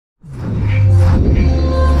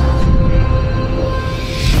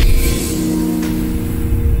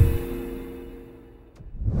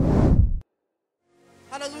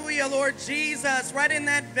Jesus, right in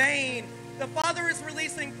that vein, the Father is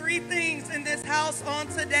releasing 3 things in this house on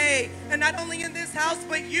today. And not only in this house,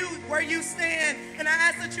 but you, where you stand. And I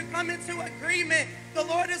ask that you come into agreement. The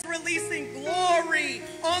Lord is releasing glory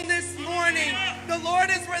on this morning. The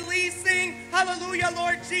Lord is releasing, hallelujah,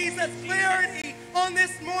 Lord Jesus, clarity on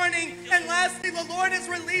this morning. And lastly, the Lord is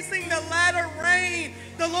releasing the latter rain.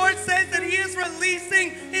 The Lord says that he is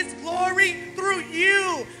releasing his glory through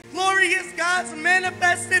you. Glory is God's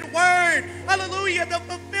manifested word. Hallelujah. The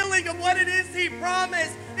fulfilling of what it is he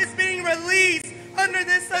promised is being released under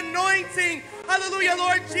this anointing. Hallelujah,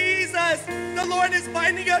 Lord Jesus. The Lord is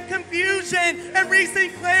binding up confusion and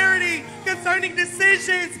releasing clarity concerning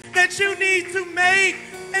decisions that you need to make.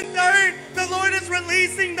 And third, the Lord is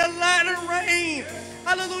releasing the latter rain.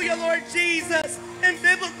 Hallelujah, Lord Jesus. In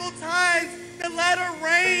biblical times, the latter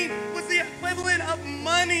rain was the equivalent of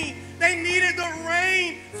money. They needed the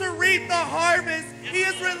rain to reap the harvest. He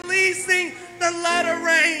is releasing the latter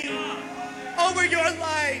rain over your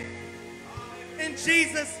life. In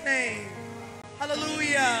Jesus' name.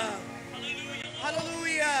 Hallelujah.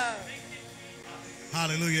 Hallelujah.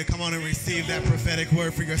 Hallelujah. Come on and receive that prophetic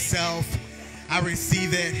word for yourself. I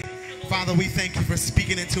receive it. Father, we thank you for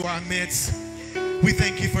speaking into our midst. We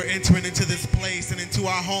thank you for entering into this place and into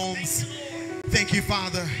our homes. Thank you,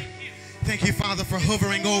 Father. Thank you, Father, for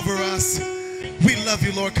hovering over us. We love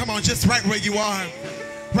you, Lord. Come on, just right where you are.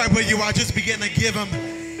 Right where you are, just begin to give him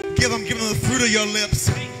the fruit of your lips.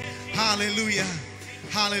 Hallelujah.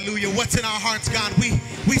 Hallelujah. What's in our hearts, God? We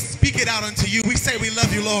speak it out unto you. We say we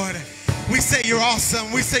love you, Lord. We say you're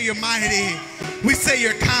awesome. We say you're mighty. We say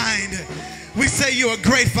you're kind. We say you're a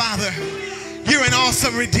great Father. You're an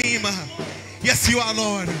awesome Redeemer. Yes, you are,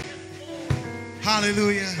 Lord.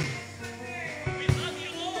 Hallelujah.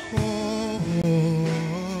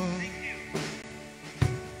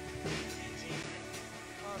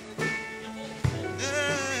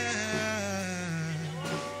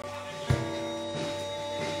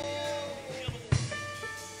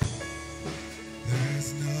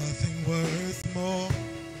 There's nothing worth more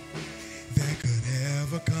that could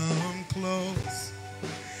ever come close.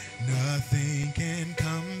 Nothing can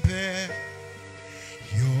compare.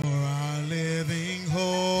 You're our living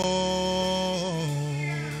hope.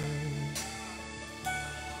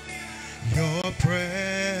 Your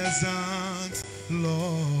presence,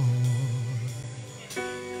 Lord.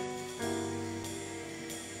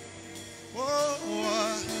 Oh,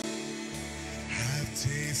 I've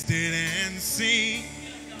tasted and seen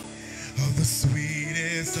of the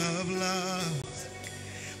sweetest of loves,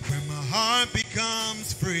 when my heart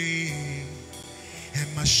becomes free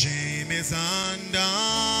and my shame is undone.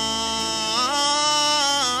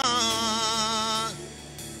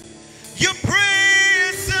 Your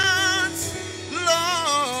presence, Lord.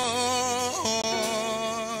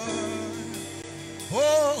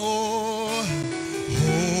 Oh,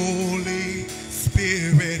 Holy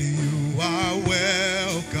Spirit, you are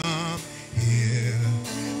welcome here.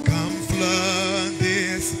 Come flood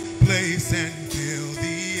this place and fill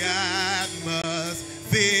the atmosphere.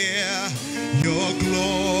 Your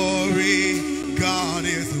glory, God,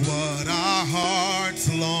 is what our hearts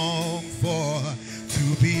long for,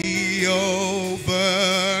 to be overcome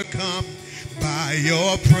by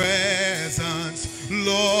your presence,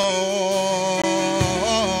 Lord.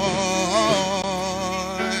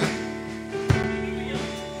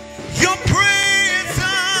 Your presence,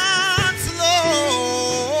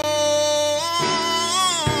 Lord.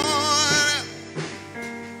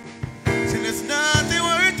 See, there's nothing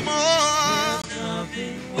worth more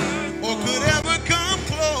or could ever come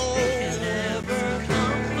close.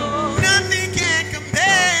 Nothing can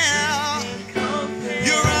compare.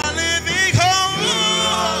 You're our living hope.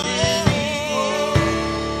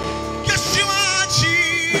 Yes, you are.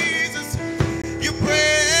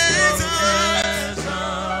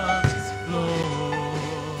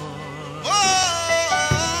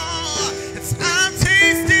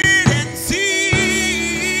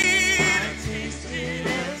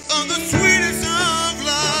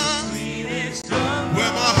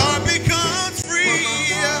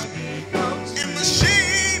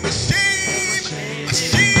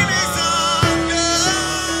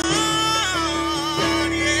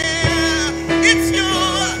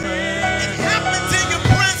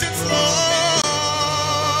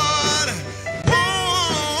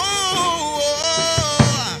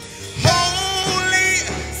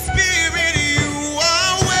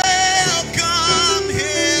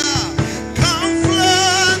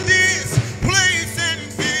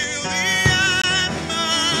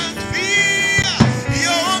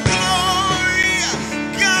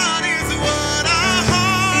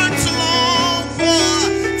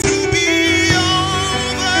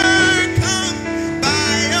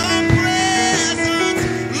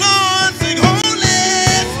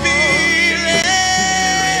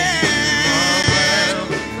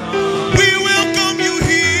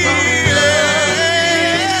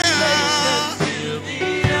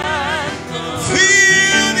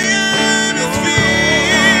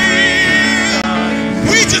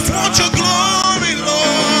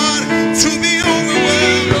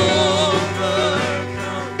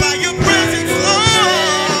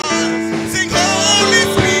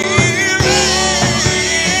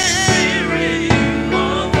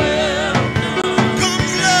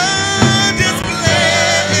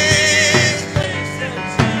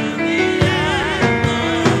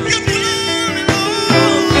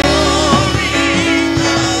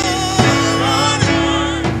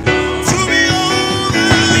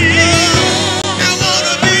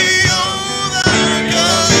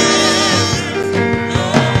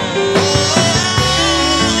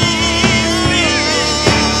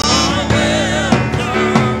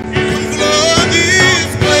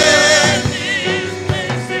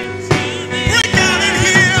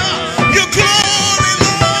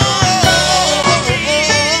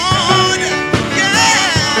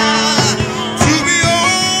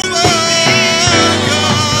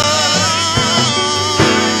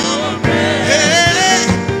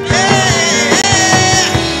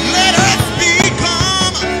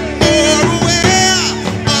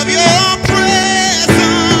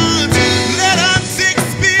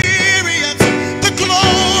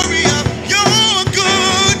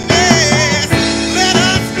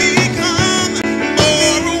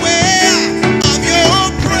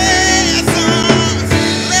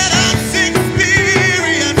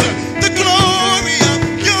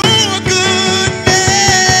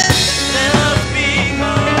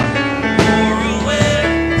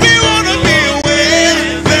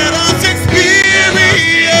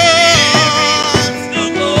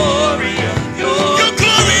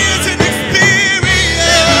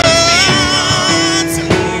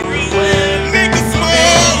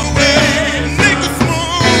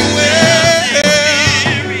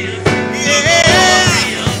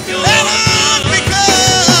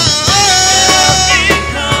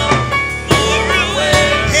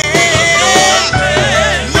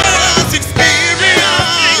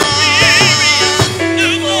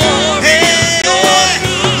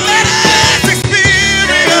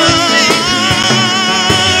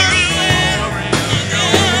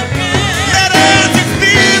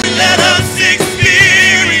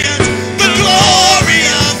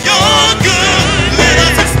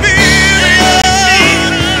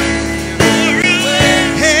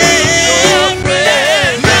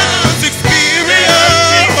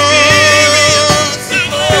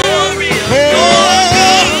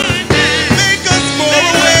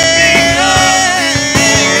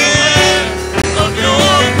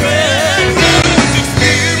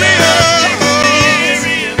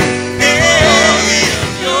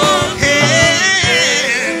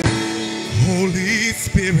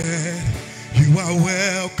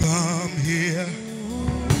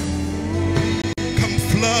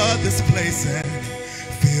 this place and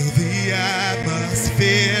fill the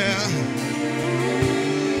atmosphere.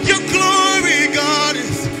 Your glory, God,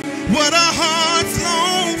 is what our hearts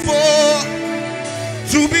long for.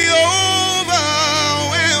 To be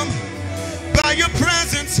overwhelmed by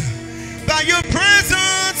your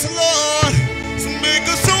presence, Lord. So make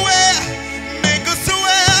us aware, make us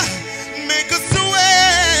aware, make us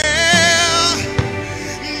aware,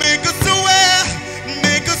 make us aware,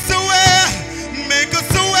 make us aware, make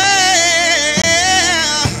us aware,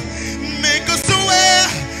 make us aware,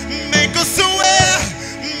 make us aware,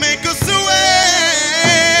 make us aware,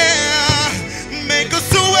 make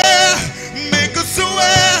us aware, make us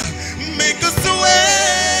aware, make us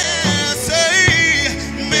aware, say,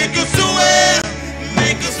 make us aware,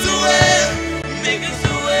 make us aware, make us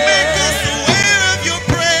aware, make us aware of your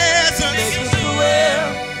presence, make us aware,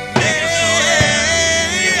 make us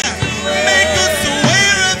aware, make us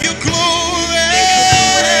aware of your glory,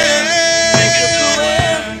 make us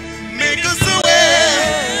aware, make us aware,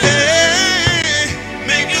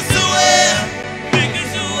 make us aware, make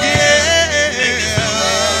us aware.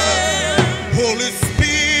 Holy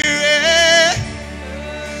Spirit,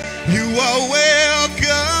 you are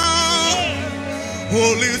welcome.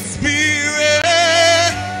 Holy Spirit,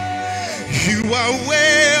 you are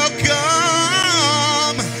welcome.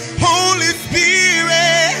 Holy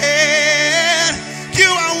Spirit, you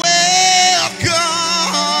are welcome.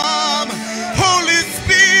 Holy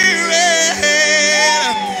Spirit,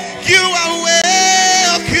 you are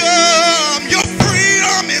welcome. Your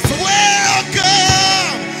freedom is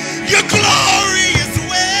welcome. Your glory is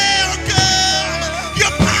welcome.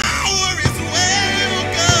 Your power is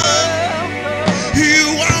welcome.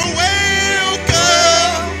 You are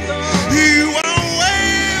welcome. You are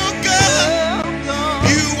welcome.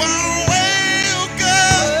 You are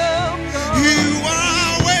welcome. You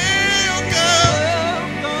are welcome.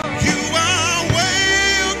 You are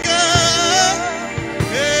welcome.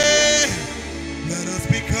 Hey, let us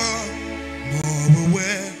become more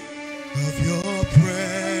aware of your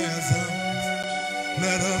presence.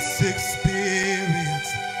 Let us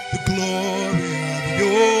experience the glory of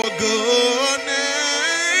your goodness.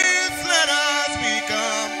 Let us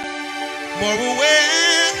become more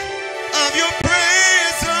aware of your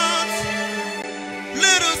presence.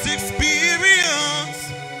 Let us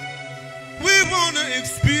experience. We want to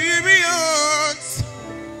experience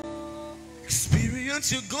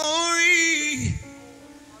your glory.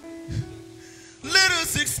 Let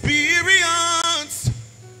us experience.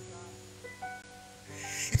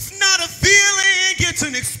 It's not a feeling, it's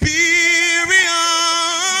an experience.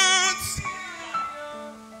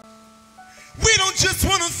 We don't just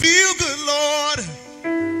want to feel good, Lord.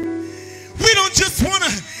 We don't just want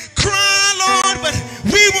to cry, Lord, but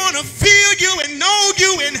we want to feel you and know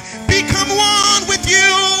you and become one with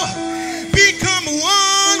you. Become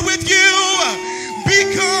one with you.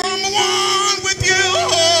 Become one with you.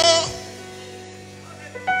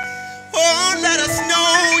 Oh, let us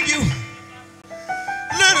know you.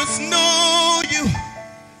 Let us know you.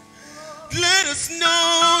 Let us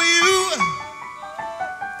know you.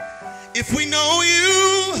 If we know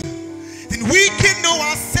you, then we can know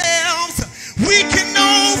ourselves. We can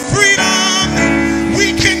know freedom.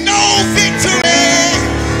 We can know victory.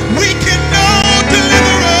 We can know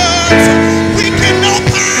deliverance. We can know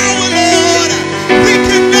power, Lord. We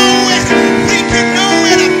can know it. We can know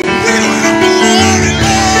it. We don't have to worry,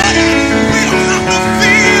 Lord. We don't have to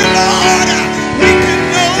fear, Lord. We can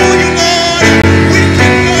know you, Lord. We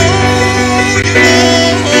can know you,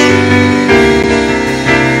 Lord.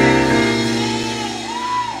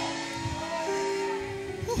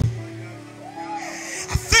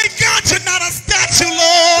 I thank God you're not a statue,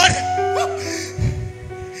 Lord.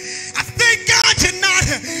 I thank God you're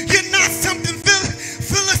not something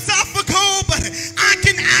philosophical, but I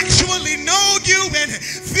can actually know you and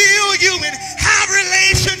feel you and have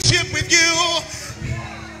relationship with you.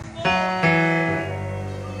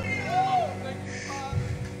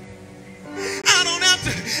 I don't have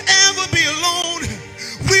to ever be alone.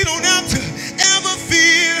 We don't have to ever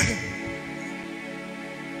fear.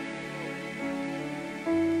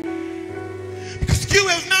 Because you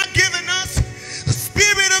have not given us the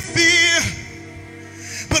spirit of fear,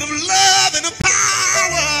 but of love and of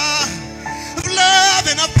power. Of love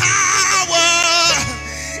and of power.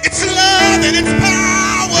 It's love and it's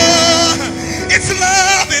power. It's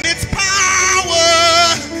love and it's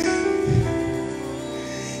power.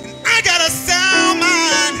 And I got a sound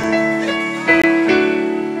mind.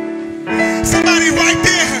 Somebody right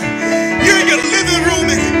there, you're in your living room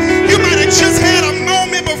and you might have just had a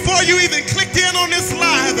moment before you even clicked in on this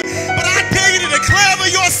live. But I dare you to declare for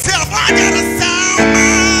yourself, I got a sound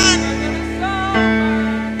mind.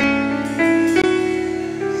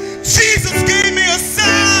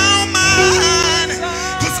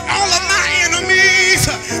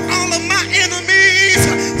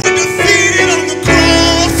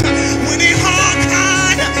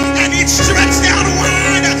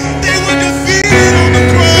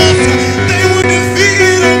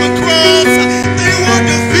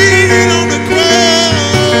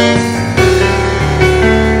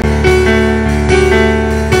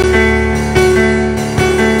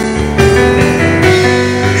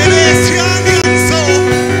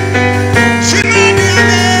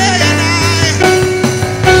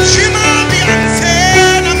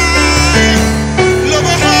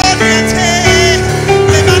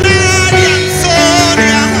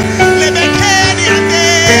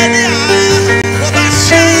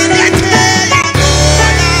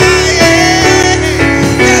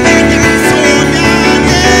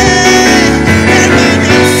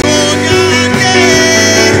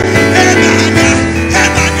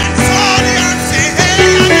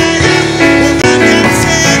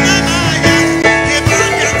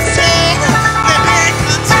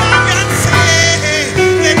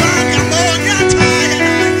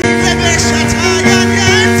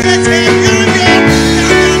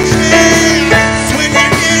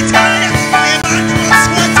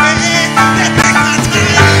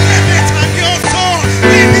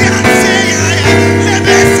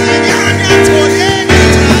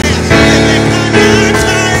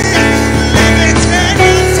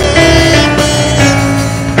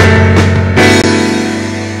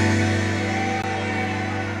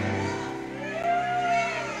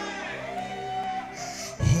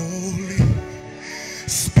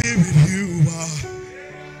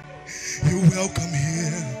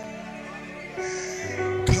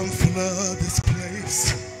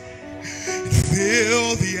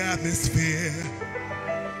 atmosphere.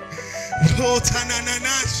 Oh,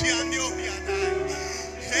 tananana, shianyo, yanai.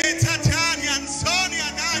 Hey, tatanian, sonia,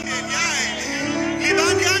 nani, yai.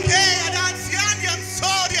 Libanyan, hey, adansian, yan,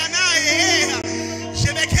 sonia, nai.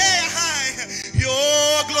 Shebekea, hai.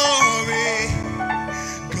 Your glory,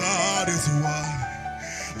 God, is what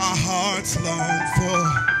our hearts long for.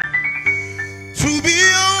 To be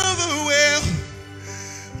overwhelmed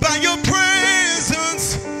by your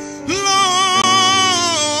presence, Lord.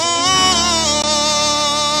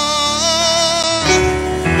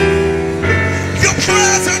 Your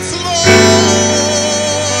presence,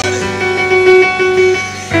 Lord.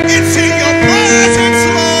 It's in your presence,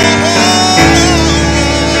 Lord.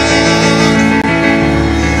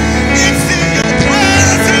 It's in your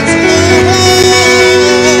presence, Lord.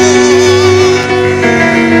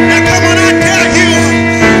 Now come on, I dare you.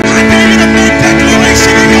 I dare you to make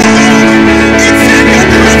declaration in your home. It's in your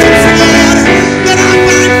presence, Lord, that I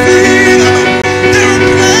find freedom. There are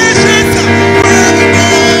pleasures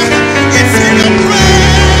forevermore. It's in your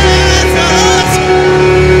presence.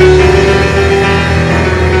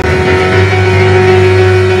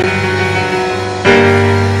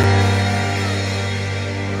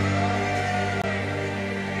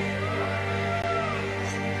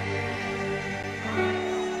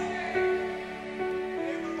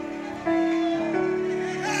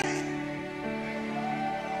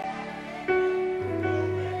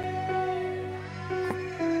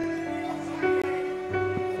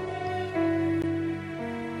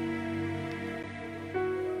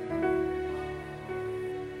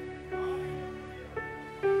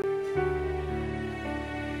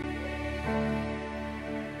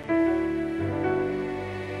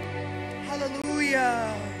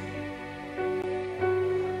 Hallelujah.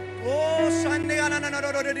 Oh, Shande,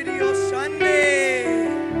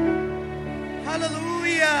 Shande.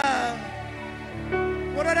 Hallelujah.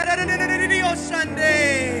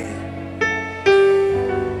 Shande.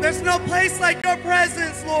 There's no place like your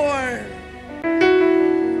presence, Lord.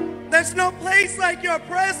 There's no place like your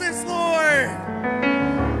presence, Lord.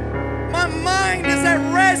 My mind is at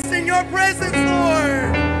rest in your presence,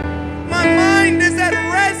 Lord. My mind is at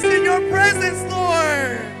rest in your presence,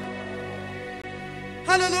 Lord.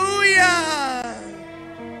 Hallelujah.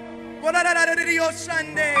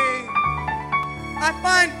 I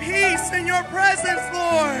find peace in your presence,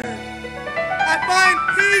 Lord. I find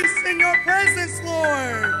peace in your presence,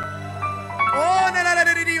 Lord. Oh,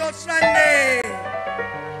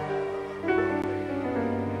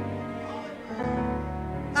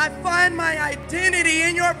 I find my identity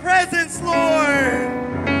in your presence, Lord.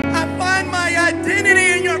 I find my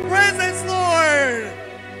identity in your presence, Lord.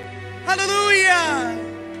 Hallelujah.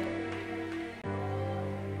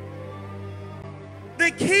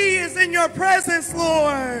 The key is in your presence,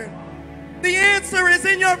 Lord. The answer is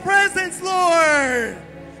in your presence, Lord.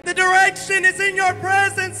 The direction is in your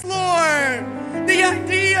presence, Lord. The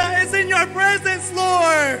idea is in your presence,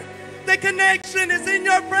 Lord. The connection is in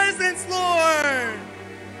your presence, Lord.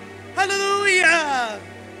 Hallelujah.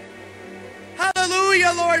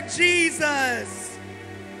 Hallelujah, Lord Jesus.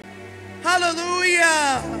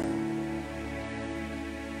 Hallelujah.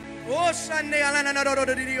 Oh, Shande,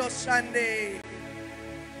 Shande.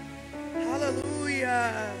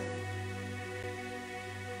 Hallelujah.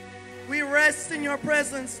 We rest in your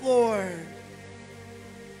presence, Lord.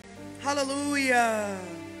 Hallelujah.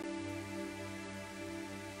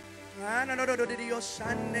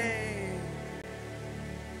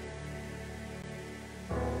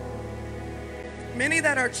 Many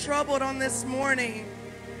that are troubled on this morning,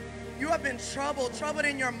 you have been troubled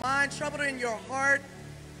in your mind, troubled in your heart.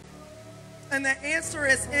 And the answer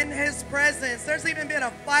is in his presence. There's even been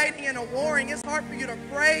a fighting and a warring. It's hard for you to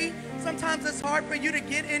pray. Sometimes it's hard for you to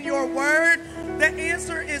get in your word. The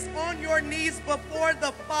answer is on your knees before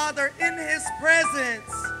the Father in his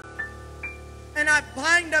presence. And I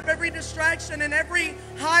bind up every distraction and every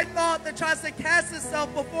high thought that tries to cast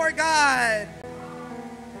itself before God.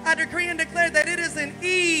 I decree and declare that it is an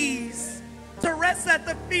ease to rest at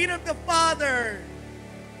the feet of the Father.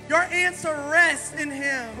 Your answer rests in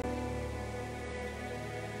him.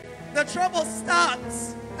 The trouble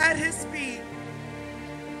stops at his feet.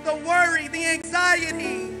 The worry, the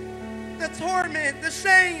anxiety, the torment, the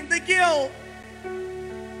shame, the guilt.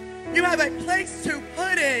 You have a place to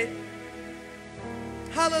put it.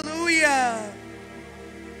 Hallelujah.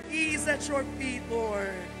 Ease at your feet,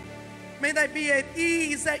 Lord. May that be at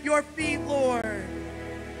ease at your feet, Lord.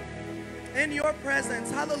 In your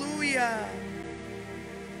presence. Hallelujah.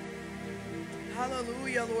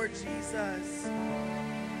 Hallelujah, Lord Jesus.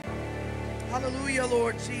 Hallelujah,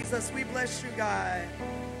 Lord Jesus. We bless you, God.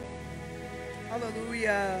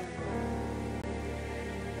 Hallelujah.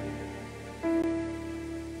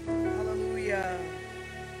 Hallelujah.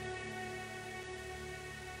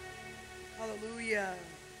 Hallelujah.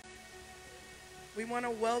 We want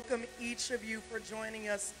to welcome each of you for joining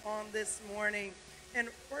us on this morning. And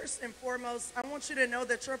first and foremost, I want you to know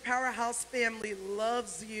that your Powerhouse family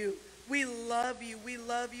loves you. We love you. We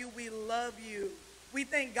love you. We love you. We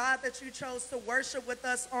thank God that you chose to worship with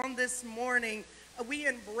us on this morning. We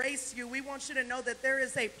embrace you. We want you to know that there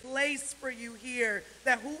is a place for you here,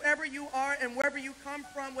 that whoever you are and wherever you come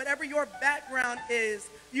from, whatever your background is,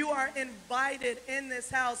 you are invited in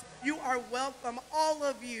this house. You are welcome. All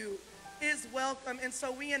of you is welcome. And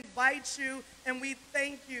so we invite you and we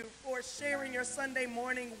thank you for sharing your Sunday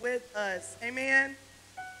morning with us. Amen.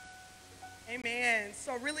 Amen.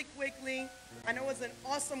 So really quickly, I know it's an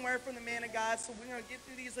awesome word from the man of God, so we're going to get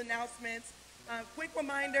through these announcements. Quick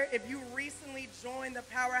reminder, if you recently joined the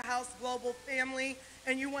Powerhouse Global family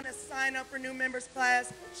and you want to sign up for new members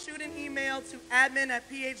class, shoot an email to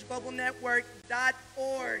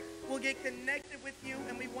admin@phglobalnetwork.org. We'll get connected with you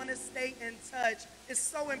and we want to stay in touch. It's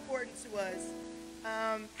so important to us.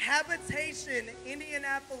 Habitation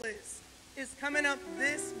Indianapolis is coming up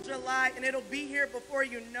this July, and it'll be here before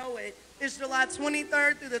you know it. It's July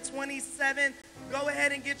 23rd through the 27th. Go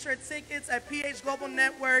ahead and get your tickets at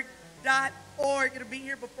phglobalnetwork.org. It'll be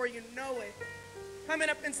here before you know it. Coming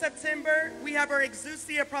up in September, we have our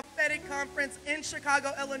Exousia Prophetic Conference in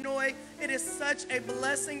Chicago, Illinois. It is such a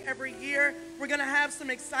blessing every year. We're going to have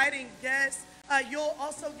some exciting guests. You'll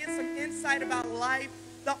also get some insight about life.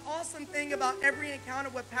 The awesome thing about every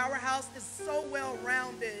encounter with Powerhouse is so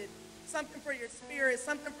well-rounded. Something for your spirit,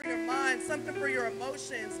 something for your mind, something for your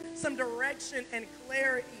emotions, some direction and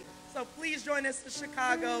clarity. So please join us in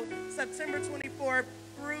Chicago, September 24th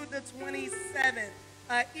through the 27th.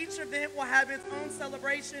 Each event will have its own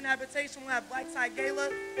celebration. Habitation will have Black Tie Gala.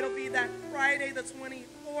 It'll be that Friday, the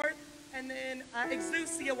 24th. And then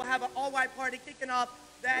Exousia will have an all-white party kicking off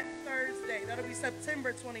that Thursday. That'll be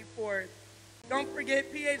September 24th. Don't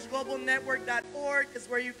forget, phglobalnetwork.org is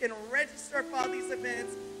where you can register for all these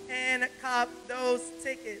events and cop those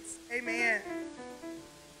tickets. Amen.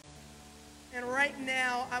 And right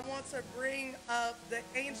now, I want to bring up the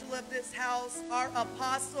angel of this house, our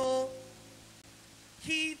apostle,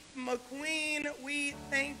 Keith McQueen. We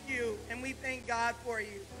thank you, and we thank God for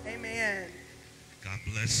you. Amen. God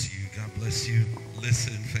bless you. God bless you.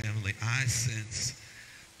 Listen, family, I sense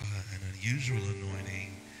an unusual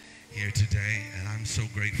anointing here today, and I'm so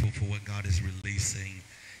grateful for what God is releasing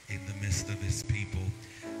in the midst of his people.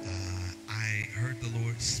 I heard the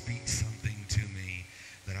Lord speak something to me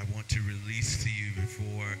that I want to release to you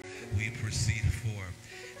before we proceed forward.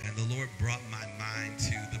 And the Lord brought my mind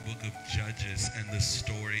to the book of Judges and the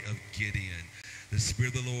story of Gideon. The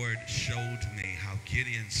Spirit of the Lord showed me how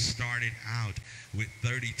Gideon started out with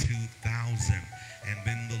 32,000, and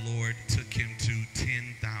then the Lord took him to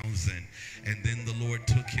 10,000, and then the Lord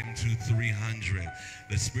took him to 300.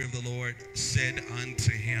 The Spirit of the Lord said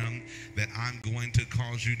unto him that I'm going to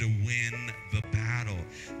cause you to win the battle,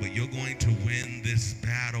 but you're going to win this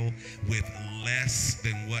battle with less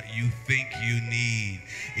than what you think you need.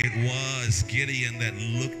 It was Gideon that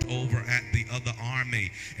looked over at the other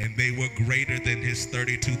army, and they were greater than his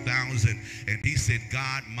 32,000. And he said,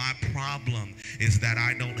 God, my problem is that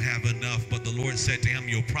I don't have enough. But the Lord said to him,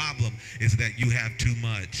 your problem is that you have too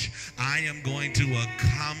much. I am going to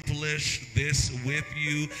accomplish this with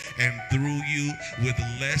you and through you with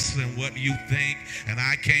less than what you think. And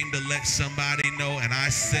I came to let somebody know, and I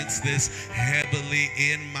sense this heavily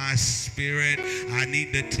in my spirit. I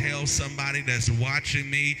need to tell somebody that's watching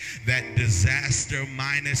me that disaster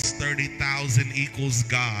minus 30,000 equals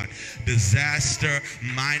God. Disaster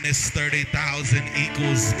minus 30,000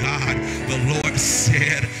 equals God. The Lord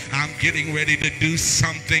said, I'm getting ready to do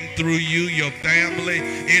something through you, your family,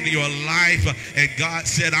 in your life. And God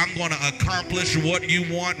said, I'm going to accomplish what you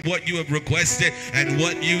want, what you have requested, and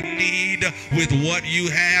what you need with what you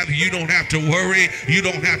have. You don't have to worry. You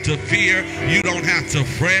don't have to fear. You don't have to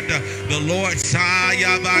fret. The Lord,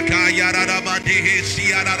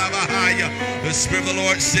 the Spirit of the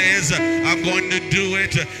Lord says, I'm going to do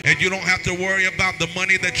it. And you don't have to worry about the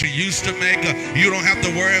money that you used to make. You don't have to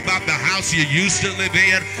worry about the house you used to live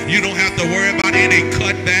in. You don't have to worry about any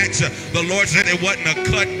cutbacks. The Lord said it wasn't a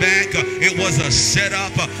cutback. It was a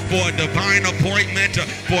setup for a divine appointment,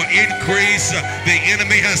 for increase. The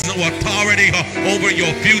enemy has no authority over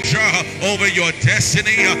your future, over your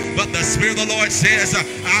destiny. But the Spirit of the Lord says,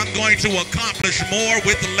 I'm going to accomplish more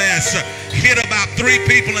with less. Hit about 3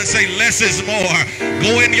 people and say, less is more.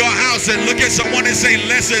 Go in your house and look at someone and say,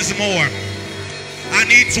 less is more. I I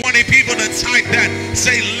need 20 people to type that.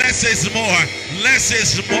 Say less is more. Less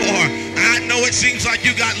is more. I know it seems like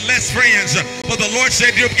you got less friends, but the Lord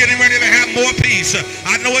said you're getting ready to have more peace.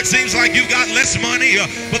 I know it seems like you got less money,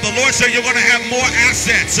 but the Lord said you're going to have more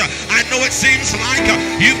assets. I know it seems like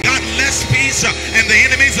you've got less peace and the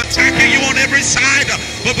enemy's attacking you on every side,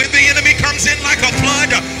 but when the enemy comes in like a flood,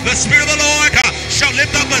 the Spirit of the Lord shall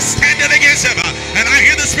lift up a standard against him. And I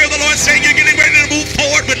hear the Spirit of the Lord saying you're getting ready to move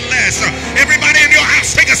forward with less. Everybody in your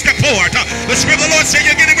house, take a step forward. The Spirit of the Lord saying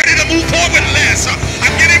you're getting ready to move forward with less.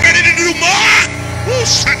 I'm getting ready to do more. Ooh,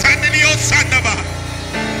 Shatanilio Sandaba.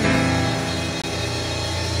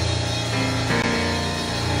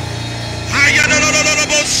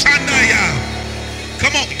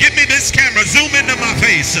 Come on, give me this camera. Zoom into my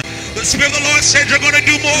face. The Spirit of the Lord said you're going to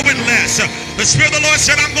do more with less. The Spirit of the Lord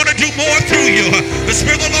said I'm going to do more through you. The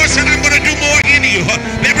Spirit of the Lord said I'm going to do more in you.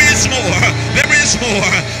 There is more. There is more.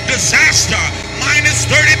 Disaster minus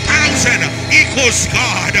 30,000 equals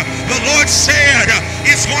God. The Lord said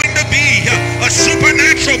it's going to be a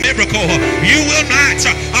supernatural miracle. You will not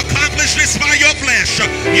accomplish this by your flesh.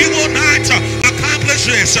 You will not accomplish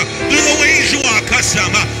this through the ways you are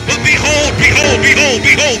accustomed. But behold, behold, behold,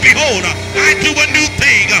 behold, behold, I do a new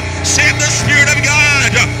thing, said the Spirit of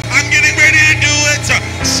God. I'm getting ready to do it.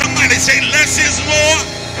 Somebody say less is more.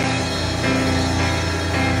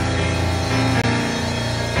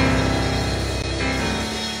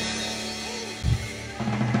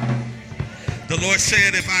 The Lord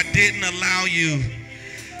said if I didn't allow you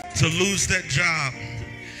to lose that job,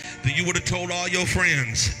 then you would have told all your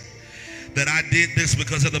friends that I did this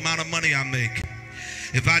because of the amount of money I make.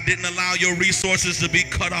 If I didn't allow your resources to be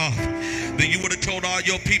cut off, then you would have told all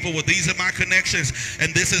your people, well, these are my connections,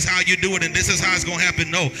 and this is how you do it, and this is how it's going to happen.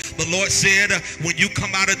 No, the Lord said, when you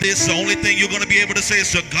come out of this, the only thing you're going to be able to say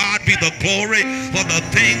is to God be the glory for the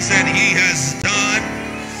things that he has done.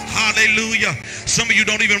 Hallelujah. Some of you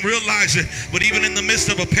don't even realize it, but even in the midst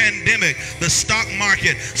of a pandemic, the stock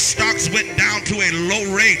market, stocks went down to a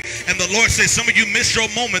low rate. And the Lord says, some of you missed your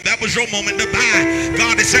moment. That was your moment to buy.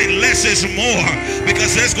 God is saying less is more,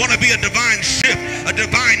 because there's going to be a divine shift, a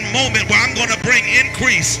divine moment where I'm going to bring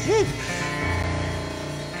increase. Woo.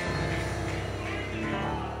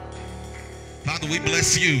 Father, we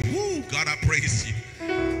bless you. Woo. God, I praise you.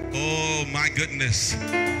 Oh, my goodness.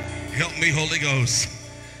 Help me, Holy Ghost.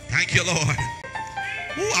 Thank you, Lord.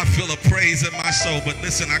 Ooh, I feel a praise in my soul. But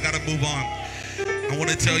listen, I got to move on. I want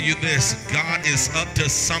to tell you this. God is up to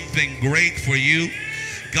something great for you.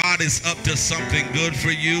 God is up to something good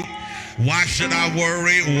for you. Why should I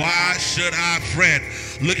worry? Why should I fret?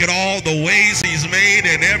 Look at all the ways he's made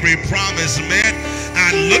and every promise met.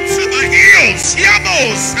 I look to the hills.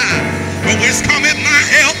 From whence cometh my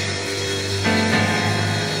help?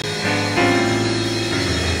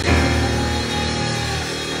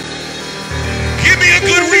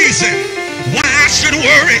 Good reason why I should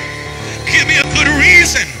worry. Give me a good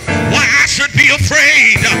reason why I should be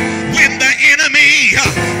afraid. When the enemy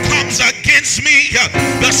comes against me,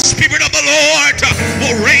 the Spirit of the Lord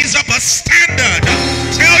will raise up a standard.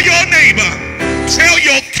 Tell your neighbor, tell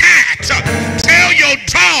your cat, tell your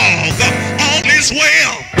dog, all is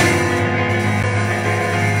well.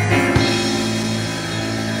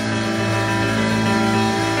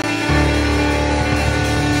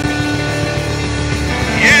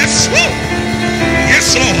 Yes, Lord.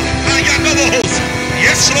 Yes, Lord.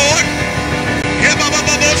 Yes, Lord.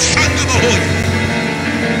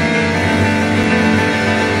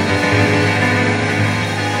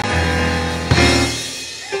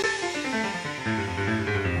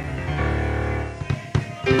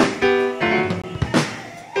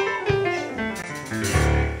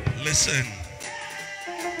 Listen.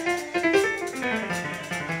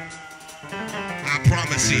 I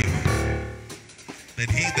promise you that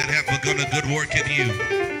he that hath begun a good work in you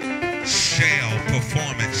shall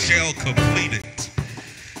perform it, shall complete it.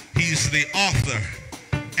 He's the author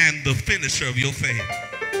and the finisher of your faith.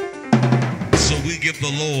 So we give the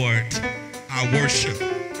Lord our worship.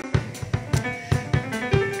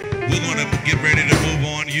 We're going to get ready to move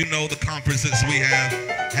on. You know the conferences we have.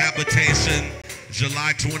 Habitation,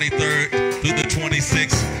 July 23rd through the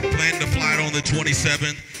 26th. Plan to fly it on the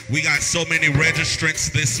 27th. We got so many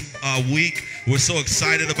registrants this week. We're so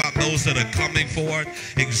excited about those that are coming forward.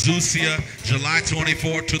 Exousia, July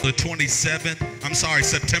 24th to the 27th. I'm sorry,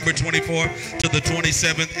 September 24th to the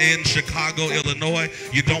 27th in Chicago, Illinois.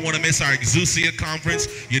 You don't want to miss our Exousia conference.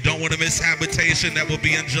 You don't want to miss Habitation. That will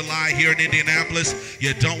be in July here in Indianapolis.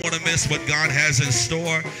 You don't want to miss what God has in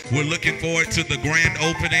store. We're looking forward to the grand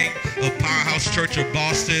opening of Powerhouse Church of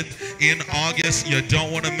Boston in August. You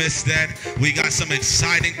don't want to miss that. We got some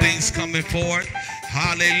exciting things coming forward.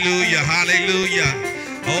 Hallelujah, hallelujah.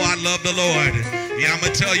 Oh, I love the Lord. Yeah, I'm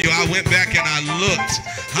going to tell you, I went back and I looked.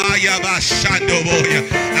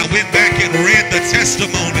 I went back and read the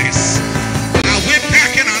testimonies. I went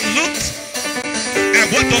back and I looked at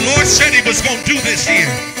what the Lord said he was going to do this year.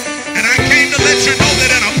 And I came to let you know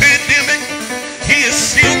that in a pandemic, he is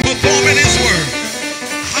still performing his word.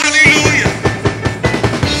 Hallelujah.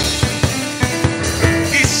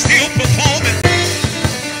 He's still performing.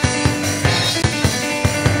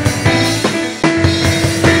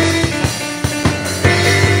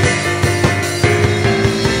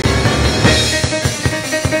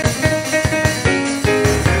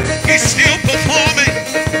 He's still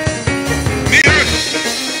performing miracles.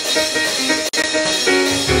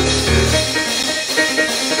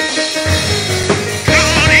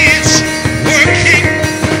 God is working.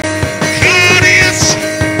 God is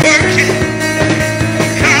working.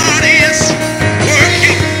 God is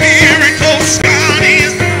working miracles. God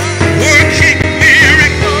is working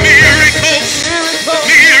miracles. Miracles.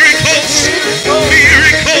 Miracles.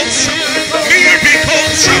 Miracles.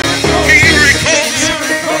 Miracles. Miracles.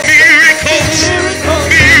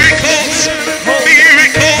 Miracles.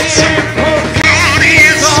 Miracles. God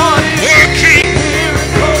is working.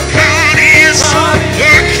 God is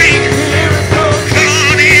working.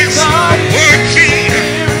 God is working.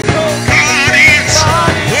 God is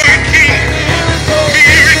working.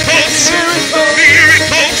 Miracles.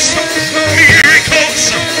 Miracles.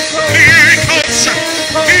 Miracles.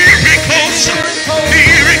 Miracles. Miracles.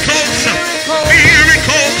 Miracles.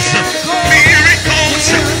 Miracles. Miracles.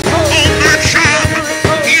 On my job,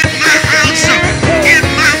 in my house, in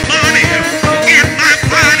my money, in my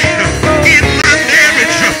body, in my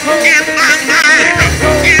marriage, in my mind,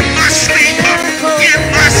 in my sleep, in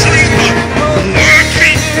my sleep.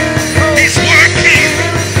 Working. He's working.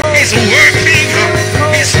 He's working.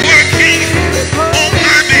 He's working on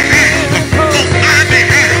my behalf. On my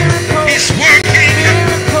behalf. He's working.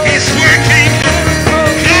 He's working.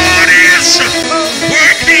 God is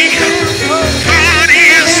working. God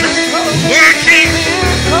is working.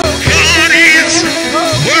 God is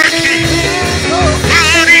working.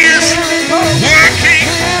 God is working.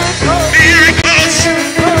 Miracles.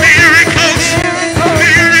 Miracles.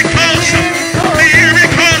 Miracles.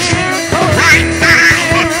 Miracles. Right now.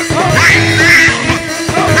 Right now.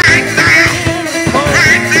 Right now.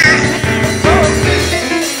 Right now.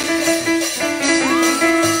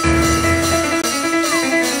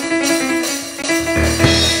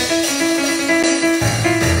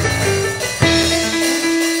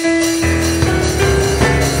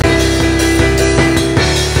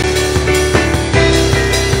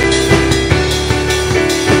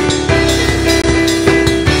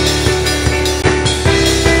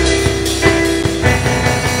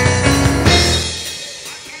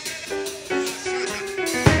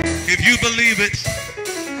 If you believe it,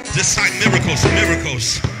 just type miracles,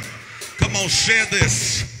 miracles. Come on, share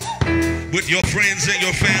this with your friends and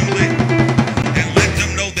your family and let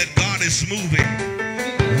them know that God is moving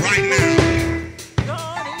right now.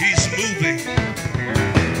 He's moving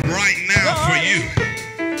right now for you.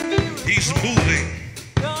 He's moving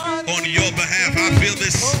on your behalf. I feel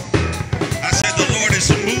this. I said the Lord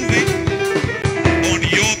is moving on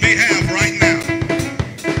your behalf right now.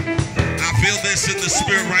 I feel this in the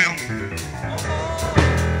spirit realm.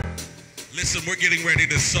 Listen, we're getting ready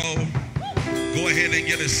to sow. Go ahead and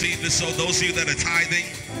get a seed to sow. Those of you that are tithing,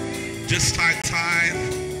 just type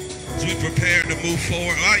tithe as we prepare to move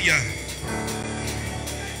forward. Oh, yeah.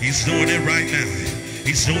 He's doing it right now.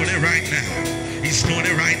 He's doing it right now. He's doing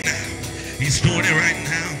it right now. He's doing it right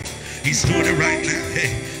now. He's doing it right now.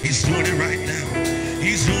 Hey, he's doing it right now.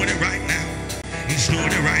 He's doing it right now. He's doing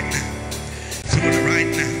it right now. He's doing it right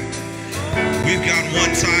now. We've got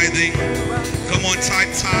one tithing. Come on, type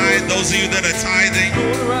tithe. Those of you that are tithing. He's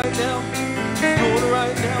doing it right now. He's doing it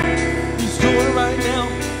right now. He's doing it right now.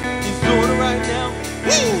 He's doing it right now.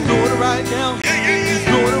 He's doing it right now. He's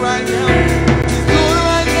doing it right now. He's doing it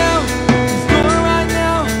right now. He's doing it right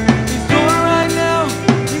now. He's doing it right now.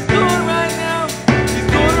 He's doing it right now. He's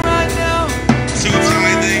doing it right now. Two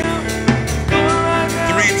tithing.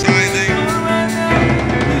 Three tithing.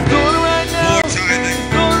 He's doing it right now. Four tithing. He's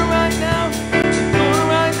doing it right now. He's doing it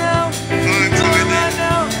right now. Five tithing.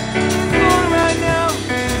 He's doing it right now.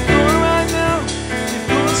 He's doing it right now. He's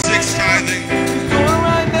doing it. Six tithing. He's doing it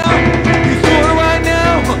right now. He's doing it right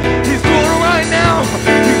now. He's doing it right now.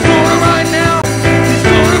 He's doing it right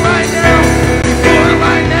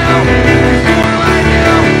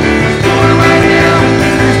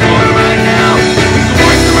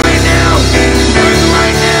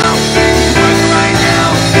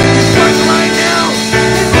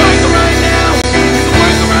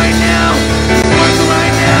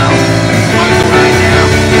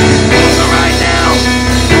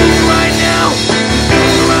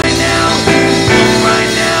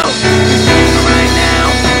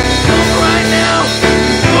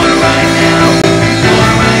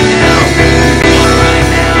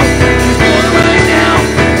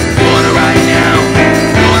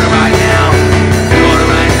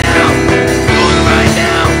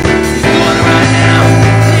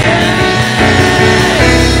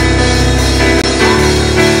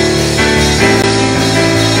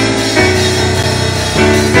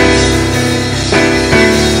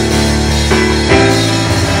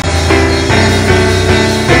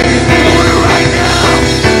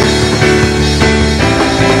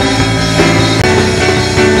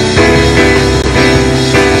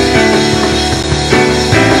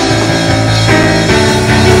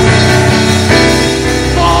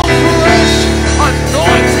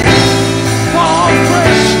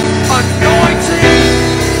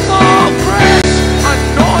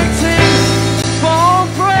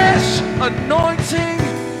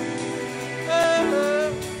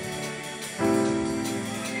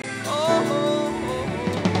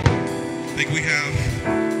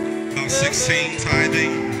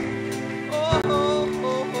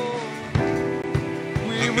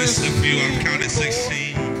missed a few. I've counted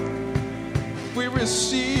 16. We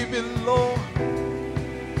receive it, Lord.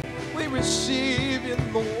 We receive it,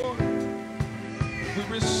 Lord. We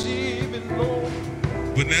receive it, Lord.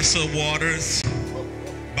 Vanessa Waters,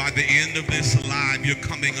 by the end of this live, you're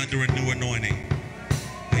coming under a new anointing.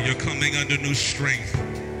 And you're coming under new strength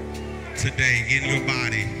today in your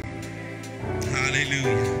body.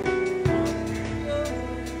 Hallelujah.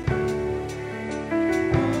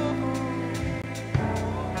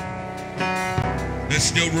 There's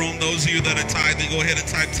still room. Those of you that are tithing, go ahead and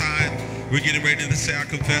type tithe. We're getting ready to say our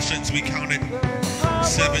confessions. We counted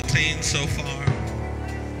 17 so far.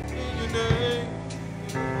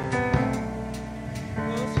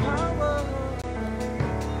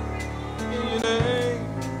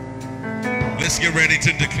 Let's get ready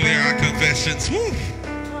to declare our confessions. Woo!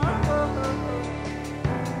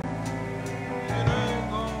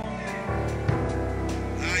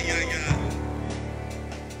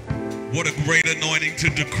 What a great anointing to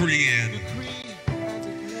decree in.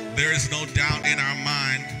 There is no doubt in our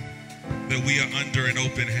mind that we are under an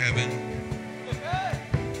open heaven.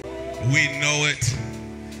 We know it.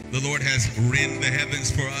 The Lord has rent the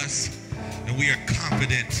heavens for us, and we are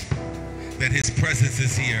confident that his presence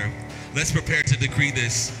is here. Let's prepare to decree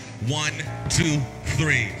this. 1, 2,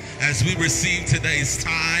 3. As we receive today's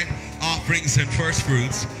tithe, offerings, and first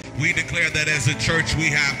fruits, we declare that as a church we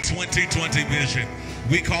have 2020 vision.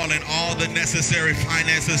 We call in all the necessary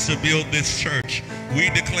finances to build this church. We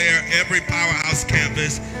declare every Powerhouse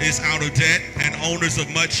campus is out of debt and owners of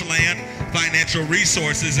much land, financial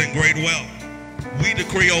resources, and great wealth. We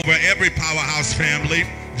decree over every Powerhouse family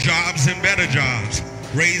jobs and better jobs,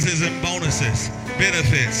 raises and bonuses,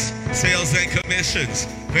 benefits, sales and commissions,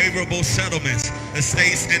 favorable settlements,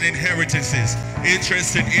 estates and inheritances,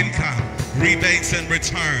 interest and income, rebates and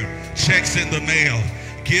return, checks in the mail,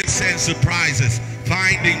 gifts and surprises,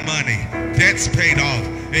 finding money, debts paid off,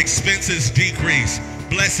 expenses decrease,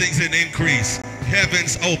 blessings and increase,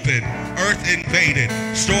 heavens open, earth invaded,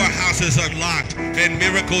 storehouses unlocked, and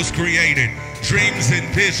miracles created, dreams and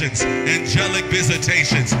visions, angelic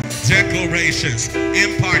visitations, declarations,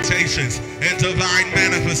 impartations, and divine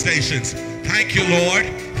manifestations. Thank you, Lord,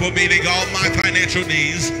 for meeting all my financial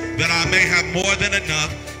needs, that I may have more than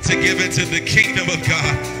enough to give into the kingdom of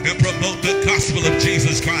God and promote the gospel of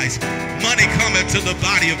Jesus Christ. Money coming to the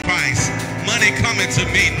body of Christ. Money coming to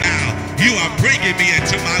me now. You are bringing me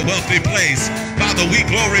into my wealthy place. Father, we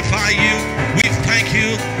glorify you. We thank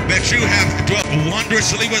you that you have dwelt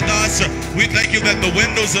wondrously with us. We thank you that the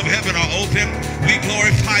windows of heaven are open. We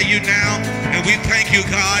glorify you now, and we thank you,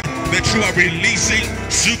 God, that you are releasing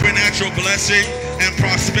supernatural blessing and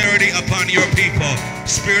prosperity upon your people.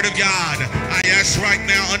 Spirit of God, I ask right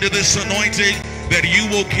now under this anointing that you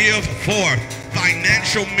will give forth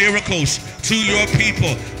financial miracles to your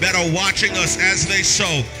people that are watching us as they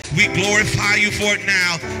sow. We glorify you for it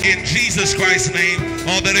now in Jesus Christ's name.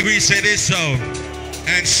 All that agree said is so,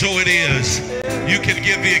 and so it is. You can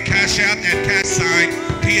give via Cash App at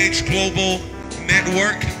 # PH Global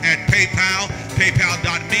Network at PayPal,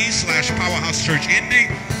 paypal.me/Powerhouse Church Indy,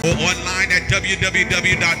 or online at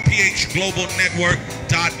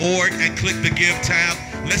www.phglobalnetwork.org and click the Give tab.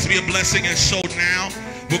 Let's be a blessing and sow now.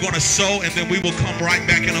 We're going to sow, and then we will come right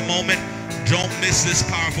back in a moment. Don't miss this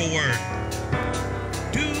powerful word.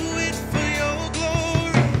 Do it for your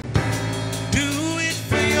glory. Do it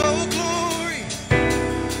for your glory.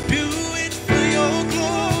 Do it for your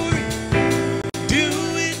glory.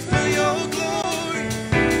 Do it for your glory.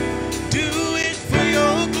 Do it for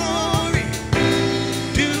your glory.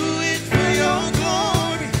 Do it for your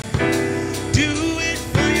glory. Do it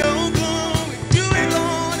for your glory. Do it,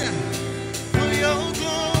 Lord, for your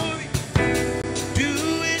glory.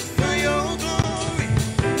 Do it for your glory.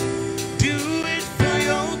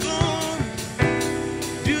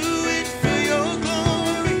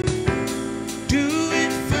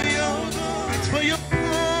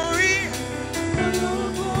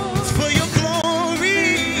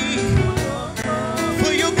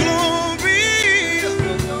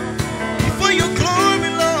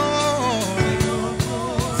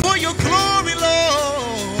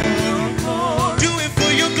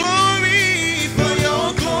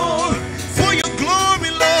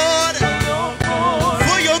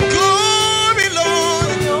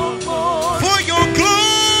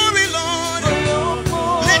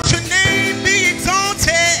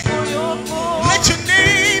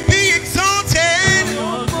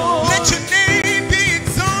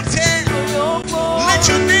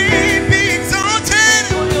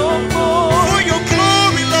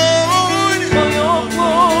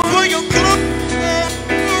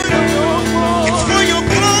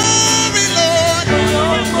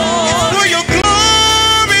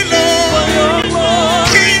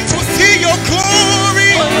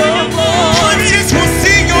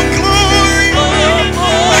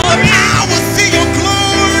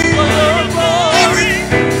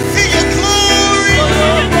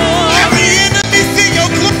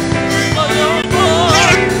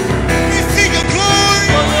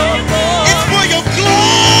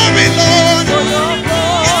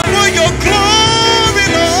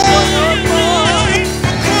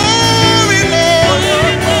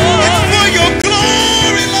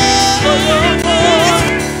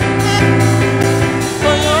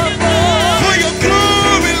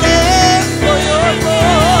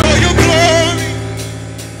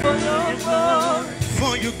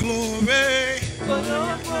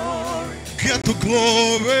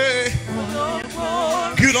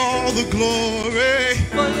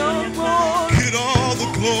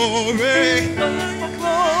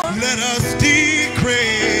 Let us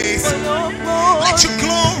decrease. For your glory. Let your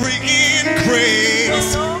glory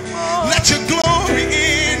increase. Let your glory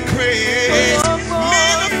increase.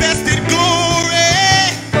 Manifested glory.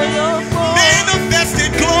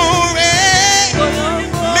 Manifested glory.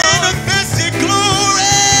 Manifested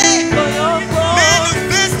glory.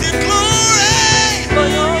 Manifested glory.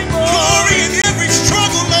 Glory in every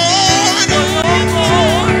struggle, Lord.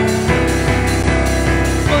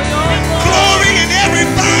 Glory in every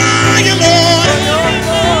fire, Lord.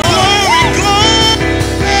 Glory, glory.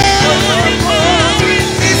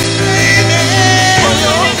 It's raining. For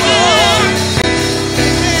your glory.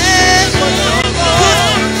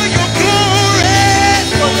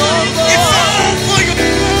 It's all for your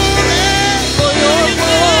glory.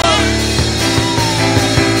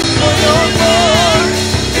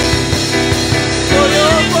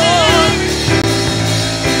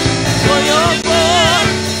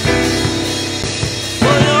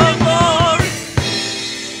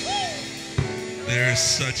 There is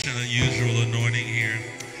such an unusual anointing here.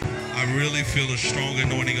 I really feel a strong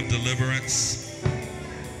anointing of deliverance.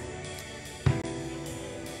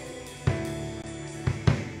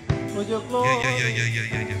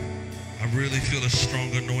 Yeah. I really feel a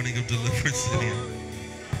strong anointing of deliverance in here.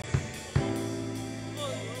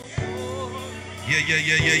 Yeah.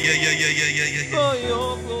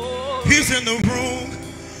 He's in the room.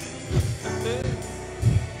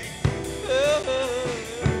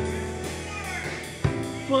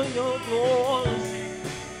 For your glory.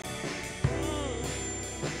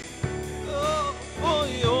 For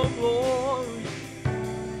your glory.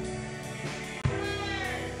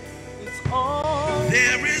 It's all.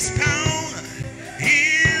 There is power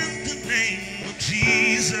in the name of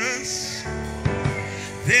Jesus.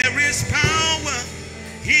 There is power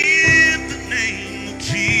in the name of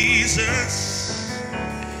Jesus.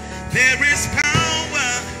 There is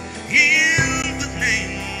power in the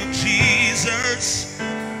name of Jesus.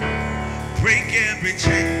 Break every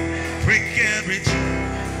chain, break every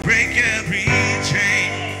chain, break every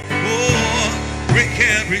chain. Oh, break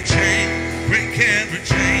every chain, break every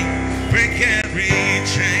chain, break every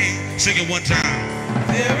chain. Sing it one time.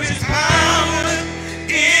 There is power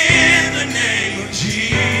in the name of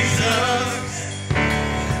Jesus.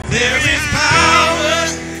 There is power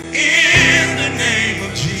in the name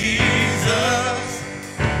of Jesus.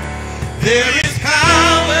 There is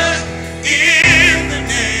power in the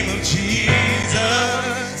name of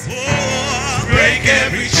Jesus. Oh, Break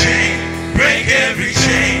every chain, break every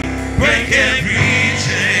chain, break every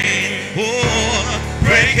chain. oh,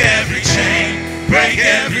 Break every chain, break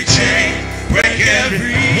every chain, break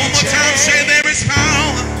every chain. one more time, say there is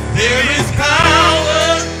power. There is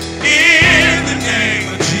power in the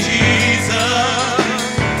name of Jesus.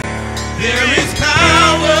 There is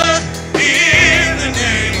power in the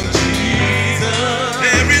name of Jesus.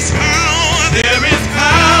 There is power. There is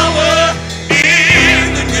power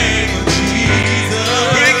in the name of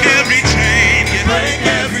Jesus. Break every chain. Break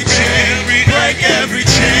every chain, break every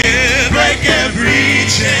chain, break every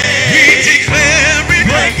chain. We declare it.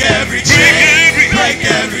 Break every chain, break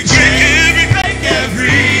every chain, break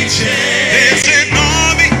every chain. There's an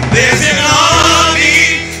army. There's an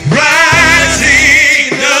army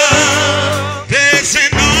rising up. There's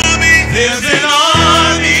an army. There's an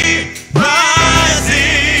army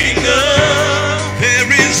rising up. There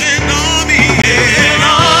is an army. There's an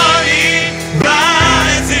army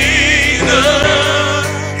rising up.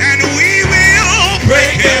 And we will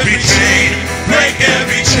Break every chain, break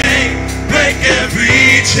every chain, break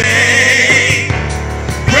every chain.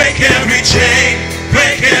 Break every chain,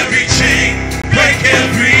 break every chain, break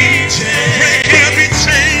every chain. break every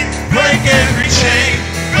chain. Break every chain,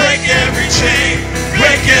 break every chain,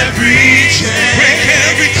 break every chain. Break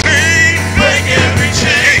every chain. Break every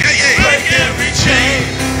chain, Hey. break every chain,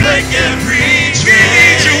 break every We chain.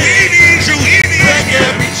 need you. We need you. We need Break you.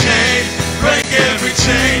 every chain, break every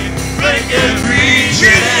chain, break every We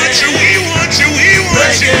chain. want you. We want you. We want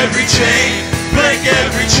Break you. every chain, break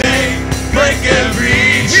every chain, break every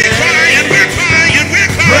We're chain. crying. We're crying. We're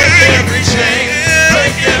Break crying. every chain,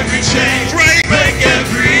 break every chain, Break. break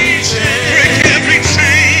every chain. Break every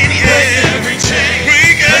chain. Break Yeah. every chain,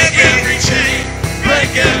 Break break every. every chain,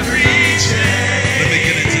 break every chain. Let me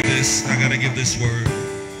get into this. I gotta give this word.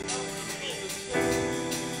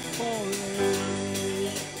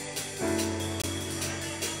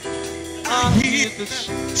 I hear the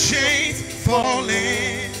chains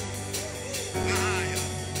falling.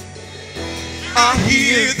 I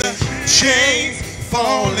hear the chains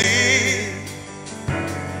falling.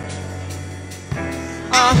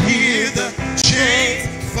 I hear the chains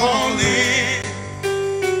falling.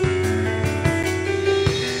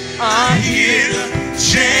 hear the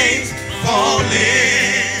chains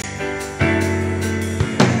falling.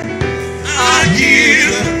 I hear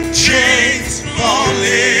the chains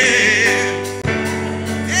falling.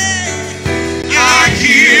 I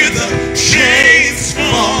hear the chains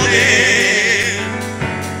falling.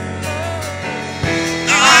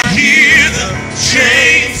 I hear the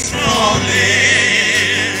chains falling.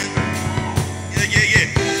 Yeah, yeah, yeah.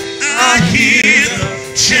 I hear the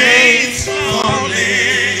chains falling.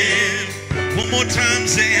 One more time,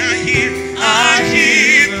 say I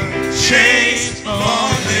hear the chains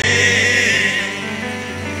falling.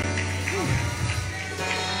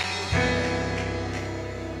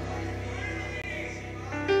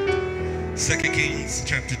 2 Kings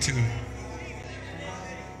chapter 2.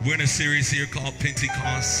 We're in a series here called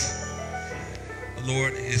Pentecost. The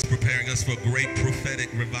Lord is preparing us for a great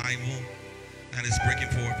prophetic revival that is breaking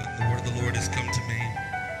forth. The word of the Lord has come to me.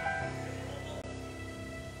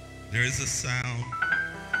 There is a sound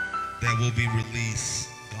that will be released.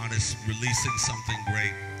 God is releasing something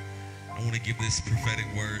great. I want to give this prophetic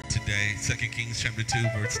word today. 2 Kings chapter 2,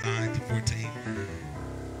 verse 9 to 14.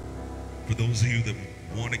 For those of you that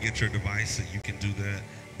want to get your device, and you can do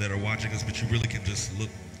that are watching us, but you really can just look.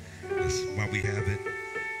 That's why we have it.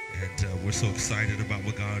 And we're so excited about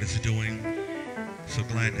what God is doing. So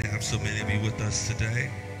glad to have so many of you with us today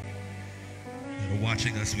that are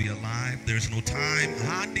watching us via live. There's no time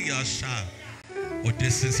or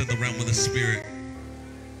distance in the realm of the Spirit,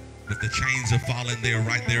 but the chains are falling there,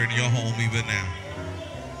 right there in your home even now.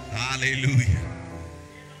 Hallelujah.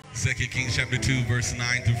 2 Kings chapter 2, verse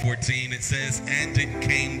 9 through 14, it says, and it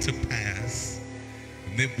came to pass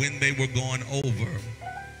that when they were gone over,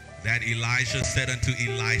 that Elijah said unto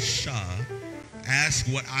Elisha, ask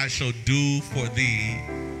what I shall do for thee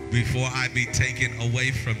before I be taken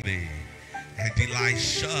away from thee. And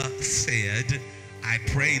Elisha said, I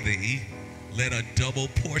pray thee, let a double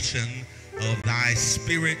portion of thy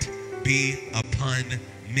spirit be upon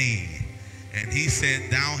me. And he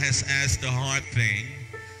said, thou hast asked a hard thing.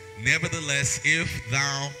 Nevertheless, if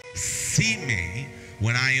thou see me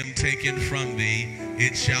when I am taken from thee,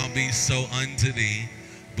 it shall be so unto thee.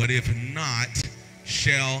 But if not,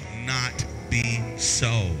 shall not be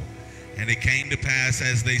so. And it came to pass,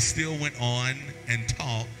 as they still went on and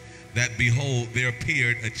talked, that behold, there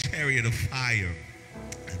appeared a chariot of fire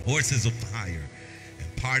and horses of fire,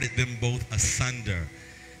 and parted them both asunder.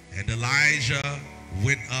 And Elijah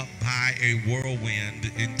went up by a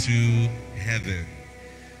whirlwind into heaven.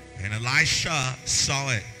 And Elisha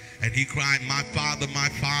saw it, and he cried, my father,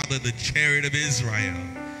 the chariot of Israel,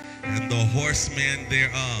 and the horsemen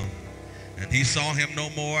thereof. And he saw him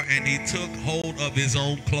no more, and he took hold of his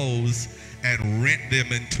own clothes and rent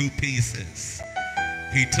them in two pieces.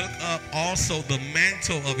 He took up also the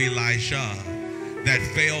mantle of Elisha that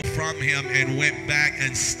fell from him, and went back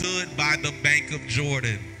and stood by the bank of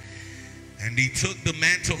Jordan. And he took the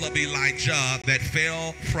mantle of Elijah that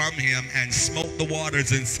fell from him, and smote the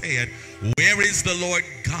waters, and said, where is the Lord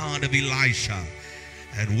God of Elisha?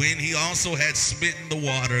 And when he also had smitten the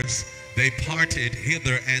waters, they parted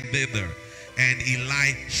hither and thither, and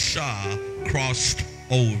Elisha crossed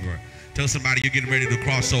over. Tell somebody you're getting ready to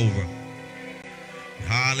cross over.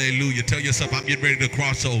 Hallelujah. Tell yourself, I'm getting ready to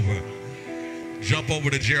cross over. Jump over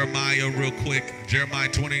to Jeremiah real quick. Jeremiah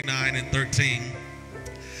 29 and 13.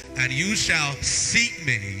 And you shall seek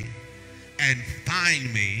me and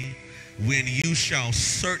find me when you shall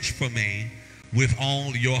search for me with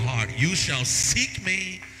all your heart. You shall seek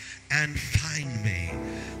me and find me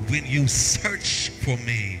when you search for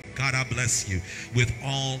me. God, I bless you with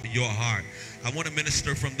all your heart. I want to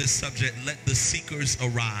minister from this subject. Let the seekers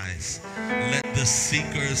arise. Let the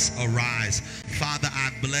seekers arise. Father,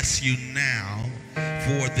 I bless you now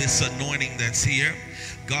for this anointing that's here.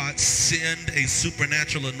 God, send a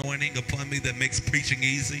supernatural anointing upon me that makes preaching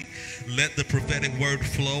easy. Let the prophetic word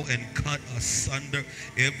flow and cut asunder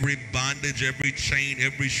every bondage, every chain,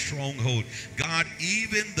 every stronghold. God,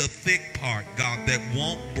 even the thick part, God, that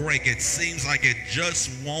won't break. It seems like it just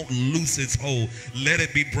won't loose its hold. Let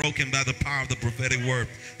it be broken by the power of the prophetic word.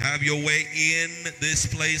 Have your way in this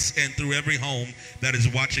place and through every home that is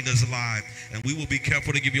watching us live. And we will be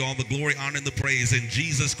careful to give you all the glory, honor, and the praise. In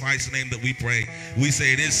Jesus Christ's name that we pray. We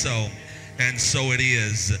say it is so, and so it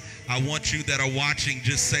is. I want you that are watching,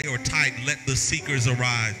 just say or type, let the seekers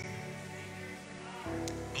arise.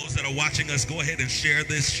 Those that are watching us, go ahead and share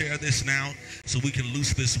this now, so we can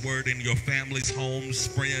loose this word in your families, homes,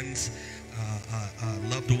 friends,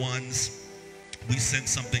 loved ones. We sense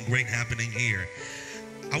something great happening here.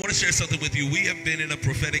 I want to share something with you. We have been in a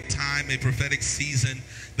prophetic time, a prophetic season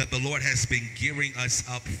that the Lord has been gearing us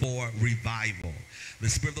up for revival. The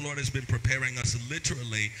Spirit of the Lord has been preparing us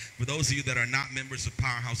literally. For those of you that are not members of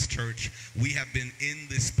Powerhouse Church, we have been in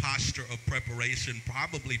this posture of preparation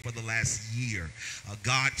probably for the last year.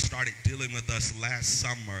 God started dealing with us last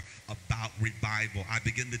summer about revival. I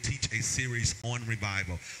began to teach a series on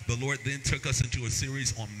revival. The Lord then took us into a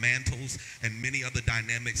series on mantles and many other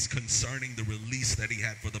dynamics concerning the release that he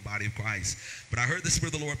had for the body of Christ. But I heard the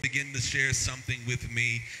Spirit of the Lord begin to share something with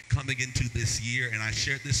me coming into this year, and I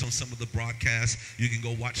shared this on some of the broadcasts. You can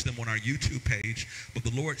go watch them on our YouTube page. But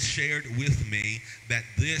the Lord shared with me that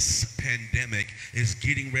this pandemic is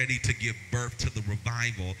getting ready to give birth to the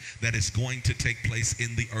revival that is going to take place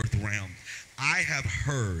in the earth realm. I have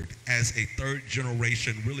heard as a third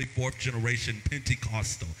generation, really fourth generation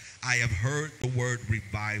Pentecostal, I have heard the word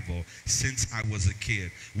revival since I was a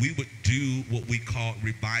kid. We would do what we call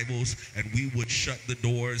revivals, and we would shut the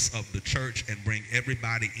doors of the church and bring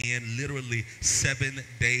everybody in literally 7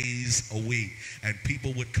 days a week. And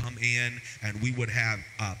people would come in, and we would have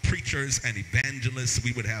preachers and evangelists.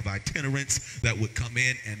 We would have itinerants that would come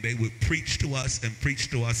in, and they would preach to us and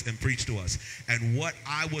preach to us and preach to us. And what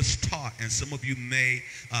I was taught, and some of you may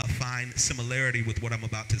find similarity with what I'm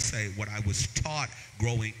about to say, what I was taught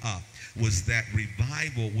growing up was that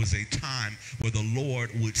revival was a time where the Lord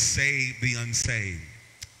would save the unsaved.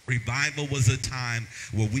 Revival was a time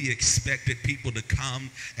where we expected people to come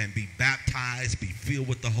and be baptized, be filled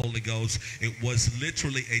with the Holy Ghost. It was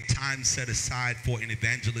literally a time set aside for an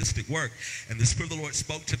evangelistic work. And the Spirit of the Lord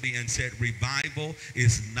spoke to me and said, revival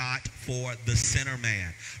is not for the sinner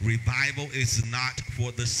man. Revival is not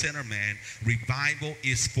for the sinner man. Revival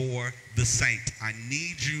is for the saint. I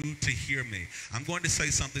need you to hear me. I'm going to say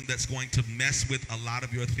something that's going to mess with a lot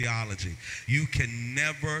of your theology. You can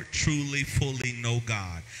never truly, fully know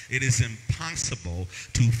God. It is impossible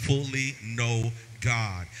to fully know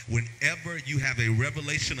God. Whenever you have a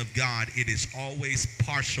revelation of God, it is always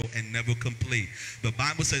partial and never complete. The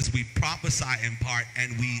Bible says we prophesy in part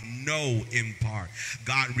and we know in part.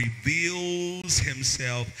 God reveals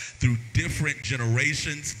himself through different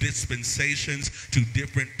generations, dispensations, to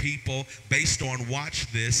different people based on, watch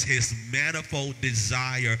this, his manifold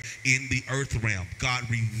desire in the earth realm. God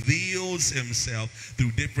reveals himself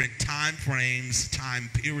through different time frames, time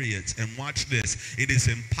periods. And watch this, it is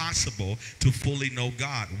impossible to fully know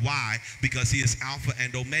God. Why? Because he is Alpha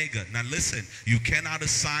and Omega. Now listen, you cannot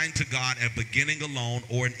assign to God a beginning alone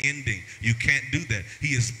or an ending. You can't do that. He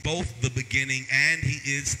is both the beginning and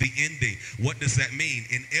he is the ending. What does that mean?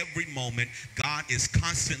 In every moment, God is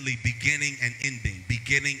constantly beginning and ending,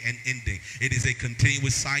 beginning and ending. It is a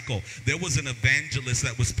continuous cycle. There was an evangelist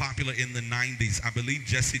that was popular in the 90s, I believe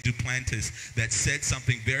Jesse Duplantis, that said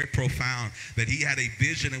something very profound, that he had a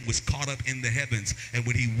vision and was caught up in the heavens. And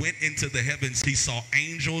when he went into the heavens, he saw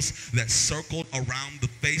angels that circled around the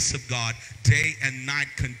face of God day and night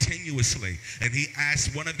continuously. And he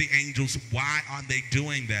asked one of the angels, why are they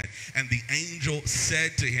doing that? And the angel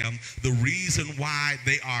said to him, the reason why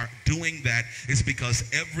they are doing that is because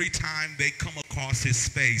every time they come across his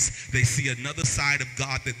face, they see another side of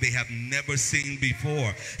God that they have never seen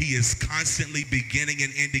before. He is constantly beginning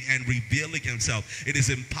and ending and revealing himself. It is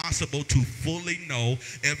impossible to fully know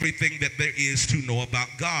everything that there is to know about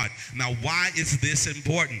God. Now, why is this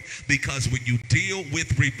important? Because when you deal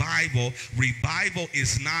with revival, revival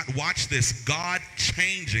is not, watch this, God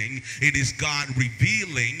changing. It is God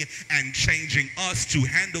revealing and changing us to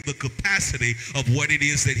handle the capacity of what it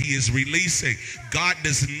is that he is releasing. God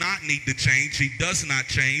does not need to change. He does not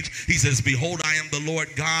change. He says, behold, I am the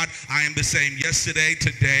Lord God. I am the same yesterday,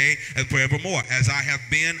 today, and forevermore. As I have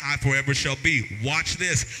been, I forever shall be. Watch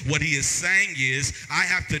this. What he is saying is, I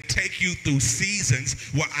have to take you through seasons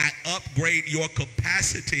where I upgrade your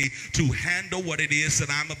capacity to handle what it is that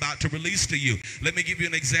I'm about to release to you. Let me give you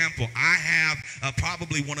an example. I have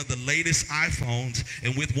probably one of the latest iPhones,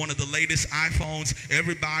 and with one of the latest iPhones,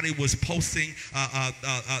 everybody was posting,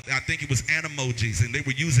 I think it was animojis, and they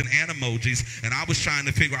were using animojis, and I was trying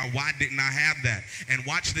to figure out why didn't I have that. And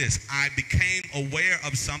watch this. I became aware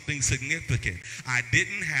of something significant. I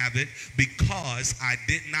didn't have it because I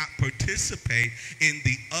did not participate in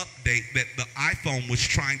the update that the iPhone was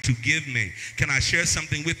trying to give me. Can I share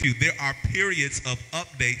something with you? There are periods of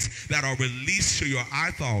updates that are released to your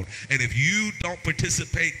iPhone. And if you don't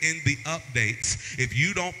participate in the updates, if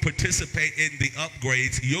you don't participate in the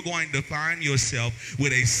upgrades, you're going to find yourself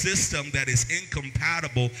with a system that is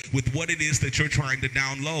incompatible with what it is that you're trying to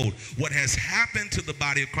download. What has happened to the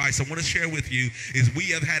body of Christ, I want to share with you, is we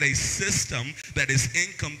have had a system that is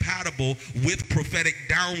incompatible with prophetic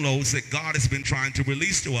downloads that God has been trying to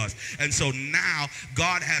release to us. And so now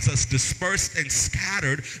God has us dispersed and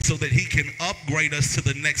scattered so that he can upgrade us to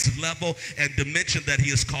the next level and dimension that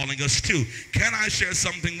he is calling us to. Can I share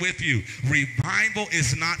something with you? Revival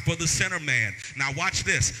is not for the sinner man. Now watch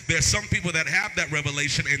this. There's some people that have that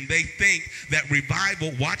revelation and they think that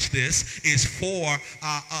revival, watch this, is for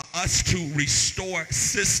us to restore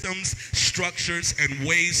systems, structures, and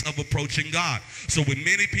ways of approaching God. So when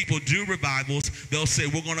many people do revivals, they'll say,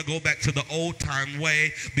 we're going to go back to the old time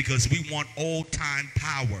way because we want old time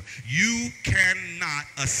power. You cannot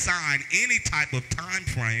assign any type of time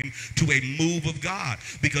frame to a move of God,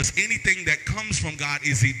 because anything that comes from God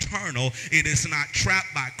is eternal. It is not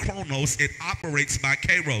trapped by chronos. It operates by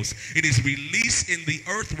kairos. It is released in the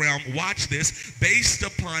earth realm, watch this, based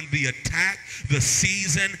upon the attack, the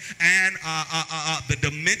season, and the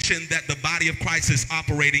dimension that the body of Christ is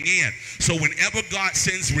operating in. So whenever God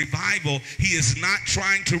sends revival, he is not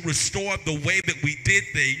trying to restore the way that we did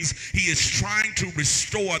things. He is trying to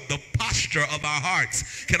restore the posture of our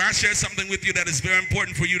hearts. Can I share something with you that is very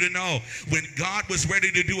important for you to know? When God was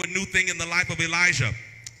ready to do a new thing in the life of Elijah,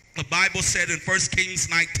 the Bible said in 1 Kings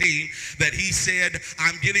 19 that he said,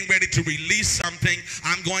 I'm getting ready to release something,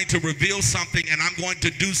 I'm going to reveal something, and I'm going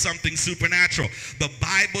to do something supernatural. The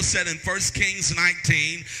Bible said in 1 Kings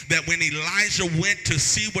 19 that when Elijah went to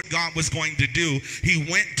see what God was going to do, he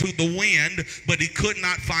went to the wind, but he could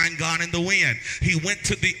not find God in the wind. He went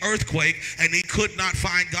to the earthquake, and he could not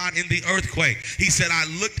find God in the earthquake. He said, I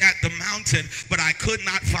looked at the mountain, but I could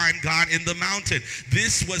not find God in the mountain.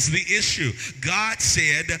 This was the issue. God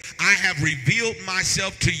said, I have revealed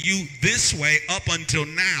myself to you this way up until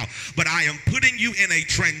now, but I am putting you in a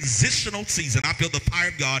transitional season. I feel the fire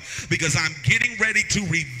of God because I'm getting ready to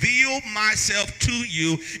reveal myself to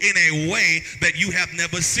you in a way that you have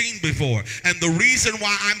never seen before. And the reason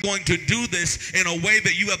why I'm going to do this in a way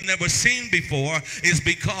that you have never seen before is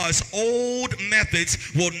because old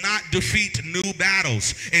methods will not defeat new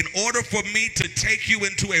battles. In order for me to take you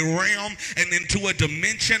into a realm and into a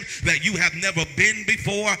dimension that you have never been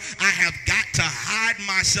before, I have got to hide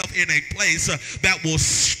myself in a place that will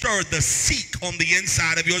stir the seek on the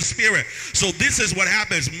inside of your spirit. So this is what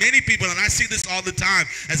happens. Many people, and I see this all the time,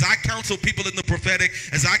 as I counsel people in the prophetic,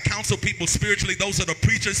 as I counsel people spiritually, those that are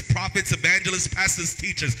preachers, prophets, evangelists, pastors,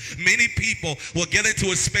 teachers, many people will get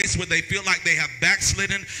into a space where they feel like they have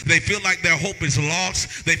backslidden, they feel like their hope is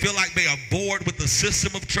lost, they feel like they are bored with the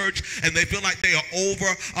system of church, and they feel like they are over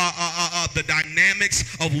the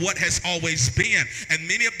dynamics of what has always been. And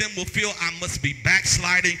many of them will feel, I must be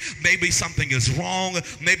backsliding. Maybe something is wrong.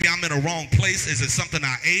 Maybe I'm in a wrong place. Is it something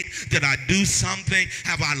I ate? Did I do something?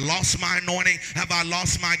 Have I lost my anointing? Have I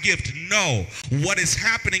lost my gift? No. What is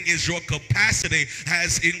happening is your capacity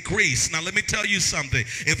has increased. Now let me tell you something.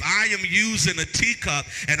 If I am using a teacup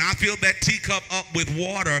and I fill that teacup up with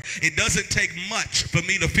water, it doesn't take much for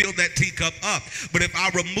me to fill that teacup up. But if I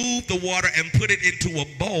remove the water and put it into a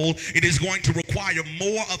bowl, it is going to require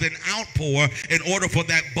more of an outpour in order for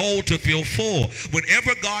that bowl to feel full.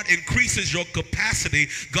 Whenever God increases your capacity,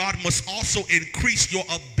 God must also increase your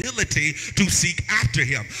ability to seek after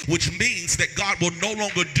him, which means that God will no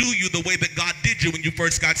longer do you the way that God did you when you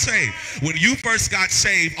first got saved. When you first got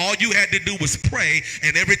saved, all you had to do was pray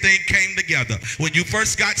and everything came together. When you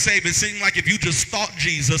first got saved, it seemed like if you just thought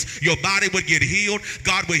Jesus, your body would get healed,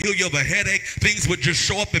 God would heal you of a headache, things would just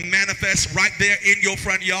show up and manifest right there in your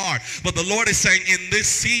front yard. But the Lord is saying, in this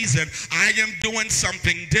season, I am doing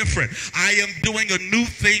something different. I am doing a new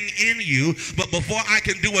thing in you, but before I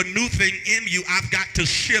can do a new thing in you, I've got to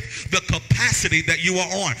shift the capacity that you are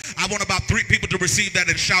on. I want about 3 people to receive that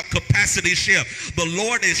and shout, capacity shift. The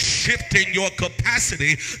Lord is shifting your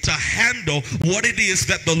capacity to handle what it is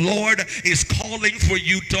that the Lord is calling for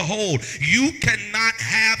you to hold. You cannot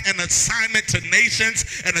have an assignment to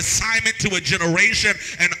nations, an assignment to a generation,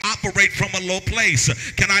 and operate from a low place.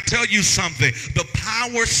 Can I tell you something? The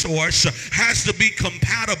power source has to be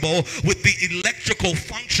compatible with the electrical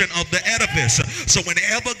function of the edifice. So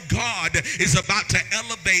whenever God is about to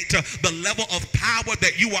elevate the level of power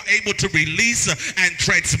that you are able to release and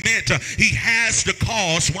transmit, he has to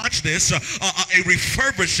cause, watch this, a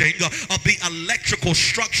refurbishing of the electrical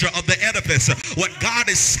structure of the edifice. What God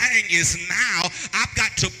is saying is, now I've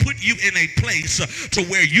got to put you in a place to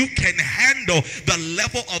where you can handle the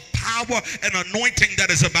level of power and anointing that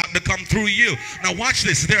is about to come through you. Now watch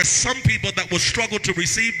this. There are some people that will struggle to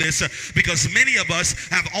receive this because many of us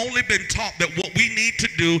have only been taught that what we need to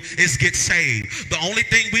do is get saved. The only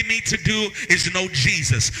thing we need to do is know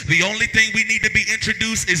Jesus. The only thing we need to be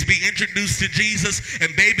introduced is be introduced to Jesus.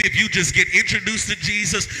 And baby, if you just get introduced to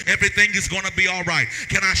Jesus, everything is going to be all right.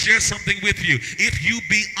 Can I share something with you? If you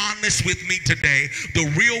be honest with me today, the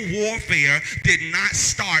real warfare did not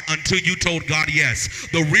start until you told God yes.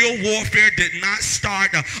 The real warfare did not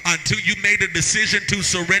start until you made a decision to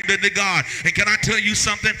surrender to God. And can I tell you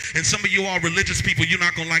something? And some of you are religious people, you're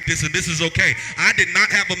not going to like this, and this is okay. I did not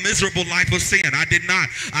have a miserable life of sin. I did not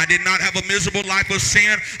have a miserable life of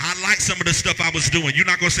sin. I like some of the stuff I was doing. You're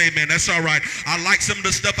not going to say, man, that's all right. I like some of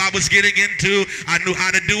the stuff I was getting into. I knew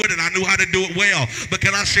how to do it, and I knew how to do it well. But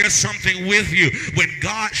can I share something with you? When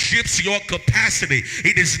God shifts your capacity,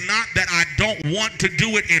 it is not that I don't want to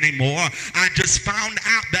do it anymore. I just found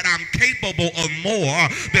out that I'm capable of more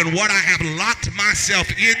than what I have locked myself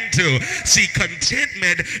into. See,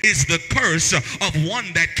 contentment is the curse of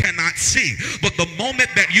one that cannot see. But the moment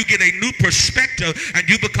that you get a new perspective and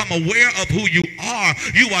you become aware of who you are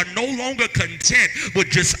no longer content with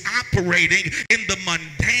just operating in the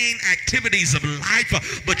mundane activities of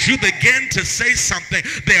life, but you begin to say something.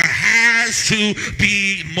 There has to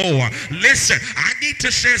be more. Listen, I need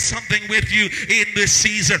to share something with you in this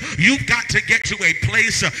season. You've got to get to a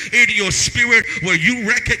place in your spirit where you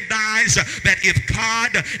recognize that if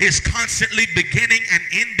God is constantly beginning and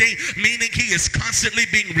ending, meaning he is constantly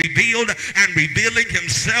being revealed and revealing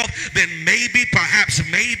himself, then maybe, perhaps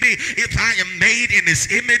maybe, if I am made in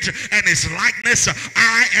his image and his likeness,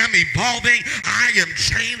 I am evolving, I am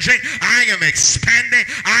changing, I am expanding,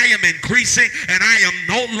 I am increasing, and I am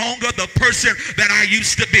no longer the person that I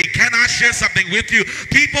used to be. Can I share something with you?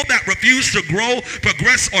 People that refuse to grow,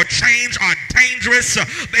 progress, or change are dangerous.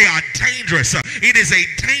 They are dangerous. It is a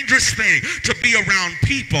dangerous thing to be around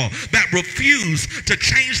people that refuse to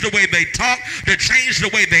change the way they talk, to change the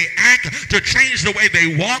way they act, to change the way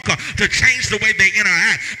they walk, to change the way they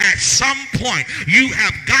interact. At some point, you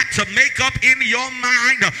have got to make up in your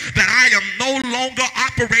mind that I am no longer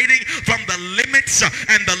operating from the limits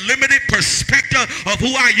and the limited perspective of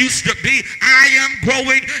who I used to be. I am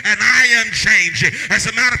growing and I am changing. As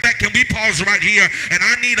a matter of fact, can we pause right here? And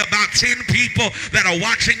I need about 10 people that are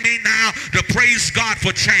watching me now to praise God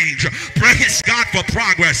for change. Praise God for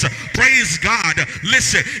progress. Praise God.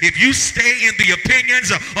 Listen, if you stay in the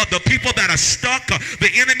opinions of the people that are stuck,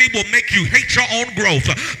 the enemy will make you hate your own growth.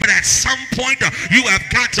 But at some point, you have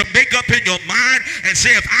got to make up in your mind and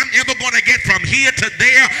say, if I'm ever going to get from here to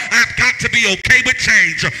there, I've got to be okay with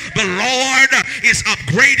change. The Lord is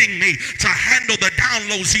upgrading me to handle the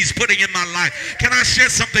downloads he's putting in my life. Can I share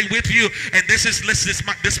something with you? And this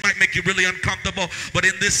might make you really uncomfortable, but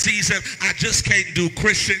in this season, I just can't do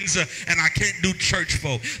Christians and I can't do church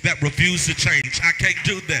folk that refuse to change. I can't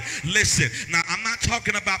do that. Listen, now I'm not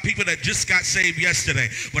talking about people that just got saved yesterday,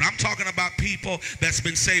 but I'm talking about people that's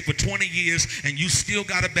been saved for 20 years and you still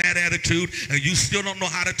got a bad attitude and you still don't know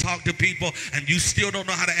how to talk to people and you still don't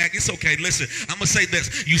know how to act. It's okay. Listen, I'm going to say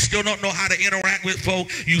this. You still don't know how to interact with folk.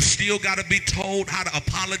 You still got to be told how to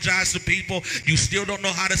apologize to people. You still don't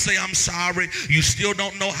know how to say I'm sorry. You still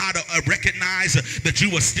don't know how to recognize that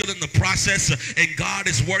you are still in the process and God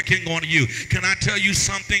is working on you. Can I tell you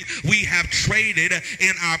something? We have traded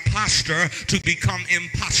in our posture to become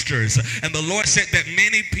imposters. And the Lord said that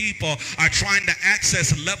many people are trying to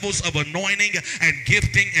access levels of anointing and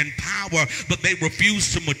gifting and power, but they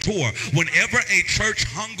refuse to mature. Whenever a church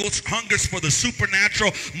hungers for the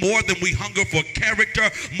supernatural more than we hunger for character,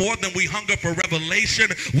 more than we hunger for revelation,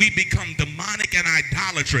 we become demonic and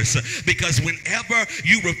idolatrous. Because whenever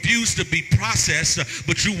you refuse to be processed,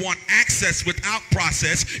 but you want access without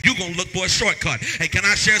process, you're going to look for a shortcut. Hey, can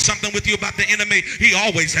I share something with you about the enemy? He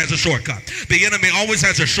always has a shortcut. The enemy always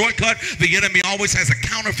has a shortcut. The enemy always has a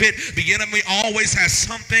counterfeit. The enemy always has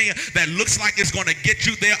something that looks like it's going to get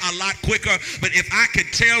you there a lot quicker. But if I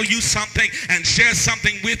could tell you something and share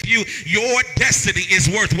something with you, your your destiny is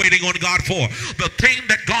worth waiting on God for. The thing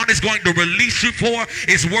that God is going to release you for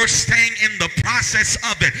is worth staying in the process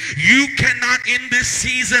of it. You cannot in this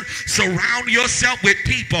season surround yourself with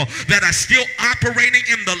people that are still operating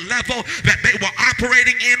in the level that they were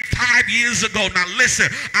operating in 5 years ago. Now listen,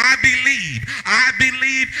 I believe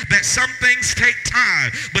that some things take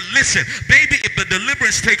time. But listen, baby, if the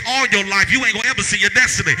deliverance take all your life, you ain't gonna ever see your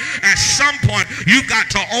destiny. At some point, you've got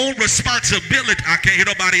to own responsibility. I can't hear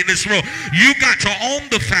nobody in this room. You got to own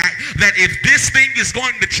the fact that if this thing is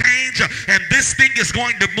going to change and this thing is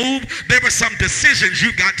going to move, there are some decisions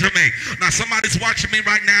you got to make. Now somebody's watching me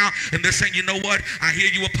right now and they're saying, you know what? I hear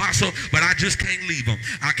you, Apostle, but I just can't leave him.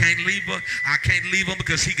 I can't leave her. I can't leave him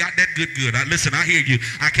because he got that good. Listen, I hear you.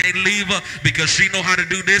 I can't leave her because she know how to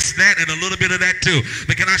do this, that, and a little bit of that too.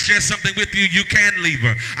 But can I share something with you? You can leave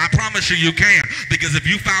her. I promise you, you can. Because if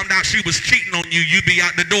you found out she was cheating on you, you'd be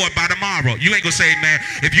out the door by tomorrow. You ain't gonna say amen.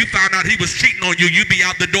 If you found out he was cheating on you, you'd be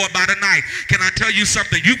out the door by tonight. Can I tell you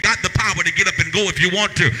something? You've got the power to get up and go if you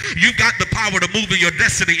want to. You've got the power to move in your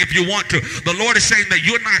destiny if you want to. The Lord is saying that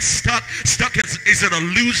you're not stuck. Stuck is an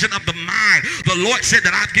illusion of the mind. The Lord said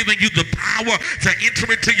that I've given you the power to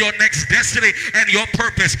enter into your next destiny and your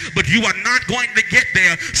purpose, but you are not going to get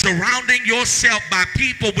there surrounding yourself by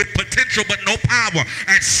people with potential but no power.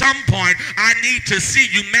 At some point, I need to see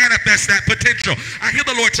you manifest that potential. I hear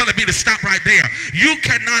the Lord telling me to stop right there. You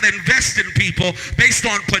cannot invest in people based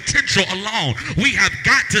on potential alone. We have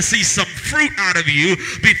got to see some fruit out of you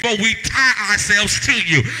before we tie ourselves to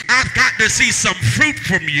you. I've got to see some fruit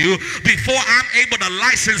from you before I'm able to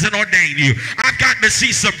license and ordain you. I've got to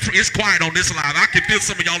see some fruit. It's quiet on this live. I can feel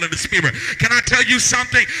some of y'all in the spirit. Can I tell you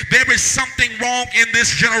something? There is something wrong in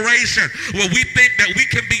this generation where we think that we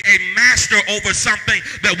can be a master over something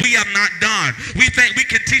that we have not done. We think we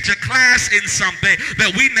can teach a class in something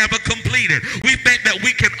that we never completed. We think that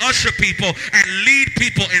we can usher people and lead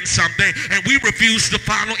people in something, and we refuse to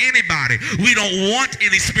follow anybody. We don't want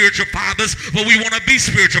any spiritual fathers, but we want to be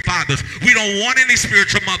spiritual fathers. We don't want any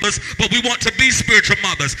spiritual mothers, but we want to be spiritual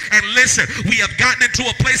mothers. And listen, we have gotten into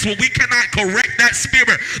a place where we cannot correct that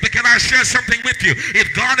spirit. But can I share something with you?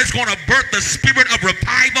 If God is going to birth the spirit of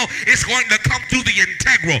revival, it's going to come through the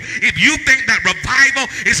integral. If you think that revival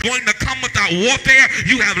is going to come without warfare,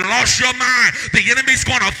 you have lost your mind. The enemy's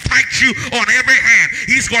going to fight you on every hand.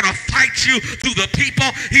 He's going to fight you through the people.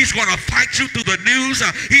 He's going to fight you through the news.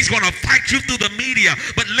 He's going to fight you through the media.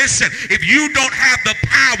 But listen, if you don't have the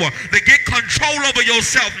power to get control over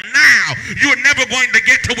yourself now, you're never going to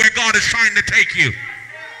get to where God is trying to take you.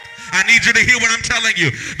 I need you to hear what I'm telling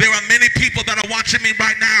you. There are many people that are watching me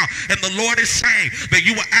right now, and the Lord is saying that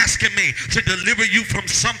you were asking me to deliver you from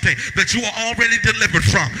something that you are already delivered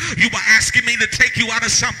from. You were asking me to take you out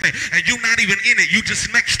of something, and you're not even in it. You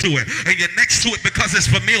just next to it, and you're next to it because it's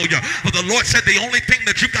familiar. But the Lord said the only thing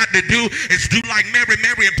that you got to do is do like Mary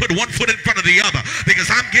and put one foot in front of the other, because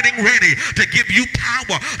I'm getting ready to give you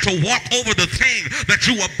power to walk over the thing that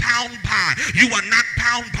you are bound by. You are not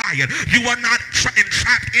bound by it. You are not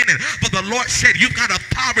entrapped in it. But the Lord said you've got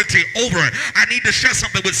authority over it. I need to share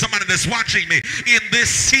something with somebody that's watching me. In this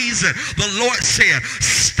season, the Lord said,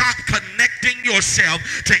 stop connecting yourself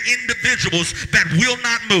to individuals that will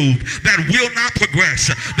not move, that will not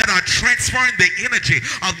progress, that are transferring the energy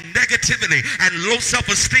of negativity and low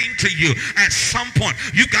self-esteem to you. At some point,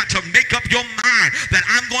 you've got to make up your mind that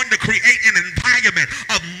I'm going to create an environment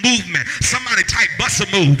of movement. Somebody type bust a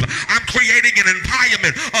move. I'm creating an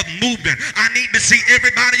environment of movement. I need to see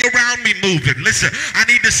everybody around me moving. Listen, I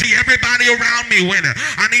need to see everybody around me winning.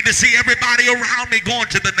 I need to see everybody around me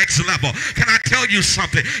going to the next level. Can I tell you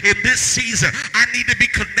something? In this season, I need to be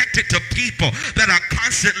connected to people that are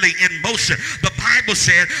constantly in motion. The Bible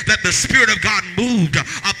said that the Spirit of God moved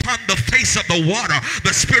upon the face of the water.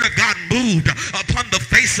 The Spirit of God moved upon the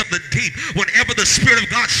face of the deep. Whenever the Spirit of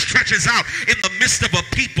God stretches out in the midst of a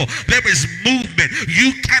people, there is movement.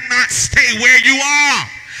 You cannot stay where you are.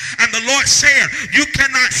 And the Lord said, you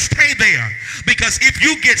cannot stay there, because if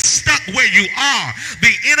you get stuck where you are,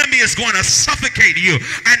 the enemy is going to suffocate you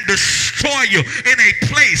and destroy you in a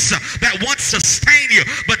place that once sustained you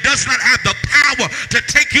but does not have the power to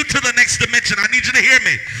take you to the next dimension. I need you to hear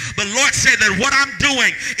me. The Lord said that what I'm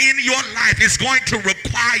doing in your life is going to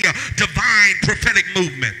require divine prophetic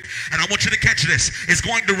movement. And I want you to catch this. It's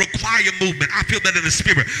going to require movement. I feel that in the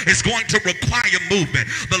spirit. It's going to require movement.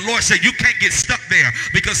 The Lord said you can't get stuck there,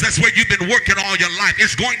 because that's where you've been working all your life.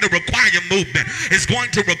 It's going to require movement. It's going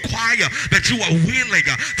to require that you are willing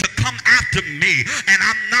to come after me. And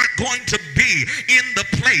I'm not going to be in the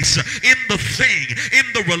place, in the thing, in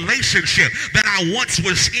the relationship that I once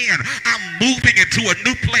was in. I'm moving into a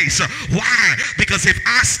new place. Why? Because if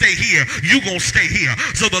I stay here, you're going to stay here.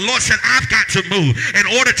 So the Lord said, I've got to move in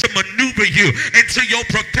order to maneuver you into your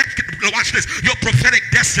watch this, your prophetic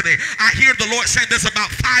destiny. I hear the Lord saying there's about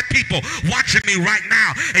 5 people watching me right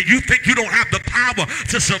now, and you think you don't have the power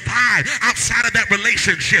to survive outside of that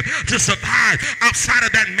relationship, to survive outside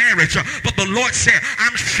of that marriage. But the Lord said,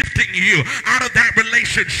 I'm shifting you out of that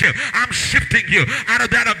relationship. I'm shifting you out of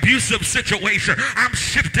that abusive situation. I'm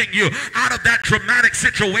shifting you out of that traumatic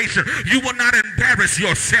situation. You will not embarrass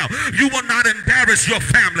yourself. You will not embarrass your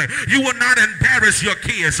family. You will not embarrass your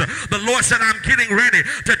kids. The Lord said, I'm getting ready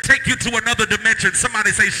to take you to another dimension.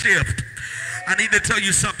 Somebody say shift. I need to tell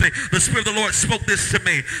you something. The Spirit of the Lord spoke this to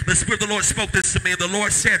me. The Spirit of the Lord spoke this to me. The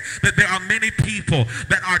Lord said that there are many people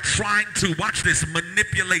that are trying to, watch this,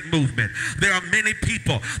 manipulate movement. There are many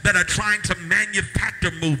people that are trying to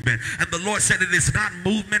manufacture movement. And the Lord said it is not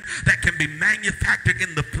movement that can be manufactured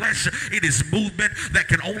in the flesh. It is movement that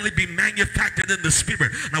can only be manufactured in the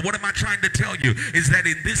Spirit. Now, what am I trying to tell you? Is that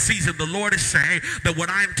in this season, the Lord is saying that what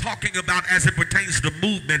I'm talking about as it pertains to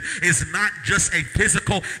movement is not just a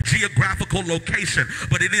physical, geographical location,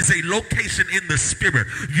 but it is a location in the Spirit.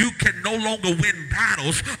 You can no longer win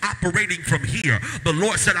battles operating from here. The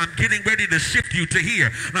Lord said, I'm getting ready to shift you to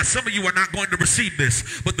here. Now, some of you are not going to receive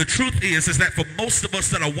this, but the truth is that for most of us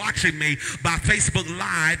that are watching me by Facebook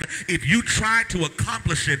Live, if you try to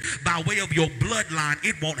accomplish it by way of your bloodline,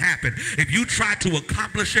 it won't happen. If you try to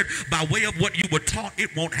accomplish it by way of what you were taught,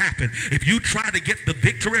 it won't happen. If you try to get the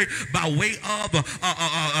victory by way of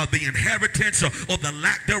the inheritance or the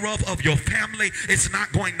lack thereof of your family, it's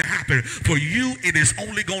not going to happen. For you, it is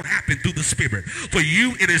only going to happen through the Spirit. For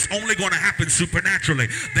you, it is only going to happen supernaturally.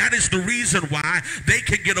 That is the reason why they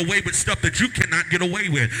can get away with stuff that you cannot get away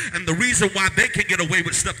with. And the reason why they can get away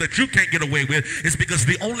with stuff that you can't get away with is because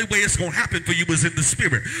the only way it's going to happen for you is in the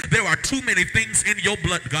Spirit. There are too many things in your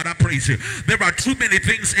blood. God, I praise you. There are too many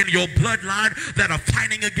things in your bloodline that are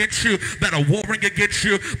fighting against you, that are warring against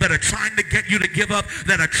you, that are trying to get you to give up,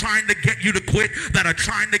 that are trying to get you to quit, that are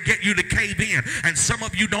trying to get you to cave in. And some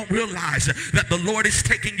of you don't realize that the Lord is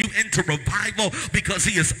taking you into revival because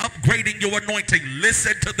he is upgrading your anointing.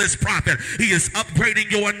 Listen to this prophet. He is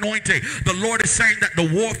upgrading your anointing. The Lord is saying that the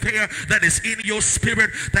warfare that is in your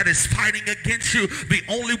spirit that is fighting against you, the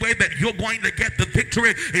only way that you're going to get the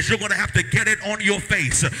victory is you're going to have to get it on your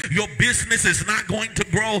face. Your business is not going to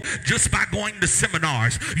grow just by going to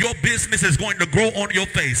seminars. Your business is going to grow on your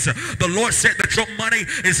face. The Lord said that your money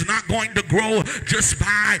is not going to grow just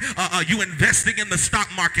by you investing in the stock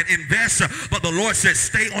market. Invest, but the Lord said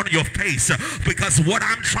stay on your face, because what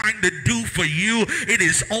I'm trying to do for you, it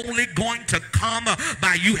is only going to come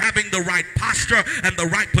by you having the right posture and the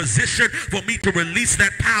right position for me to release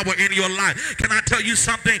that power in your life. Can I tell you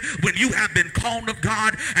something? When you have been called of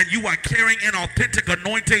God and you are carrying an authentic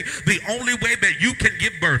anointing, the only way that you can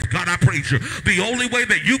give birth, God, I praise you, the only way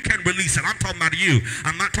that you can release it, I'm talking about you.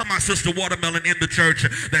 I'm not talking about Sister Watermelon in the church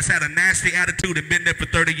that's had a nasty attitude and been there for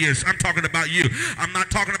 30 years. I'm talking about you. I'm not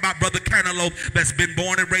talking about Brother Cantaloupe that's been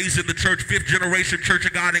born and raised in the church, 5th generation Church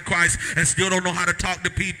of God in Christ, and still don't know how to talk to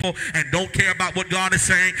people and don't care about what God is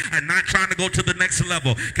saying and not trying to go to the next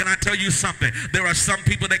level. Can I tell you something? There are some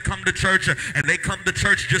people that come to church and they come to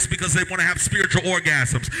church just because they want to have spiritual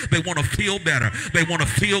orgasms. They want to feel better. They want to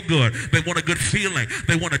feel good. They want a good feeling.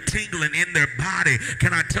 They want a tingling in their body.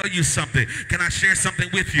 Can I tell you something? Can I share something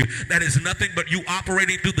with you? That is nothing but you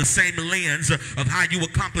operating through the same lens of how you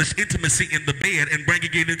accomplish intimacy in the bed and bringing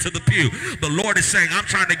it into the pew. The Lord is saying, I'm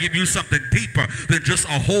trying to give you something deeper than just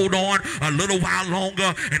a hold on a little while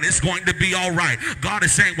longer and it's going to be all right. God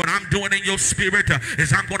is saying what I'm doing in your spirit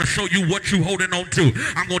is I'm going to show you what you're holding on to.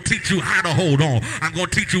 I'm going to teach you how to hold on. I'm going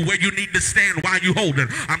to teach you where you need to stand while you're holding.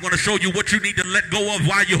 I'm going to show you what you need to let go of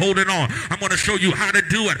while you're holding on. I'm going to show you how to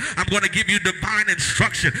do it. I'm going to give you divine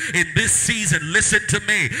instruction in this season. Listen to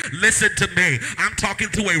me. Listen to me. I'm talking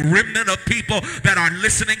to a remnant of people that are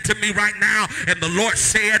listening to me right now, and the Lord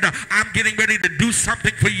said, I'm getting ready to do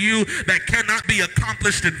something for you that cannot be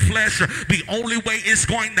accomplished in flesh. The only way it's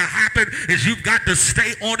going to happen is you've got to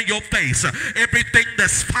stay on your face. Everything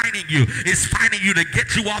that's fighting you is fighting you to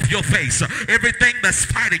get you off your face. Everything that's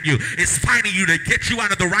fighting you is fighting you to get you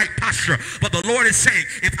out of the right posture. But the Lord is saying,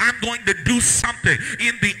 if I'm going to do something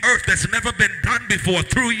in the earth that's never been done before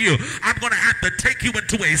through you, I'm going to have to take you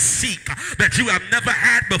into a seek that you have never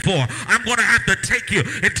had before. I'm going to have to take you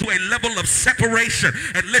into a level of separation.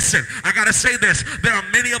 And listen, I got to say this. There are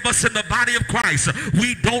many of us in the body of Christ.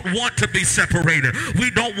 We don't want to be separated.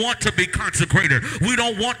 We don't want to be consecrated. We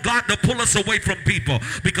don't want God to pull us away from people.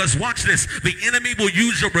 Because watch this. The enemy will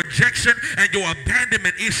use your rejection and your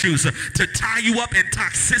abandonment issues to tie you up in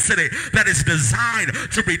toxicity that is designed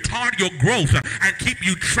to retard your growth and keep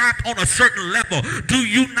you trapped on a certain level. Do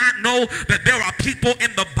you not know that there are people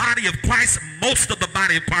in the body of Christ, most of the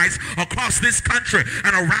body of Christ, across this country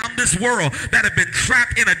and around this world that have been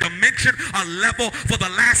trapped in a dimension, a level for the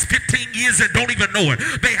last 15 years and don't even know it.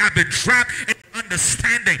 They have been trapped in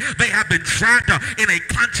understanding. They have been trapped in a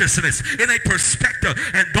consciousness, in a perspective,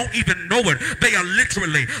 and don't even know it. They are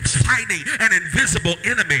literally fighting an invisible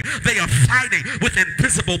enemy. They are fighting with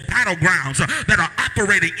invisible battlegrounds that are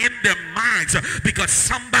operating in their minds because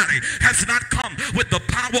somebody has not come with the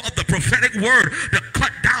power of the prophetic word to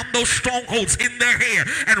cut down those strongholds in their head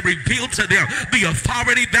and reveal to them the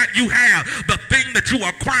authority that you have. The thing that you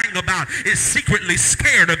are crying about is secretly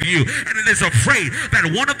scared of you, and it is afraid that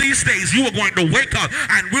one of these days you are going to wake up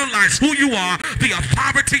and realize who you are, the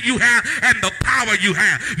authority you have, and the power you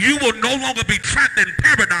have. You will no longer be trapped in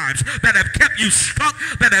paradigms that have kept you stuck,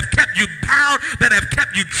 that have kept you bound, that have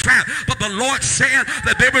kept you trapped. But the Lord said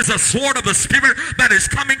that there is a sword of the Spirit that is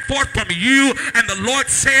coming forth from you, and the Lord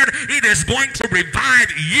said it is going to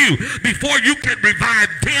revive you. Before you can revive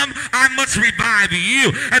them, I must revive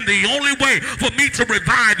you. And the only way for me to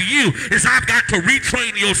revive you is I've got to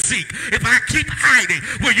retrain your seek. If I keep hiding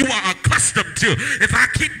where you are accustomed to, if I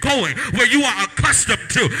keep going where you are accustomed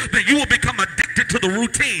to, then you will become addicted to the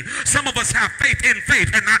routine. Some of us have faith in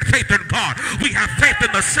faith and not faith in God. We have faith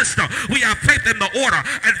in the system. We have faith in the order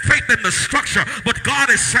and faith in the structure. But God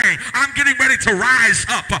is saying, I'm getting ready to rise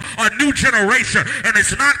up a new generation, and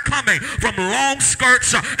it's not coming from long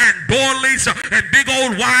skirts and doilies and big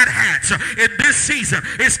old wide hats. In this season,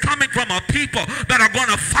 it's coming from a people that are going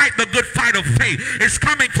to fight the good fight of faith. It's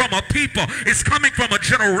coming from a people. It's coming from a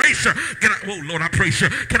generation. Oh, Lord, I praise you.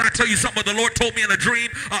 Can I tell you something? The Lord told me in a dream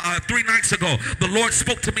 3 nights ago. The Lord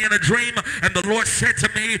spoke to me in a dream, and the Lord said to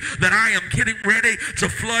me that I am getting ready to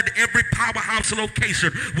flood every Powerhouse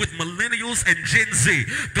location with millennials and Gen Z.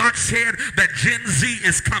 God said that Gen Z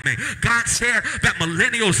is coming. God said that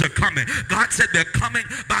millennials are coming. God said they're coming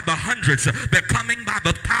by the hundreds. They're coming by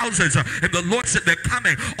the thousands. And the Lord said they're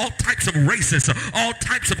coming all types of races, all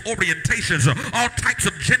types of orientations, all types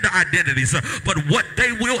of gender identities. But what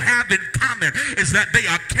they will have in common is that they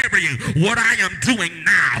are carrying what I am doing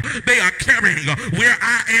now. They are carrying where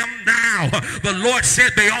I am now. The Lord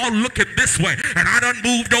said they all looking this way, and I done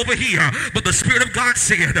moved over here. But the Spirit of God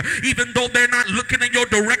said, even though they're not looking in your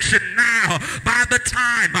direction now, by the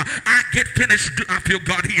time I get finished, I feel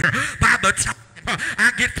God here, by the time I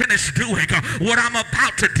get finished doing what I'm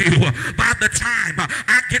about to do, by the time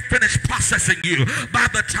I get finished processing you, by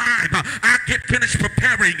the time I get finished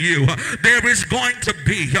preparing you, there is going to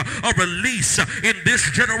be a release in this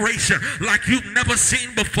generation like you've never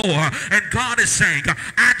seen before. And God is saying,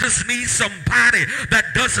 I just need somebody that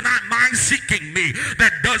does not mind seeking me,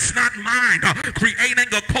 that does not mind creating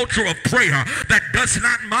a culture of prayer, that does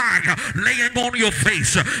not mind laying on your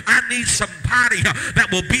face. I need somebody that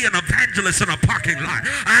will be an evangelist in a parking lot.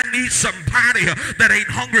 I need somebody that ain't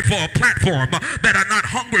hungry for a platform, that are not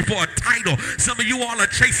hungry for a title. Some of you all are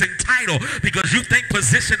chasing title because you think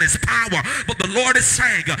position is power, but the Lord is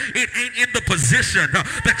saying it ain't in the position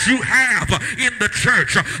that you have in the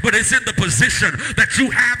church, but it's in the position that you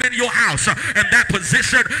have in your house, and that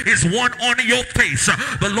position is one on your face.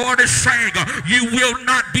 The Lord is saying you will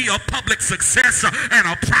not be a public success and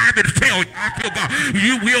a private failure. I feel God.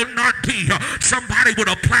 You will not be somebody with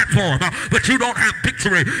a platform, but you don't have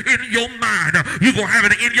victory in your mind. You're going to have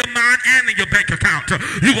it in your mind and in your bank account.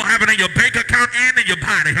 You're going to have it in your bank account and in your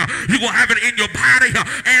body. You're going to have it in your body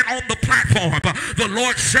and on the platform. The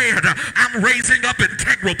Lord said, I'm raising up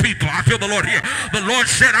integral people. I feel the Lord here. The Lord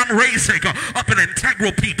said, I'm raising up an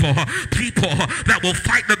integral people. People that will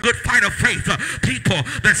fight the good fight of faith. People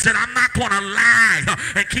that said, I'm not going to lie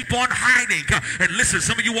and keep on hiding. And listen,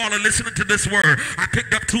 some of you all are listening to this word. I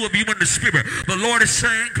picked up 2 of you in the spirit. The Lord is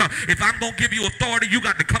saying, if I'm going to give you authority, you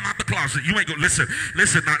got to come out the closet. You ain't going to listen.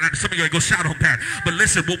 Now, some of you ain't going to shout on that. But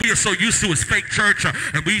listen, what we are so used to is fake church.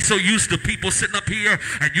 And we so used to people sitting up here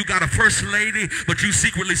and you got a first lady, but you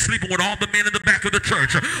secretly sleeping with all the men in the back of the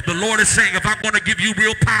church. The Lord is saying, if I'm going to give you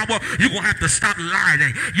real power, you're going to have to stop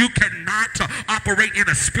lying. You cannot operate in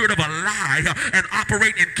a spirit of a lie and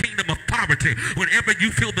operate in kingdom of poverty. Whenever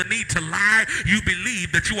you feel the need to lie, you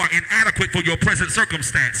believe that you are inadequate for your present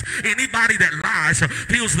circumstance. Anybody that lies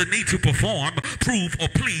feels the need to perform, prove, or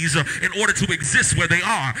please in order to exist where they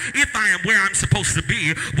are. If I am where I'm supposed to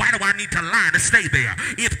be, why do I need to lie to stay there?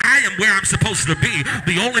 If I am where I'm supposed to be,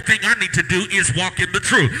 the only thing I need to do is walk in the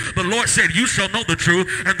truth. The Lord said, you shall know the truth,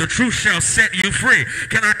 and the truth shall set you free.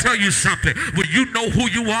 Can I tell you something? When you know who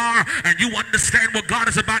you are and you understand where God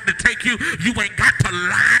is about to take you, you ain't got to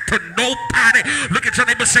lie to nobody. Look at your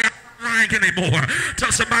neighbor, say, lying anymore.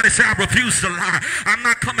 Tell somebody, say, I refuse to lie. I'm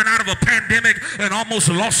not coming out of a pandemic and almost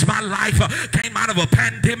lost my life. Came out of a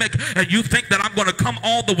pandemic, and you think that I'm going to come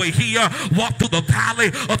all the way here, walk through the valley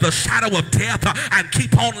of the shadow of death and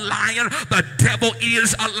keep on lying? The devil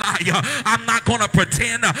is a liar. I'm not going to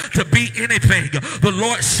pretend to be anything. The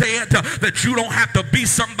Lord said that you don't have to be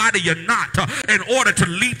somebody you're not in order to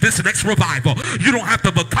lead this next revival. You don't have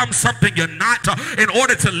to become something you're not in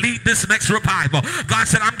order to lead this next revival. God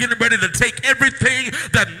said, I'm getting ready to take everything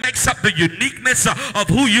that makes up the uniqueness of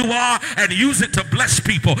who you are and use it to bless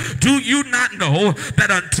people. Do you not know that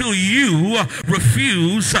until you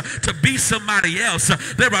refuse to be somebody else,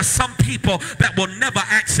 there are some people that will never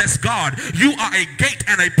access God? You are a gate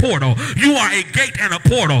and a portal. You are a gate and a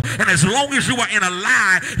portal. And as long as you are in a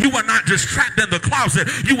lie, you are not just trapped in the closet,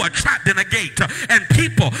 you are trapped in a gate. And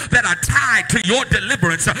people that are tied to your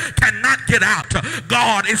deliverance cannot get out.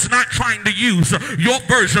 God is not trying to use your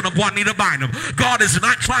version of Juanita Bynum. God is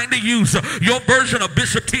not trying to use your version of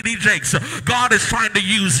Bishop T.D. Jakes. God is trying to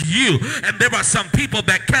use you. And there are some people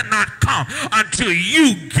that cannot come until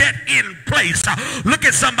you get in place. Look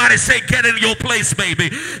at somebody, say, get in your place,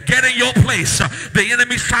 baby. Get in your place. The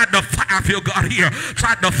enemy's tried to fight, I feel God here,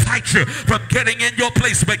 tried to fight you from getting in your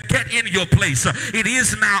place, but get in your place. It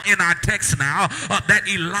is now in our text now that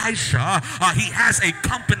Elisha, he has a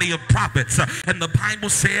company of prophets. And the Bible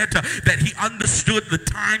said that he understood the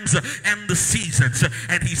times and the seasons,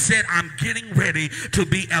 and he said, I'm getting ready to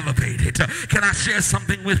be elevated. Can I share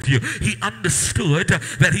something with you? He understood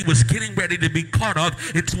that he was getting ready to be caught up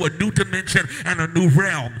into a new dimension and a new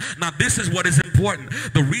realm. Now this is what is important.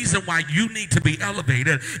 The reason why you need to be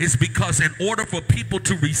elevated is because in order for people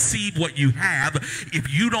to receive what you have,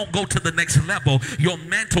 if you don't go to the next level, your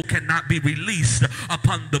mantle cannot be released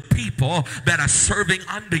upon the people that are serving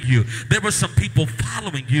under you. There are some people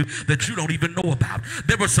following you that you don't even know about.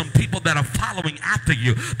 There are some people that are following after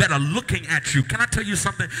you, that are looking at you. Can I tell you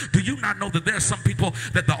something? Do you not know that there are some people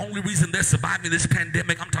that the only reason they're surviving this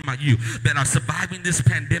pandemic, I'm talking about you, that are surviving this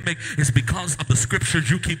pandemic is because of the scriptures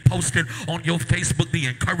you keep posting on your Facebook, the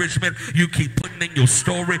encouragement you keep putting in your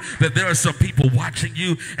story, that there are some people watching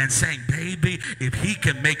you and saying, baby, if he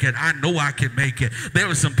can make it, I know I can make it. There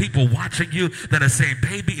are some people watching you that are saying,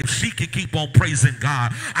 baby, if she can keep on praising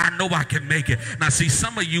God, I know I can make it. Now see,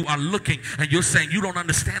 some of you are looking and you're saying, you don't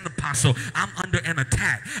understand, Apostle. I'm under an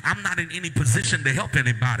attack. I'm not in any position to help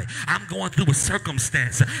anybody. I'm going through a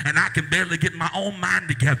circumstance and I can barely get my own mind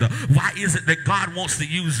together. Why is it that God wants to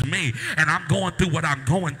use me and I'm going through what I'm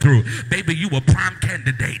going through? Baby, you a prime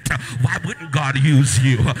candidate. Why wouldn't God use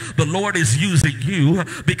you? The Lord is using you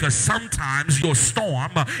because sometimes your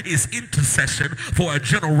storm is intercession for a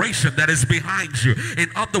generation that is behind you. In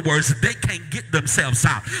other words, they can't get themselves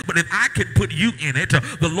out. But if I can put you in it,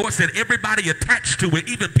 the Lord said everybody attached to it,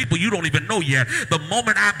 even people you don't even know yet, the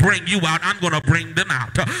moment I bring you out, I'm going to bring them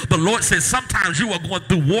out. The Lord says sometimes you are going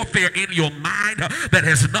through warfare in your mind that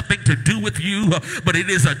has nothing to do with you, but it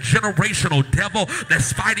is a generational devil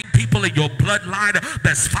that's fighting people in your bloodline,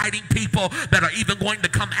 that's fighting people that are even going to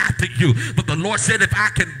come after you. But the Lord said if I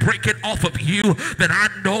can break it off of you, then I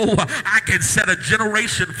know I can set a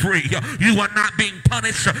generation free. You are not being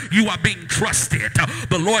punished, you are being trusted.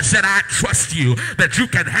 The Lord said, I trust you, that you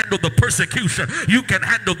can handle the persecution, you can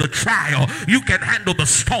handle the trial, you can handle the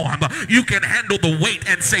storm, you can handle the weight,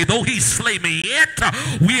 and say, though he slay me, yet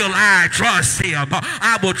will I trust him.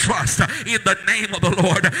 I will trust in the name of the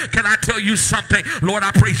Lord. Can I tell you something? Lord,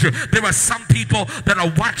 I praise you. There are some people that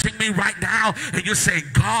are watching me right now and you're saying,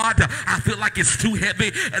 God, I feel like it's too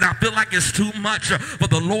heavy and I feel like it's too much. But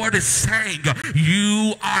the Lord is saying,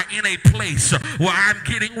 you are in a place where I'm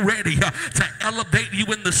getting ready to elevate you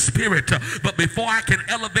in the spirit. But before I can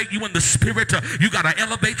elevate you in the spirit, you got to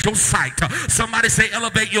elevate your sight. Somebody say,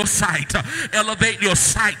 elevate your sight. Elevate your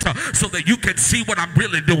sight so that you can see what I'm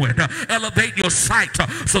really doing. Elevate your sight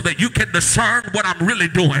so that you can discern what I'm really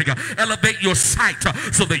doing. Elevate your sight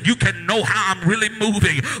so that you can know how I'm really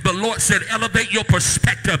moving. The Lord said, elevate your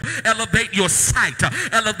perspective, elevate your sight,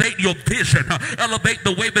 elevate your vision, elevate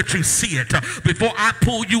the way that you see it. Before I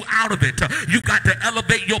pull you out of it, you got to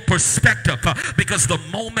elevate your perspective, because the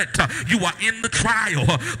moment you are in the trial,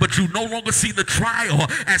 but you no longer see the trial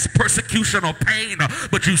as persecution or pain,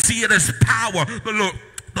 but you see it as power.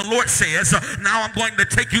 The Lord says, now I'm going to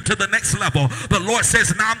take you to the next level. The Lord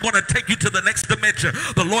says, now I'm going to take you to the next dimension.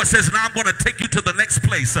 The Lord says, now I'm going to take you to the next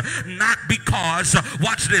place. Not because,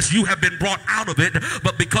 watch this, you have been brought out of it,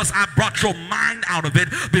 but because I brought your mind out of it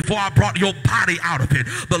before I brought your body out of it.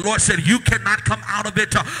 The Lord said, you cannot come out of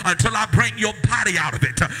it until I bring your body out of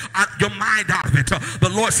it, your mind out of it. The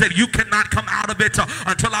Lord said, you cannot come out of it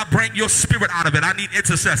until I bring your spirit out of it. I need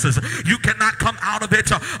intercessors. You cannot come out of it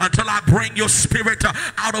until I bring your spirit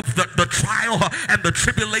out of the trial and the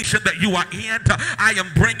tribulation that you are in. I am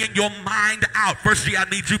bringing your mind out. Firstly, I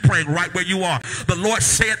need you praying right where you are. The Lord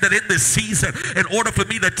said that in this season, in order for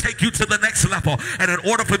me to take you to the next level, and in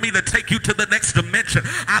order for me to take you to the next dimension,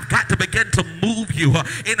 I've got to begin to move you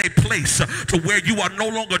in a place to where you are no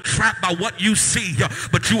longer trapped by what you see,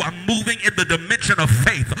 but you are moving in the dimension of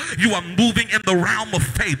faith. You are moving in the realm of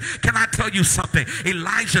faith. Can I tell you something?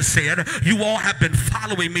 Elijah said, you all have been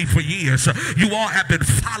following me for years. You all have been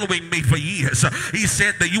following me for years. He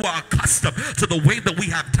said that you are accustomed to the way that we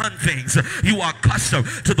have done things. You are accustomed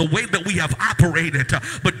to the way that we have operated.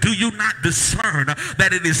 But do you not discern that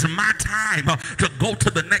it is my time to go to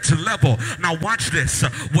the next level? Now watch this.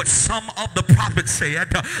 What some of the prophets said,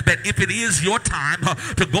 that if it is your time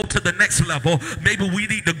to go to the next level, maybe we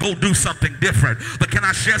need to go do something different. But can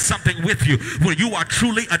I share something with you? When you are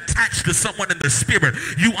truly attached to someone in the spirit,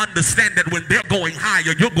 you understand that when they're going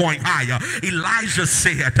higher, you're going higher. Elijah said,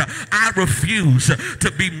 I refuse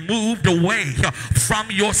to be moved away from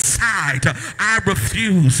your side. I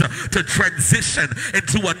refuse to transition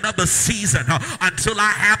into another season until I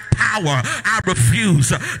have power. I refuse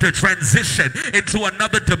to transition into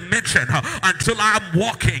another dimension until I'm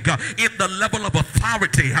walking in the level of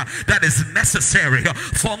authority that is necessary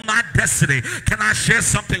for my destiny. Can I share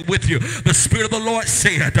something with you? The Spirit of the Lord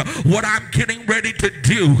said, what I'm getting ready to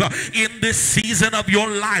do in this season of your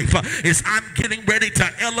life is I'm getting ready to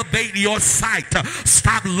elevate your sight.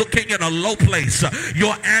 Stop looking in a low place.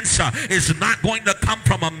 Your answer is not going to come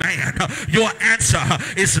from a man. Your answer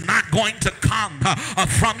is not going to come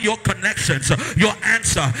from your connections. Your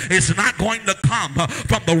answer is not going to come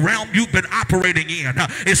from the realm you've been operating in.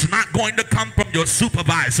 It's not going to come from your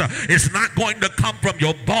supervisor. It's not going to come from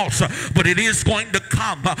your boss, but it is going to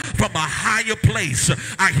come from a higher place.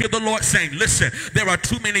 I hear the Lord saying, listen, there are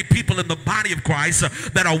too many people in the body of Christ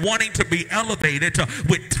that are wanting to be elevated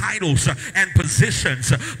with titles and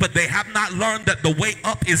positions, but they have not learned that the way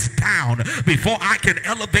up is down. Before I can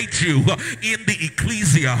elevate you in the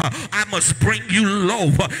ecclesia, I must bring you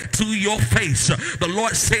low to your face. The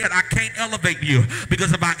Lord said, I can't elevate you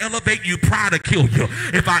because if I elevate you, pride will kill you.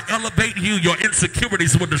 If I elevate you, your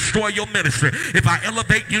insecurities will destroy your ministry. If I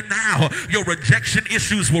elevate you now, your rejection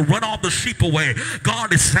issues will run all the sheep away.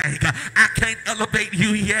 God is saying, I can't elevate you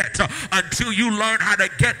yet until you learn how to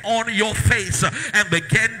get on your face and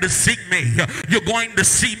begin to seek me. You're going to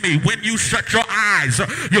see me when you shut your eyes.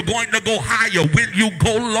 You're going to go higher when you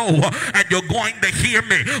go low, and you're going to hear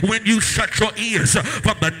me when you shut your ears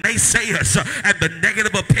from the naysayers and the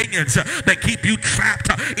negative opinions that keep you trapped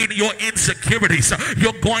in your insecurities.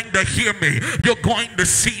 You're going to hear me. You're going to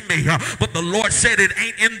see me. But the Lord said it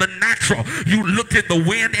ain't in the natural. You looked at the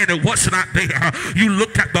wind and it was not there. You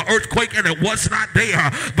looked at the earthquake and it was not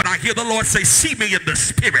there. But I hear the Lord say, see me in the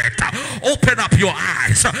spirit. Open up your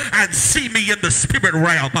eyes and see me in the spirit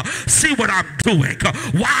realm. See what I'm doing.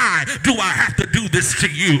 Why do I have to do this to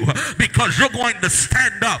you? Because you're going to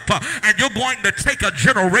stand up and you're going to take a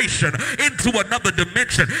generation into another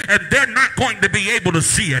dimension, and they're not going to be able to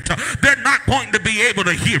see it. They're not going to be able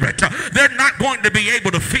to hear it. They're not going to be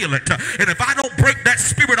able to feel it. And if I don't break that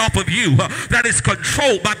spirit off of you that is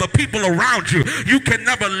controlled by the people around you, you can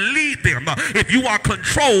never lead them if you are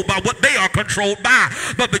controlled by what they are controlled by.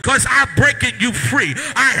 But because I'm breaking you free,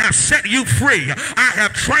 I have set you free. I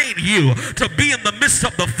have trained you to be in the midst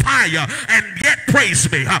of the fire and yet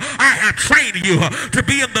praise me. I have trained you to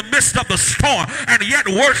be in the midst of the storm and yet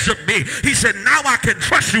worship me. He said, now I can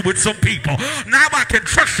trust you with some people. Now I can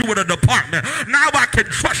trust you with a department. Now I can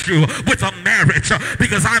trust you with a marriage,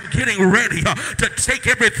 because because I'm getting ready to take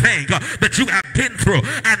everything that you have been through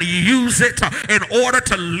and use it in order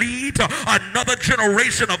to lead another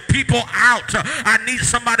generation of people out. I need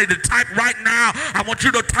somebody to type right now. I want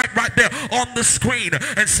you to type right there on the screen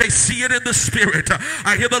and say, see it in the spirit.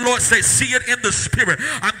 I hear the Lord say, see it in the spirit.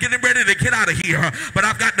 I'm getting ready to get out of here, but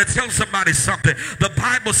I've got to tell somebody something. The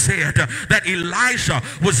Bible said that Elijah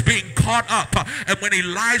was being caught up, and when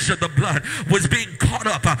Elijah, the blood, was being caught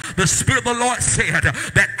up, the Spirit of the Lord said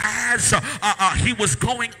that as he was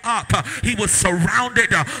going up, he was surrounded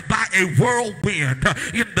by a whirlwind.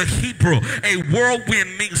 In the Hebrew, a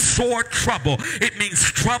whirlwind means sore trouble. It means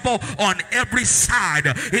trouble on every side.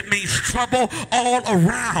 It means trouble all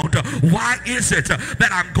around. Why is it that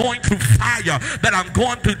I'm going through fire, that I'm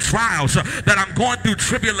going through trials, that I'm going through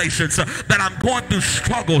tribulations, that I'm going through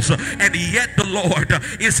struggles, and yet the Lord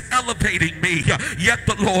is elevating me, yet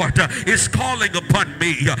the Lord is calling upon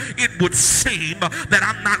me? It would seem that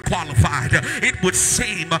I'm not qualified. It would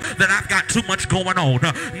seem that I've got too much going on.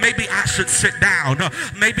 Maybe I should sit down.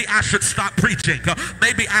 Maybe I should stop preaching.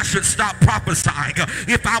 Maybe I should stop prophesying.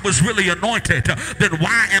 If I was really anointed, then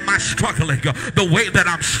why am I struggling the way that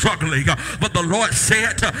I'm struggling? But the Lord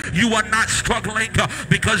said, you are not struggling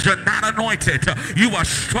because you're not anointed. You are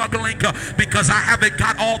struggling because I haven't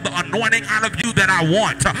got all the anointing out of you that I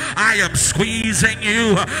want. I am squeezing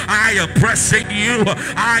you. I am pressing you.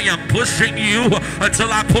 I am pushing you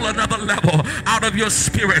until I pull another level out of your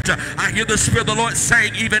spirit. I hear the Spirit of the Lord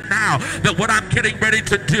saying even now that what I'm getting ready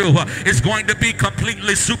to do is going to be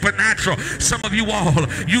completely supernatural. Some of you all,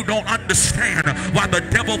 you don't understand why the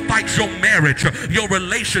devil fights your marriage, your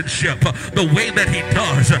relationship, the way that he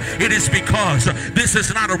does. It is because this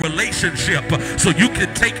is not a relationship so you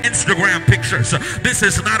can take Instagram pictures. This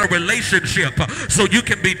is not a relationship so you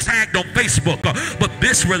can be tagged on Facebook. But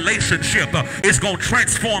this relationship is going to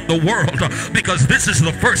transform the world, because this is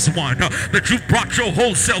the first one that you've brought your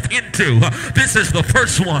whole self into. This is the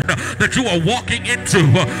first one that you are walking into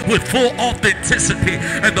with full authenticity.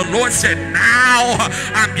 And the Lord said, now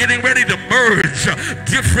I'm getting ready to merge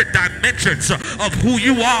different dimensions of who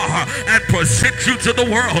you are and present you to the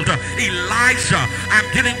world. Elijah, I'm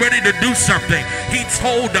getting ready to do something. He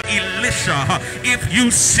told Elisha, if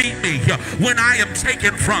you see me when I am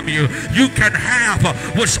taken from you, you can have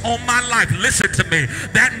what's on my life. Listen to me.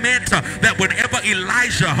 That meant that whenever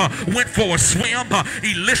Elijah went for a swim,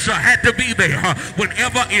 Elisha had to be there.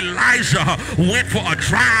 Whenever Elijah went for a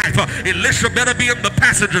drive, Elisha better be in the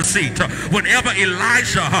passenger seat. Whenever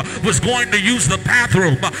Elijah was going to use the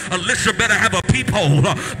bathroom, Elisha better have a peephole,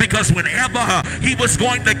 because whenever he was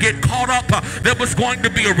going to get caught up, there was going to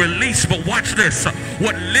be a release. But watch this.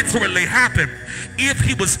 What literally happened, if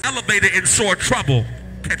he was elevated in sore trouble,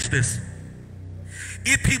 catch this.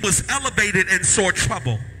 If he was elevated in sore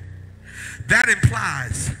trouble, that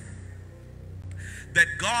implies that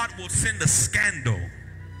God will send a scandal.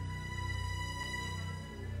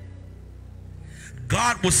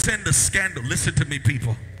 God will send a scandal. Listen to me,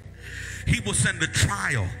 people. He will send a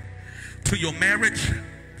trial to your marriage.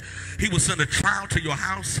 He will send a trial to your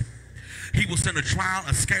house. He will send a trial,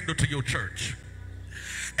 a scandal to your church.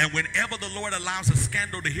 And whenever the Lord allows a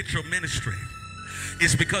scandal to hit your ministry,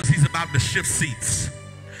 it's because he's about to shift seats.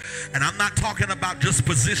 And I'm not talking about just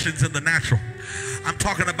positions in the natural. I'm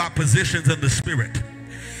talking about positions in the spirit.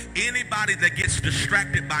 Anybody that gets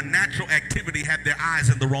distracted by natural activity have their eyes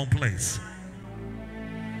in the wrong place.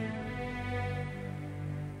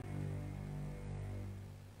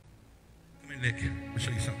 Come here, Nick. Let me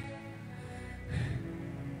show you something.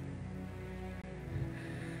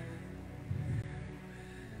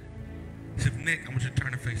 Nick, I want you to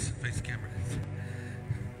turn and face the camera.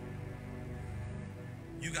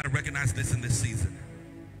 You got to recognize this in this season.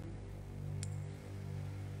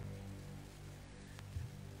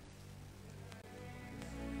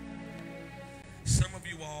 Some of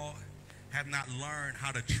you all have not learned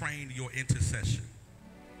how to train your intercession.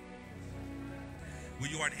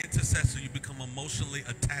 When you are an intercessor, you become emotionally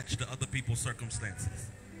attached to other people's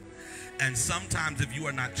circumstances. And sometimes if you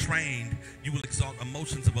are not trained, you will exalt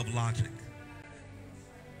emotions above logic.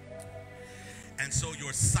 And so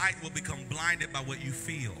your sight will become blinded by what you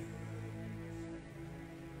feel.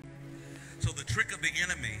 So the trick of the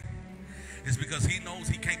enemy is because he knows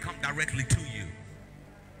he can't come directly to you.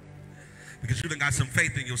 Because you done got some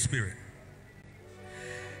faith in your spirit.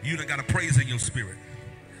 You done got a praise in your spirit.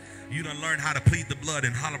 You done learned how to plead the blood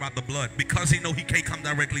and holler out the blood. Because he know he can't come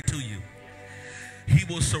directly to you, he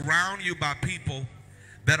will surround you by people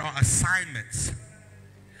that are assignments.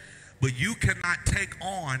 But you cannot take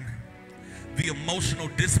on the emotional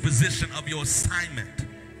disposition of your assignment.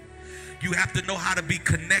 You have to know how to be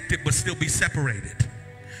connected but still be separated.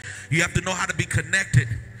 You have to know how to be connected.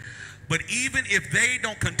 But even if they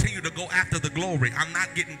don't continue to go after the glory, I'm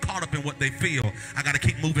not getting caught up in what they feel. I got to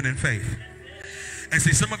keep moving in faith. And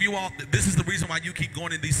see, some of you all, this is the reason why you keep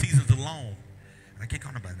going in these seasons alone. I can't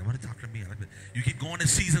call nobody. Nobody talk to me. You keep going in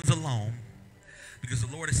seasons alone because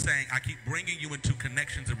the Lord is saying, I keep bringing you into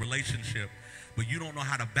connections and relationship, but you don't know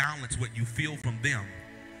how to balance what you feel from them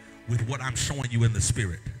with what I'm showing you in the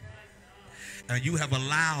spirit. And you have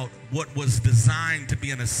allowed what was designed to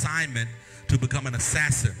be an assignment to become an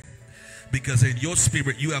assassin. Because in your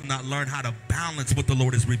spirit, you have not learned how to balance what the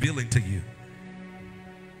Lord is revealing to you.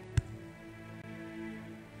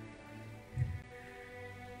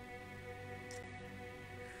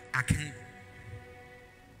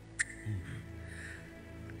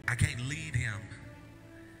 I can't lead him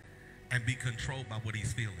and be controlled by what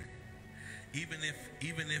he's feeling. Even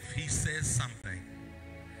if he says something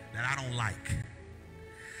that I don't like,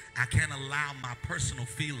 I can't allow my personal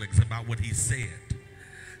feelings about what he said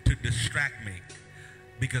to distract me.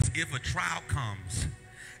 Because if a trial comes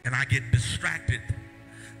and I get distracted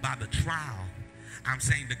by the trial, I'm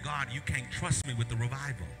saying to God, you can't trust me with the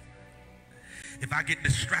revival. If I get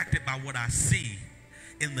distracted by what I see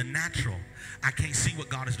in the natural, I can't see what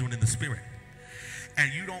God is doing in the spirit.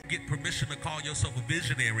 And you don't get permission to call yourself a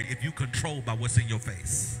visionary if you're controlled by what's in your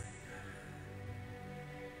face.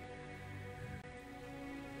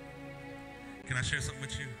 Can I share something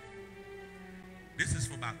with you? This is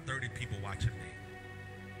for about 30 people watching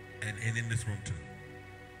me, and in this room too.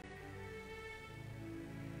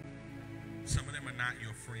 Some of them are not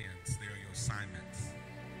your friends, they are your assignments.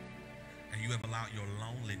 And you have allowed your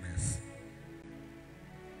loneliness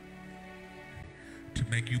to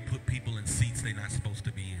make you put people in seats they're not supposed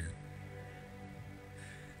to be in.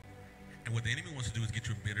 And what the enemy wants to do is get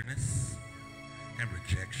you in bitterness and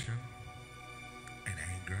rejection and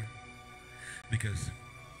anger. Because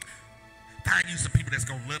find you some people that's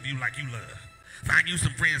going to love you like you love. Find you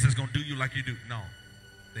some friends that's going to do you like you do. No,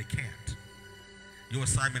 they can't. Your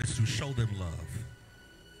assignment is to show them love.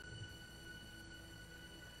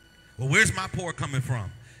 Well, where's my pour coming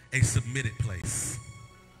from? A submitted place.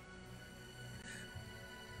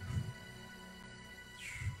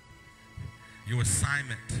 Your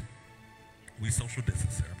assignment, we social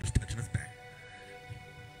distance here. I'm just touching his back.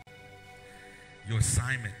 Your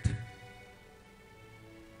assignment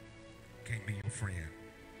can't be your friend.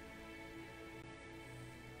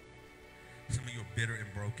 Some of you are bitter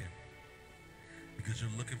and broken because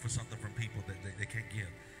you're looking for something from people that they can't give.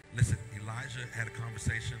 Listen, Elijah had a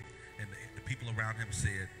conversation and the people around him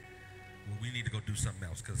said, well, we need to go do something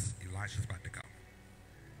else because Elisha's about to come.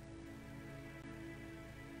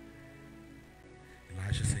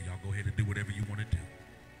 Elijah said, y'all go ahead and do whatever you want to do.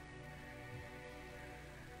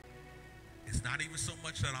 It's not even so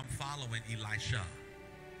much that I'm following Elisha.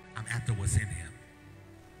 I'm after what's in him.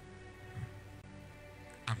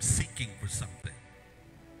 I'm seeking for something.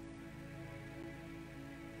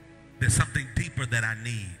 There's something deeper that I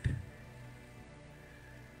need.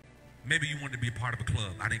 Maybe you wanted to be a part of a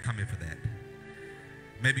club. I didn't come here for that.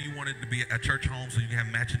 Maybe you wanted to be at a church home so you can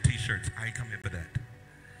have matching t-shirts. I ain't come here for that.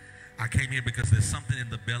 I came here because there's something in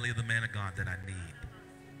the belly of the man of God that I need.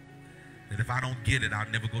 That if I don't get it, I'll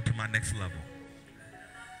never go to my next level.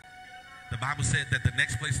 The Bible said that the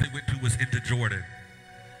next place they went to was into Jordan.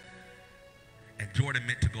 And Jordan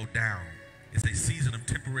meant to go down. It's a season of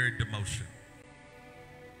temporary demotion.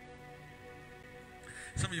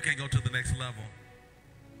 Some of you can't go to the next level.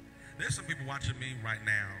 There's some people watching me right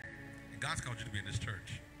now, and God's called you to be in this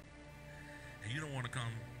church. And you don't want to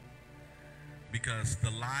come because the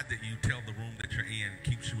lie that you tell the room that you're in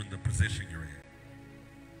keeps you in the position you're in.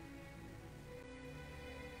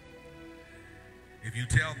 If you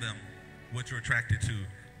tell them what you're attracted to,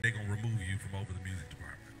 they're going to remove you from over the music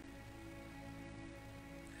department.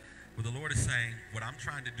 But the Lord is saying, what I'm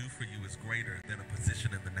trying to do for you is greater than a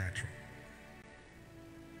position in the natural.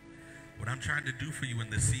 What I'm trying to do for you in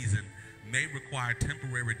this season may require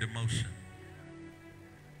temporary demotion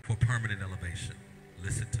for permanent elevation.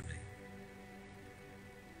 Listen to me.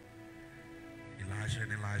 Elijah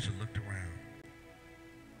and Elijah looked around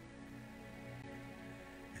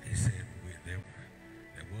and he said, there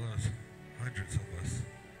was hundreds of us.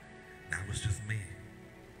 Now it was just me.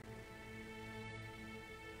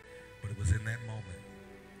 But it was in that moment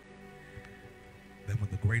that when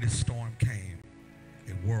the greatest storm came,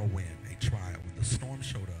 a whirlwind, a trial, when the storm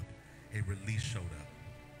showed up, a release showed up.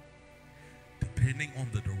 Depending on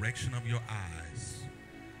the direction of your eyes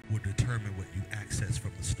will determine what you access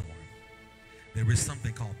from the storm. There is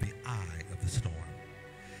something called the eye of the storm,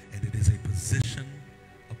 and it is a position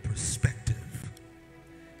of perspective.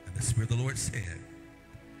 And the Spirit of the Lord said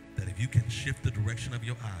that you can shift the direction of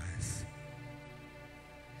your eyes,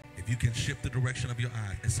 if you can shift the direction of your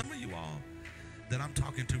eyes, and some of you all that I'm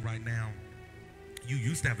talking to right now, you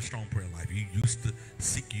used to have a strong prayer life. You used to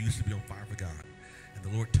seek, you used to be on fire for God. And the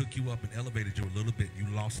Lord took you up and elevated you a little bit. You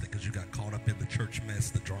lost it because you got caught up in the church mess,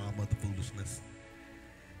 the drama, the foolishness.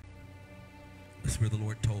 The Spirit of the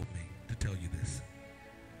Lord told me to tell you this.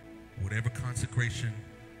 Whatever consecration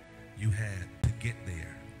you had to get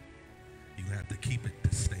there, you have to keep it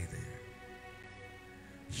to stay there.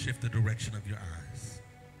 Shift the direction of your eyes.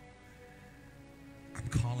 I'm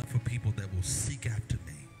calling for people that will seek after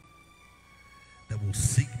me, that will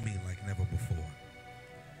seek me like never before,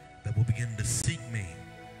 that will begin to seek me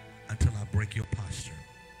until I break your posture,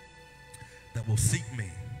 that will seek me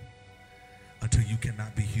until you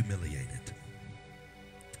cannot be humiliated,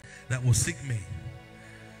 that will seek me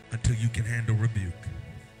until you can handle rebuke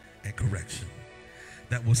and correction,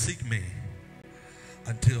 that will seek me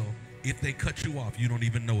until if they cut you off, you don't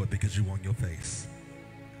even know it because you're on your face.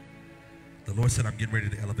 The Lord said, I'm getting ready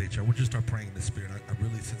to elevate you. I want you to start praying in the Spirit. I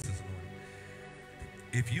really sense this, Lord.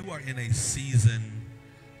 If you are in a season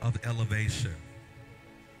of elevation,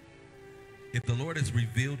 if the Lord has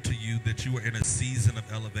revealed to you that you are in a season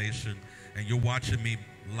of elevation and you're watching me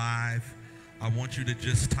live, I want you to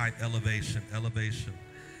just type elevation, elevation.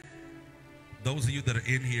 Those of you that are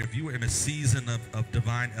in here, if you are in a season of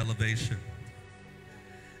divine elevation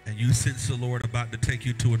and you sense the Lord about to take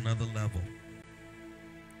you to another level,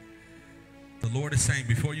 the Lord is saying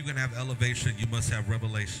before you can have elevation, you must have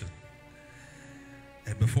revelation.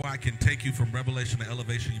 And before I can take you from revelation to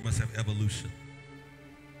elevation, you must have evolution.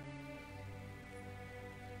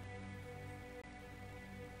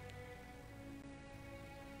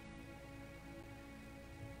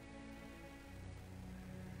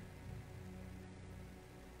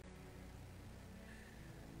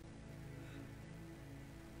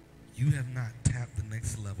 You have not tapped the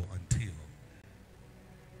next level until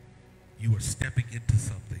you are stepping into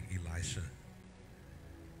something, Elisha,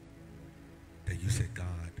 that you said,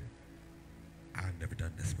 God, I've never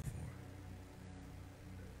done this before.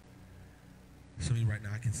 Some of you right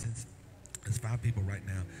now, I can sense there's 5 people right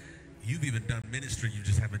now. You've even done ministry, you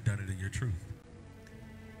just haven't done it in your truth.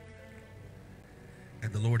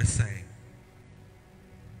 And the Lord is saying,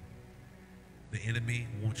 the enemy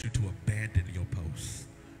wants you to abandon your post.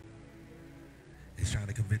 He's trying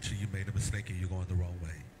to convince you you made a mistake and you're going the wrong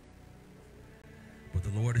way. But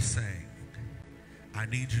the Lord is saying, I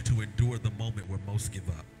need you to endure the moment where most give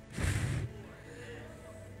up.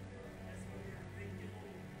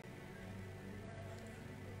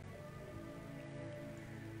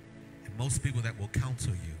 And most people that will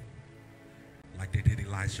counsel you, like they did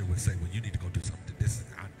Elisha, would say, well, you need to go do something. That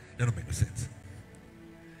don't make no sense.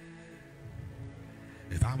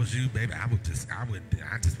 If I was you, baby,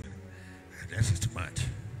 that's just too much.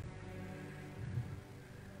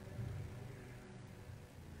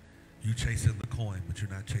 You chasing the coin, but you're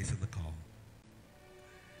not chasing the call.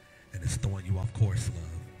 And it's throwing you off course, love.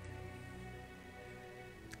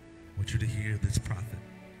 I want you to hear this prophet.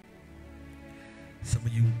 Some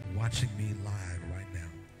of you watching me live right now,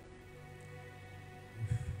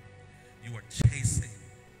 you are chasing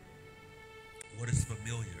what is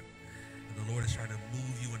familiar. And the Lord is trying to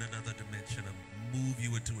move you in another dimension, and move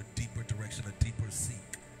you into a deeper direction, a deeper seek.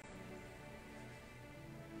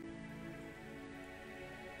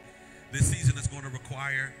 This season is going to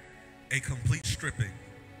require a complete stripping.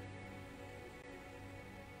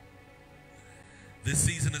 This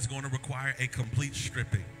season is going to require a complete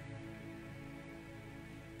stripping.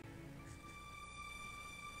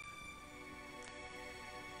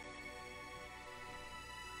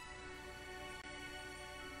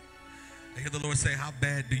 I hear the Lord say, how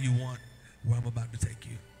bad do you want where I'm about to take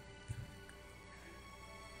you?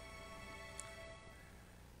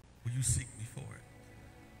 Will you seek me for it?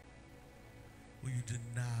 Will you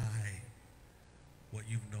deny what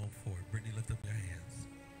you've known for? Brittany, lift up your hands.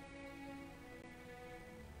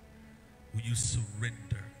 Will you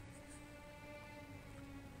surrender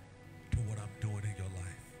to what I'm doing in your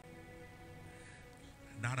life?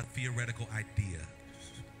 Not a theoretical idea,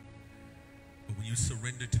 but when you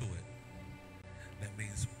surrender to it, that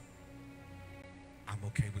means I'm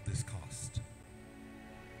okay with this cost.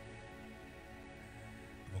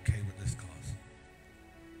 I'm okay with this cost.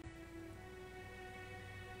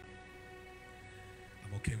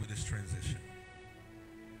 I'm okay with this transition.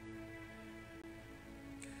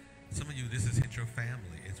 Some of you, this has hit your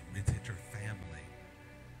family. It's hit your family.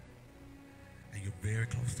 And you're very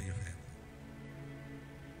close to your family.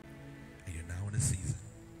 And you're now in a season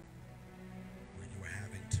where you are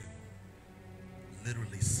having to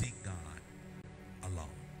literally seek God alone.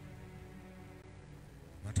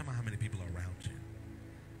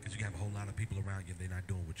 lot of people around you, they're not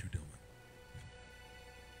doing what you're doing.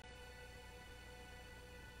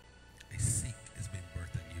 A seek is being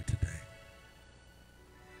birthed in you today.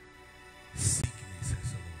 Seek me,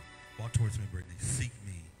 says the Lord. Walk towards me, Brittany. Seek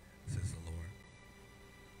me, says the Lord.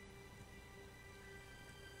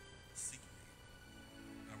 Seek me.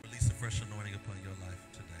 I release a fresh anointing upon your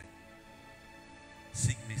life today.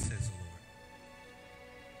 Seek me, says the Lord.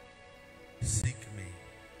 Seek me.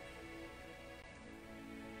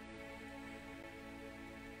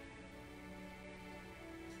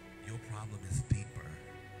 Your problem is deeper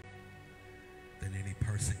than any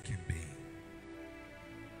person can be.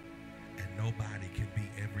 And nobody can be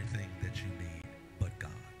everything that you need but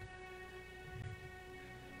God.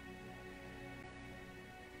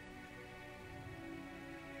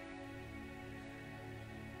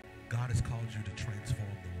 God has called you to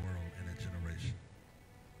transform the world in a generation.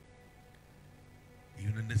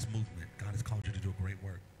 Even in this movement, God has called you to do a great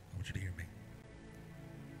work. I want you to hear me.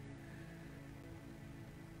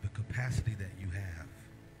 The capacity that you have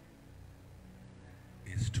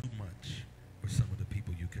is too much for some of the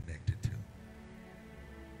people you connected to.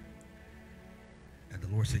 And the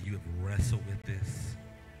Lord said you have wrestled with this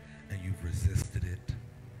and you've resisted it,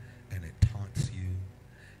 and it taunts you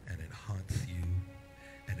and it haunts you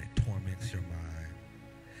and it torments your mind,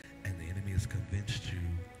 and the enemy has convinced you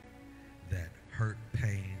that hurt,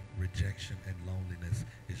 pain, rejection, and loneliness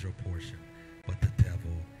is your portion. But the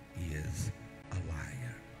devil is a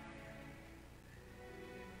liar.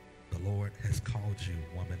 The Lord has called you,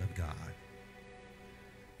 woman of God.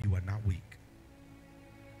 You are not weak.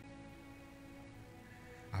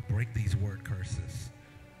 I break these word curses.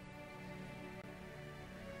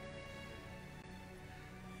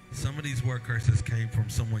 Some of these word curses came from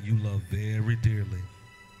someone you love very dearly.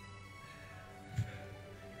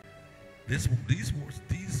 These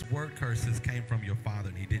word curses came from your father,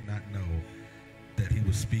 and he did not know that he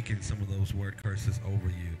was speaking some of those word curses over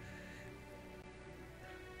you.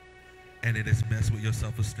 And it has messed with your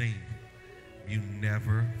self-esteem. You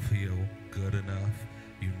never feel good enough.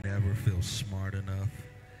 You never feel smart enough.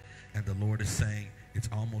 And the Lord is saying it's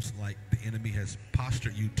almost like the enemy has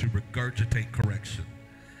postured you to regurgitate correction.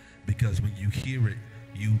 Because when you hear it,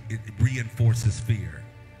 it reinforces fear.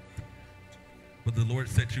 But the Lord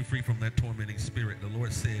set you free from that tormenting spirit. The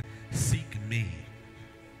Lord said, seek me,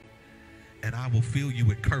 and I will fill you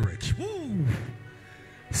with courage. Woo!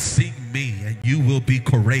 Seek me, and you will be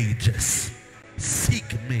courageous. Seek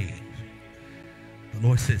me. The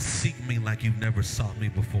Lord said, seek me like you've never sought me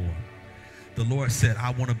before. The Lord said,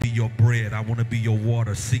 I want to be your bread. I want to be your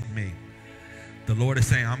water. Seek me. The Lord is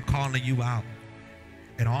saying, I'm calling you out.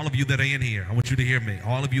 And all of you that are in here, I want you to hear me.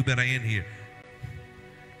 All of you that are in here.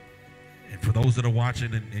 And for those that are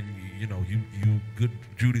watching, and you know, you good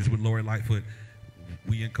Judies with Lori Lightfoot,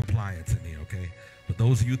 we in compliance in here, okay? But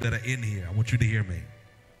those of you that are in here, I want you to hear me.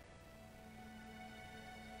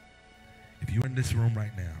 If you're in this room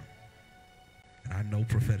right now, and I know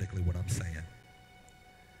prophetically what I'm saying,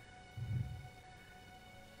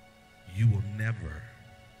 you will never,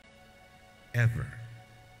 ever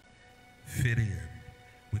fit in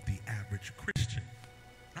with the average Christian.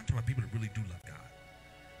 I'm talking about people that really do love God.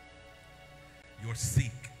 Your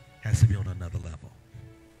seek has to be on another level.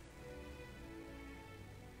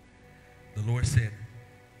 The Lord said,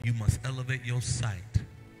 you must elevate your sight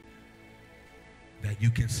that you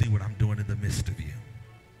can see what I'm doing in the midst of you.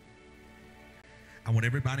 I want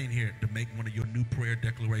everybody in here to make one of your new prayer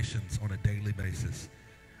declarations on a daily basis.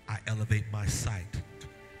 I elevate my sight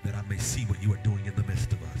that I may see what you are doing in the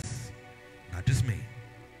midst of us. Not just me,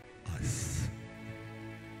 us.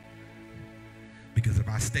 Because if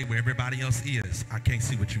I stay where everybody else is, I can't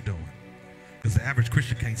see what you're doing. Because the average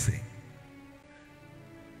Christian can't see.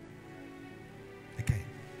 They can't.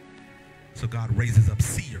 So God raises up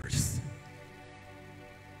seers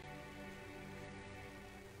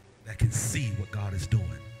that can see what God is doing.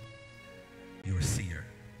 You're a seer.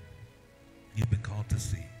 You've been called to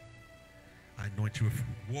see. I anoint you with,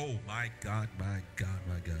 whoa, my God, my God,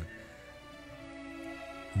 my God.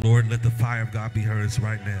 Lord, let the fire of God be hers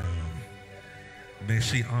right now. May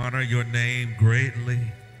she honor your name greatly.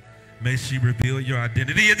 May she reveal your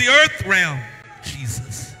identity in the earth realm.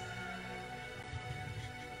 Jesus.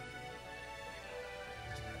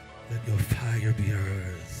 Let your fire be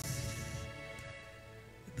hers.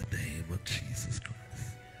 In the name of Jesus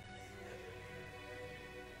Christ.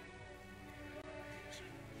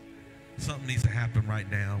 Something needs to happen right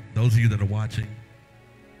now. Those of you that are watching,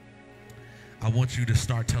 I want you to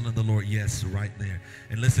start telling the Lord yes right there.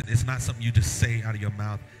 And listen, it's not something you just say out of your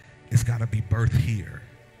mouth. It's got to be birthed here.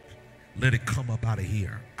 Let it come up out of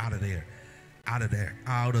here, out of there. Out of there.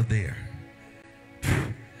 Out of there.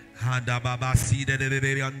 Let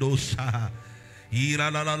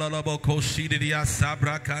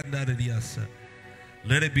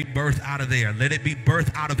it be birthed out of there. Let it be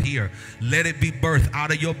birthed out of here. Let it be birthed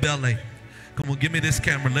out of your belly. Come on, give me this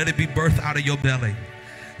camera. Let it be birthed out of your belly.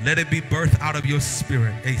 Let it be birthed out of your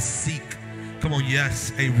spirit. A seek. Come on,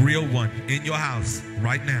 yes, a real one in your house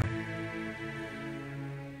right now.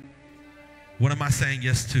 What am I saying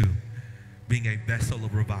yes to? Being a vessel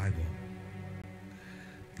of revival.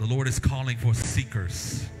 The Lord is calling for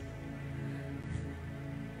seekers.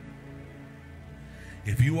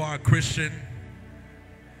 If you are a Christian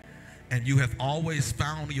and you have always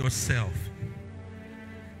found yourself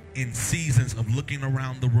in seasons of looking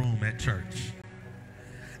around the room at church,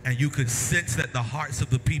 and you could sense that the hearts of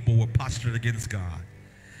the people were postured against God.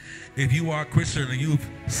 If you are a Christian and you've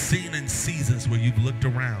seen in seasons where you've looked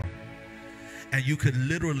around and you could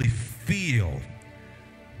literally feel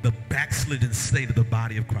the backslidden state of the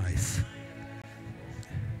body of Christ.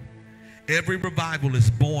 Every revival is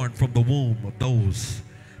born from the womb of those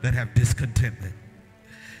that have discontentment.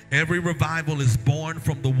 Every revival is born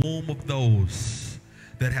from the womb of those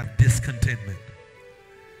that have discontentment.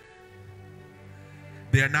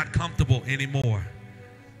 They are not comfortable anymore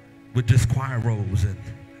with just choir robes and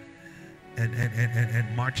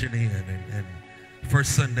marching in and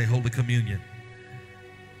first Sunday Holy Communion.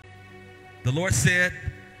 The Lord said,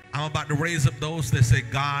 I'm about to raise up those that say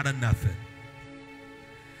God or nothing.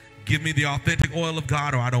 Give me the authentic oil of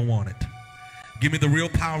God or I don't want it. Give me the real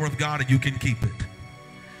power of God and you can keep it.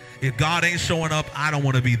 If God ain't showing up, I don't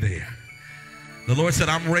want to be there. The Lord said,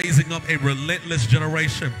 I'm raising up a relentless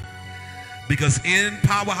generation. Because in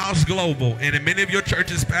Powerhouse Global and in many of your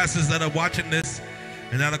churches, pastors that are watching this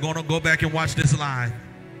and that are going to go back and watch this live,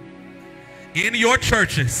 in your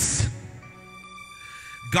churches,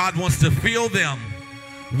 God wants to fill them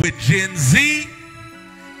with Gen Z,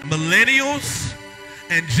 millennials,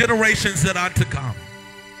 and generations that are to come.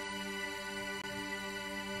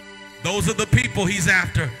 Those are the people he's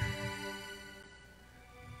after.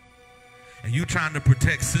 And you trying to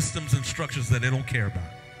protect systems and structures that they don't care about.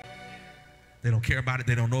 They don't care about it.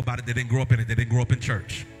 They don't know about it. They didn't grow up in it. They didn't grow up in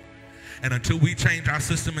church. And until we change our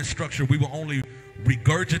system and structure, we will only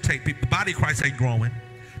regurgitate people. The body of Christ ain't growing.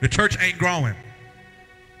 The church ain't growing.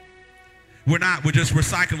 We're not. We're just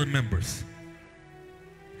recycling members.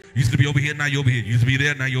 You used to be over here, now you're over here. You used to be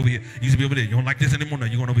there, now you're over here. You used to be over there. You don't like this anymore, now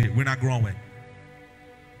you're going over here. We're not growing.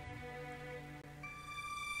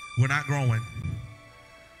 We're not growing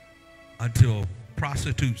until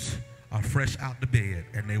prostitutes are fresh out the bed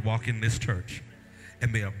and they walk in this church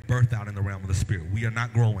and they are birthed out in the realm of the spirit. We are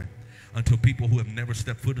not growing until people who have never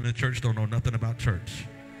stepped foot in the church, don't know nothing about church,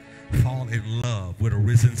 fall in love with a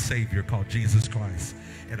risen Savior called Jesus Christ.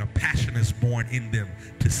 And a passion is born in them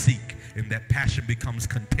to seek. And that passion becomes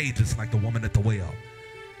contagious like the woman at the well.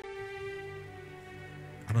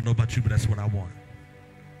 I don't know about you, but that's what I want.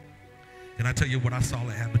 Can I tell you what I saw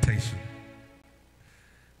at Habitation?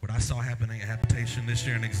 What I saw happening at Habitation this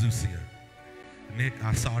year in Exousia. Nick,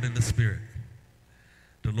 I saw it in the spirit.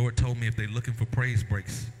 The Lord told me if they're looking for praise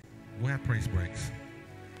breaks, we'll have praise breaks.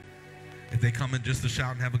 If they come in just to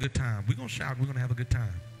shout and have a good time, we're going to shout, we're going to have a good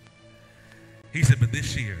time. He said, but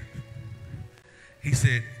this year, he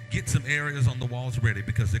said, get some areas on the walls ready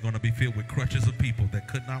because they're going to be filled with crutches of people that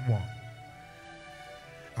could not walk.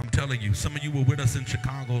 I'm telling you, some of you were with us in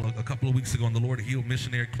Chicago a couple of weeks ago and the Lord healed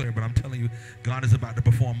missionary Claire, but I'm telling you, God is about to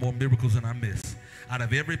perform more miracles than I miss. Out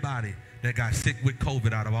of everybody that got sick with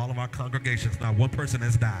COVID, out of all of our congregations, not one person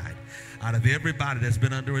has died. Out of everybody that's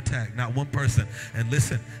been under attack, not one person. And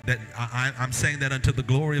listen, that I'm saying that unto the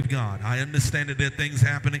glory of God. I understand that there are things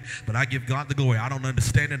happening, but I give God the glory. I don't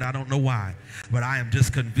understand it. I don't know why. But I am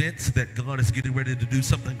just convinced that God is getting ready to do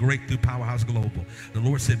something great through Powerhouse Global. The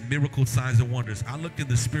Lord said miracles, signs, and wonders. I looked in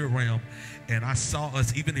the spirit realm and I saw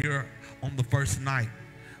us even here on the first night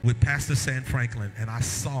with Pastor Sam Franklin, and I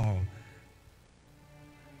saw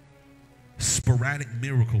sporadic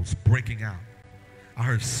miracles breaking out. I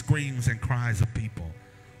heard screams and cries of people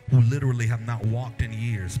who literally have not walked in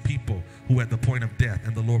years, people who are at the point of death,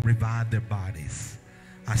 and the Lord revived their bodies.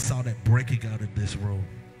 I saw that breaking out in this room.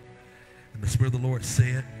 And the Spirit of the Lord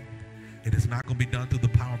said, it is not going to be done through the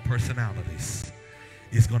power of personalities.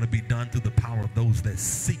 It's going to be done through the power of those that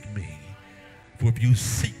seek me. For if you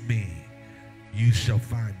seek me, you shall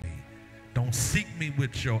find me. Don't seek me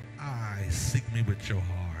with your eyes, seek me with your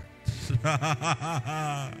heart.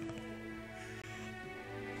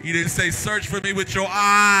 He didn't say search for me with your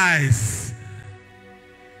eyes.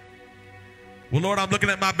 Well, Lord, I'm looking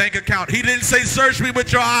at my bank account. He didn't say search me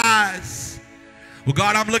with your eyes. Well,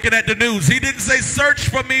 God, I'm looking at the news. He didn't say search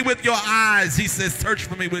for me with your eyes. He says search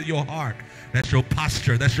for me with your heart. That's your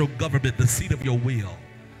posture. That's your government, the seat of your will.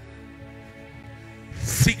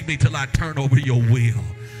 Seek me till I turn over your will.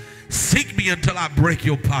 Seek me until I break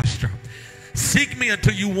your posture. Seek me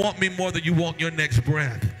until you want me more than you want your next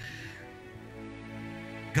breath.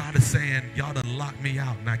 God is saying, y'all done locked me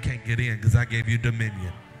out and I can't get in because I gave you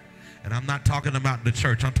dominion. And I'm not talking about the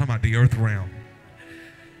church. I'm talking about the earth realm.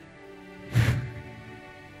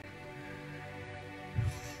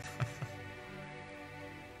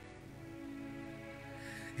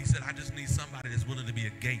 He said, I just need somebody that's willing to be a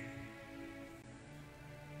gate.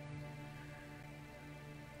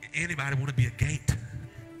 Anybody want to be a gate?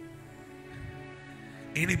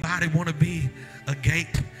 Anybody want to be a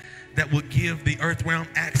gate that will give the earth realm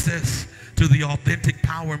access to the authentic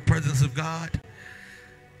power and presence of God?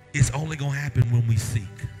 It's only going to happen when we seek.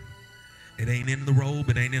 It ain't in the robe.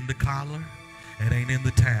 It ain't in the collar. It ain't in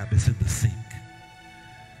the tab. It's in the seek.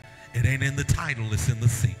 It ain't in the title. It's in the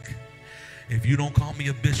seek. If you don't call me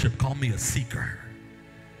a bishop, call me a seeker.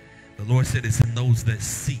 The Lord said it's in those that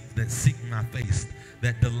seek my face,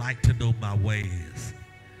 that delight to know my ways.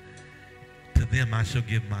 To them I shall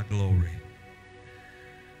give my glory.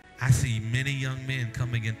 I see many young men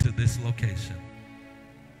coming into this location.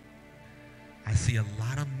 I see a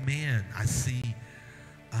lot of men. I see,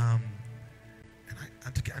 and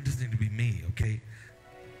I just need to be me, okay?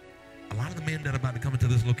 A lot of the men that are about to come into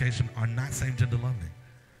this location are not same gender loving.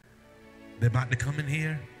 They're about to come in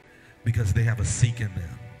here because they have a seek in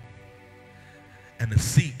them. And the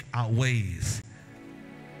seek outweighs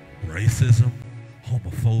racism,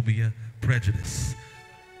 homophobia, prejudice.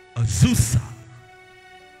 Azusa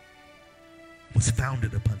was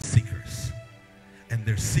founded upon seekers, and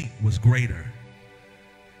their seek was greater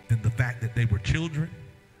than the fact that they were children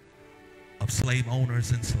of slave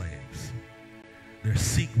owners and slaves. Their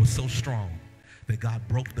seek was so strong that God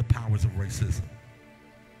broke the powers of racism.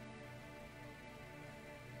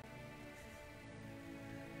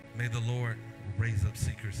 May the Lord raise up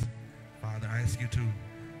seekers. Father, I ask you to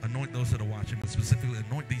anoint those that are watching, but specifically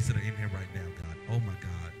anoint these that are in here right now, God. Oh my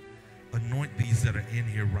God. Anoint these that are in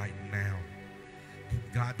here right now.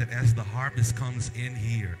 God, that as the harvest comes in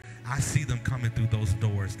here, I see them coming through those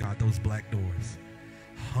doors, God, those black doors.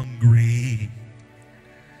 Hungry.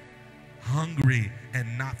 Hungry,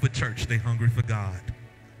 and not for church, they're hungry for God.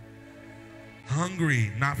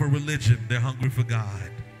 Hungry, not for religion, they're hungry for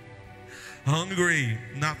God. Hungry,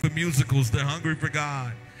 not for musicals, they're hungry for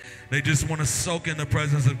God. They just want to soak in the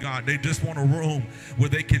presence of God. They just want a room where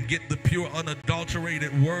they can get the pure,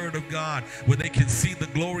 unadulterated word of God, where they can see the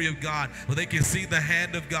glory of God, where they can see the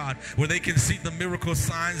hand of God, where they can see the miracle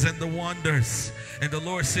signs and the wonders. And the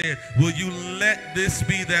Lord said, will you let this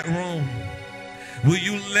be that room? Will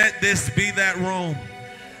you let this be that room?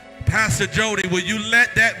 Pastor Jody, will you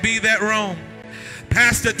let that be that room?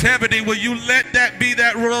 Pastor Tebony, will you let that be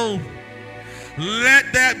that room?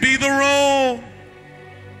 Let that be the room.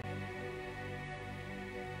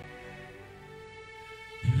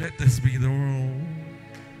 Let this be the room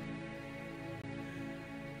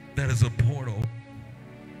that is a portal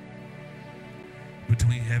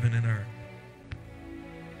between heaven and earth.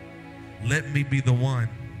 Let me be the one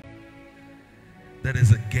that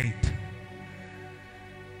is a gate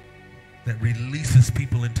that releases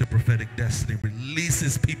people into prophetic destiny,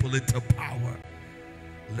 releases people into power.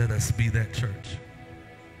 Let us be that church.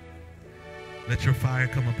 Let your fire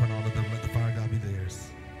come upon all of them. Let the fire of God be theirs.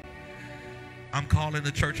 I'm calling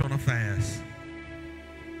the church on a fast.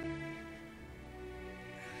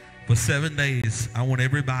 For 7 days, I want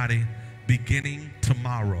everybody beginning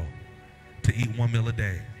tomorrow to eat 1 meal a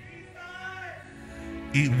day.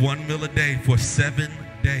 Eat 1 meal a day for 7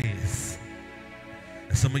 days.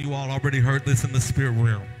 And some of you all already heard this in the spirit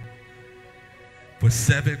realm. For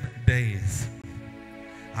 7 days.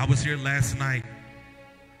 I was here last night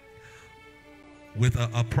with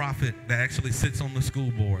a prophet that actually sits on the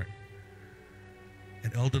school board.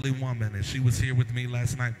 An elderly woman, and she was here with me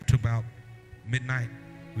last night to about midnight.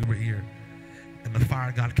 We were here, and the fire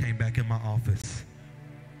of God came back in my office.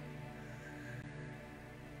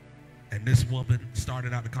 And this woman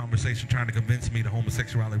started out the conversation trying to convince me that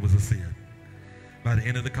homosexuality was a sin. By the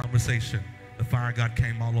end of the conversation, the fire of God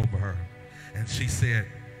came all over her, and she said,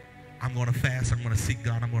 I'm going to fast, I'm going to seek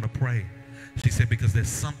God, I'm going to pray. She said, because there's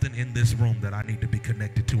something in this room that I need to be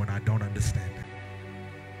connected to, and I don't understand it.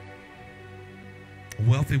 A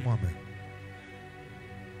wealthy woman.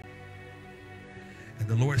 And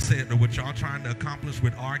the Lord said that what y'all trying to accomplish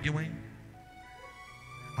with arguing,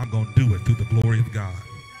 I'm going to do it through the glory of God.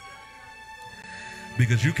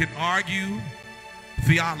 Because you can argue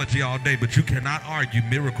theology all day, but you cannot argue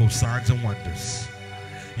miracles, signs, and wonders.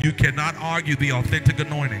 You cannot argue the authentic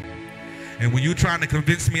anointing. And when you're trying to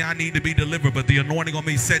convince me I need to be delivered, but the anointing on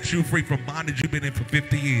me sets you free from bondage you've been in for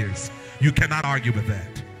 50 years, you cannot argue with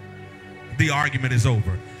that. The argument is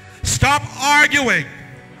over. Stop arguing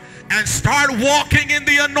and start walking in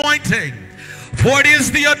the anointing. For it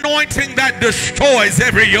is the anointing that destroys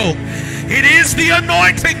every yoke. It is the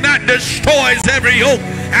anointing that destroys every yoke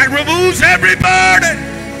and removes every burden.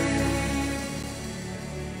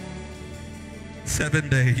 7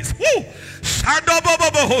 days. Woo!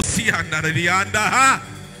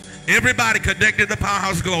 Everybody connected to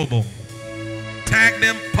Powerhouse Global. Tag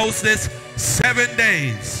them, post this. 7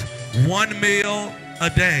 days. 1 meal a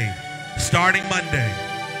day. Starting Monday.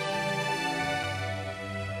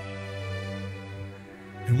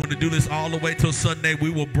 We want to do this all the way till Sunday. We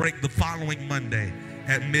will break the following Monday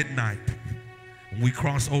at midnight. When we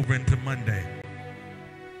cross over into Monday.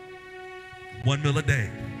 1 meal a day.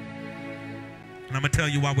 And I'm going to tell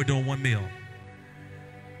you why we're doing 1 meal.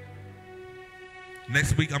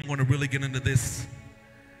 Next week, I'm going to really get into this.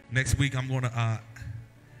 Next week, I'm going to,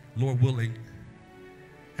 Lord willing,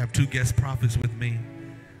 have 2 guest prophets with me.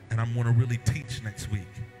 And I'm going to really teach next week.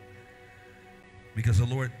 Because the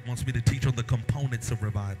Lord wants me to teach on the components of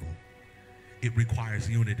revival. It requires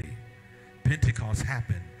unity. Pentecost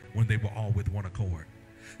happened when they were all with one accord.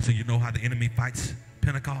 So you know how the enemy fights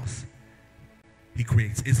Pentecost? He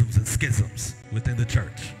creates isms and schisms within the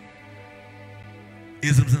church.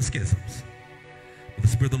 Isms and schisms. But the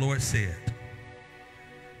Spirit of the Lord said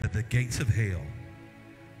that the gates of hell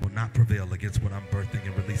will not prevail against what I'm birthing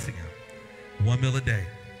and releasing out. 1 meal a day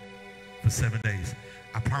for 7 days.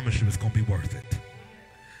 I promise you it's going to be worth it.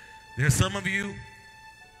 There's some of you,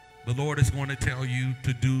 the Lord is going to tell you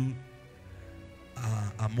to do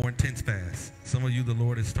a more intense fast. Some of you, the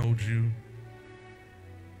Lord has told you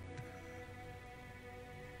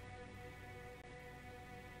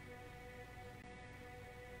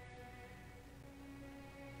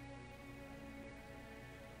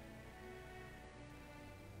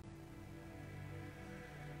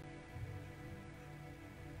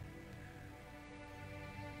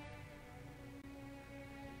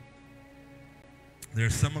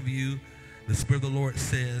there's some of you, the Spirit of the Lord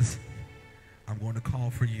says, I'm going to call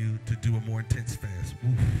for you to do a more intense fast.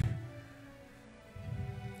 Oof.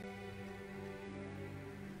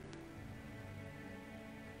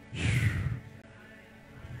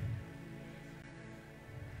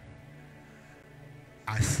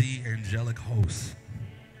 I see angelic hosts.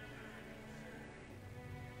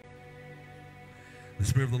 The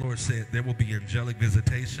Spirit of the Lord said there will be angelic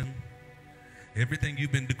visitation. Everything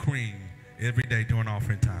you've been decreeing every day during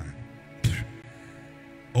offering time.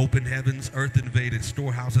 Open heavens, earth invaded,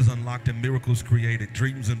 storehouses unlocked, and miracles created.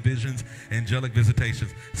 Dreams and visions, angelic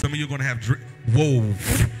visitations. Some of you are going to have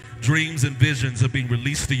dreams and visions are being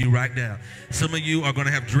released to you right now. Some of you are going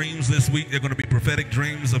to have dreams this week. They're going to be prophetic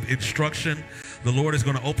dreams of instruction. The Lord is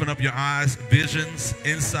going to open up your eyes. Visions,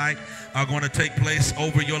 insight are going to take place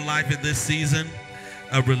over your life in this season.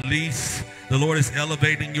 A release. The Lord is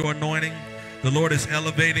elevating your anointing. The Lord is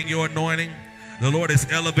elevating your anointing. The Lord is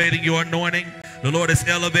elevating your anointing. The Lord is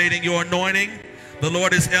elevating your anointing. The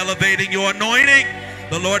Lord is elevating your anointing.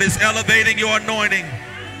 The Lord is elevating your anointing.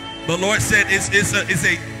 The Lord said it's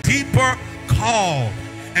a deeper call.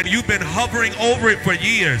 And you've been hovering over it for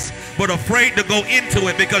years, but afraid to go into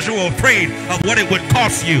it because you were afraid of what it would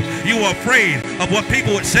cost you. You were afraid of what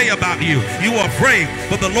people would say about you. You were afraid,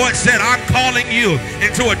 but the Lord said, I'm calling you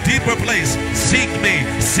into a deeper place. Seek me,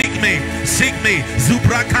 seek me, seek me.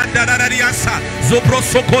 Zubrakandadariasa,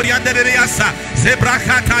 Zobrosokoriandariasa,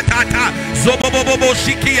 Zebrakatata, Zobobobo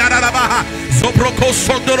Shiki Yararabaha, Zobroko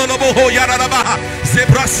Sondoroboho Yararabaha,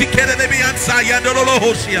 Zebrasikerebiansa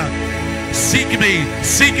Yandolohoshia. Seek me,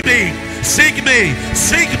 seek me, seek me,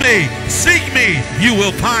 seek me, seek me. You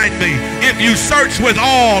will find me if you search with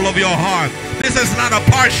all of your heart. This is not a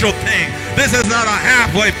partial thing. This is not a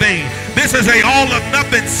halfway thing. This is a all or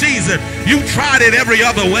nothing season. You tried it every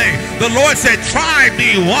other way. The Lord said, try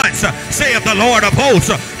me once, saith the Lord of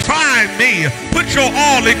hosts. Try me. Put your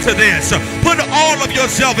all into this. Put all of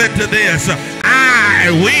yourself into this.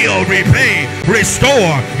 I will repay,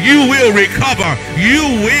 restore. You will recover.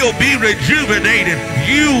 You will be rejuvenated.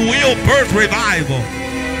 You will birth revival.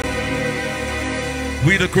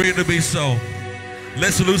 We decree it to be so.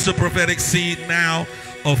 Let's loose a prophetic seed now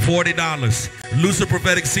of $40. Loose a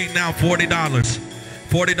prophetic seed now, $40.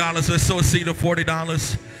 $40. Let's sow a seed of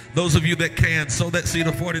 $40. Those of you that can, sow that seed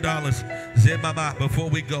of $40. Before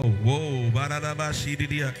we go. Whoa.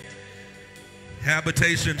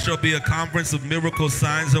 Habitation shall be a conference of miracles,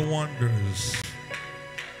 signs, and wonders.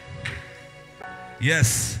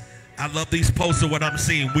 Yes, I love these posts of what I'm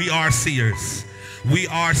seeing. We are seers. We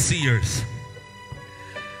are seers.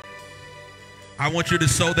 I want you to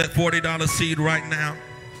sow that $40 seed right now.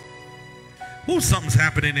 Ooh, something's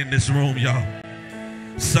happening in this room, y'all.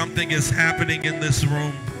 Something is happening in this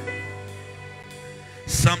room.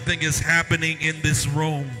 Something is happening in this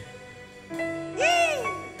room.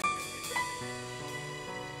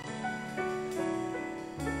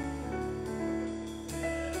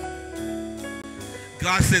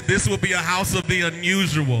 God said this will be a house of the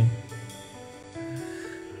unusual.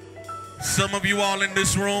 Some of you all in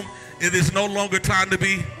this room, it is no longer time to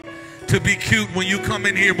be cute when you come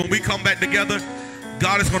in here. When we come back together,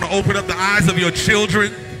 God is going to open up the eyes of your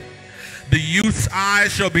children. The youth's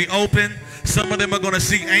eyes shall be open. Some of them are going to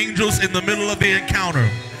see angels in the middle of the encounter.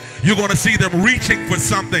 You're going to see them reaching for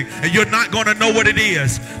something, and you're not going to know what it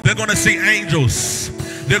is. They're going to see angels.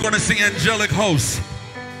 They're going to see angelic hosts.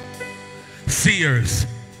 Seers.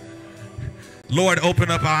 Lord, open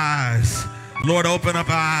up our eyes. Lord, open up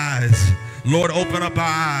our eyes. Lord, open up our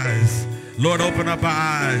eyes. Lord, open up our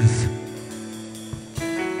eyes.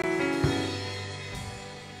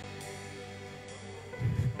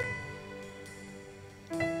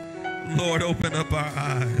 Lord, open up our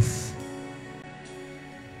eyes.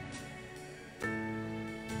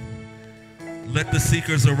 Let the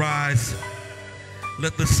seekers arise.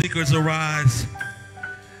 Let the seekers arise.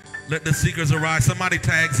 Let the seekers arise. Somebody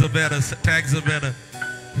tag Zavetta. Tag Zavetta.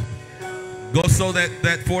 Go sow that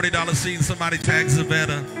 $40 seed. Somebody tag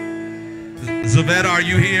Zavetta. Zavetta, are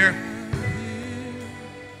you here?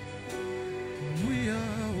 We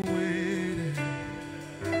are waiting.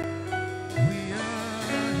 We are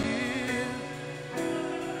here.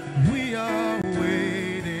 We are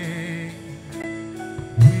waiting.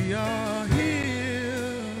 We are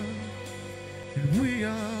here. And we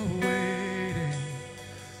are waiting.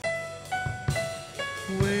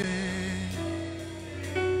 Waiting.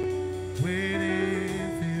 Waiting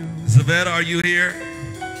for you. Zavetta, are you here?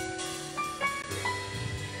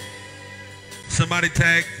 Somebody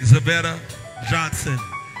tag Zavetta Johnson.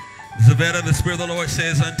 Zavetta, the Spirit of the Lord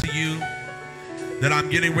says unto you that I'm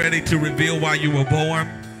getting ready to reveal why you were born.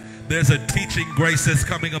 There's a teaching grace that's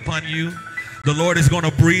coming upon you. The Lord is going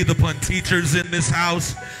to breathe upon teachers in this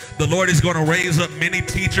house. The Lord is going to raise up many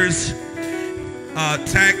teachers.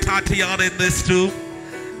 Tag Tatiana in this too.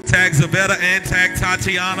 Tag Zavetta and tag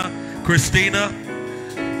Tatiana. Christina.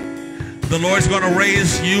 The Lord's going to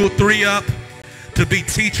raise you three up to be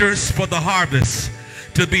teachers for the harvest.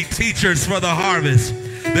 To be teachers for the harvest.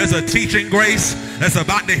 There's a teaching grace that's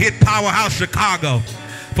about to hit Powerhouse Chicago.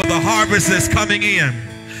 For the harvest that's coming in.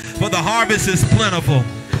 For the harvest is plentiful.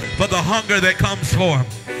 For the hunger that comes forth.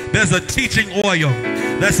 There's a teaching oil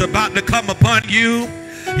that's about to come upon you.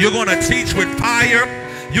 You're going to teach with fire.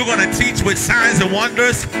 You're going to teach with signs and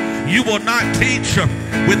wonders. You will not teach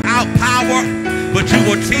without power, but you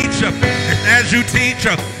will teach. And as you teach,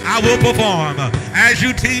 I will perform. As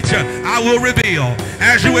you teach, I will reveal.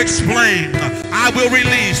 As you explain, I will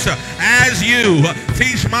release. As you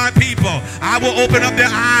teach my people, I will open up their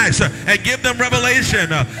eyes and give them revelation.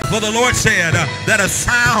 For the Lord said that a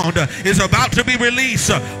sound is about to be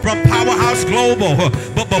released from Powerhouse Global.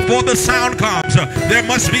 But before the sound comes, there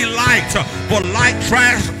must be light. For light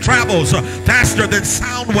travels faster than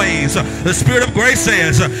sound waves. The Spirit of grace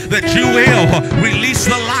says that you will release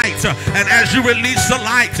the light. And as you release the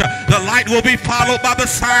light will be followed by the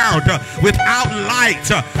sound. Without light,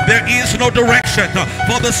 there is no direction.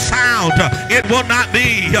 For the sound, it will not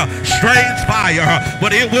be strange fire,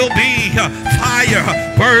 but it will be fire,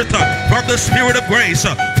 birth from the Spirit of grace.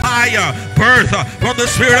 Fire, birth from the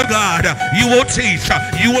Spirit of God. You will teach,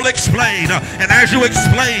 you will explain, and as you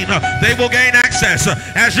explain, they will gain access.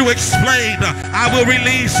 As you explain, I will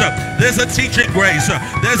release. There's a teaching grace.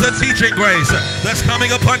 There's a teaching grace that's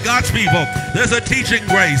coming upon God's people. There's a teaching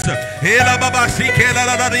grace.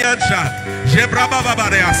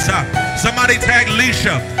 Somebody tag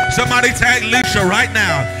Leisha. Somebody tag Leisha right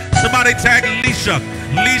now. Somebody tag Leisha.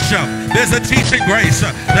 Leisha, there's a teaching grace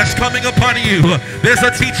that's coming upon you. There's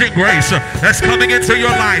a teaching grace that's coming into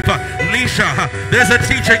your life. Leisha, there's a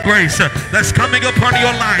teaching grace that's coming upon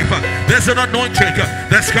your life. There's an anointing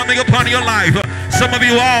that's coming upon your life. Some of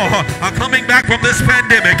you all are coming back from this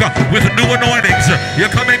pandemic with new anointings.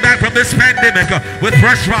 You're coming back from this pandemic with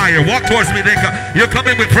fresh fire. Walk towards me, Nick. You're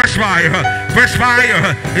coming with fresh fire. Fresh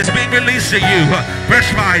fire is being released to you.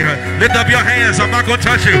 Fresh fire. Lift up your hands. I'm not going to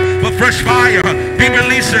touch you, but fresh fire be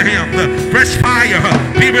released to him. Fresh fire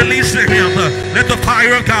be released to him. Let the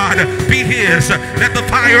fire of God be his. Let the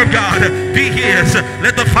fire of God be his.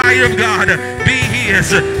 Let the fire of God be his.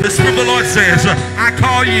 is, the Spirit of the Lord says, I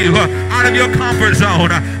call you out of your comfort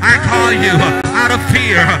zone. I call you out of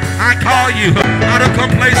fear. I call you out of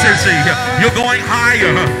complacency. You're going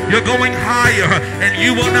higher. You're going higher. And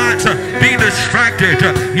you will not be distracted.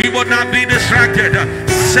 You will not be distracted.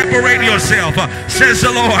 Separate yourself, says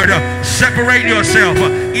the Lord. Separate yourself.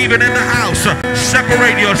 Even in the house,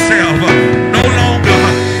 separate yourself. No longer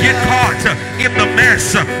get caught in the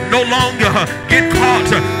mess. No longer get caught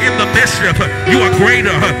in the mischief. You are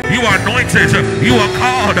greater. You are anointed. You are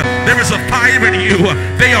called. There is a fire in you.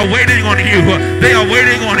 They are waiting on you. They are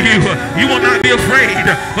waiting on you. You will not be afraid.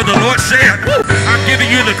 But the Lord said, I'm giving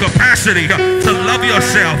you the capacity to love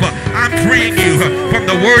yourself. I'm freeing you from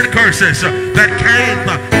the word curses that came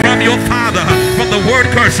from your father, from the word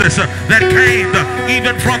curses that came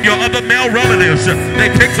even from your other male relatives. They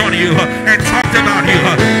picked on you and talked about you.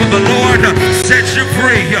 But the Lord sets you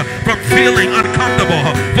free from feeling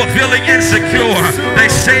uncomfortable, for feeling insecure. They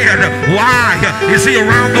said, why is he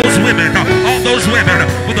around those women, all those women?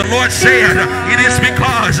 But the Lord said, it is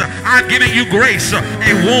because I'm giving you grace, a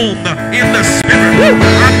womb in the spirit.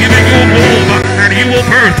 I'm giving you a womb, and you will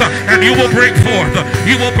birth, and you will bring forth.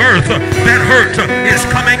 You will birth. That hurt is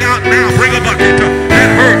coming out now. Bring a bucket. That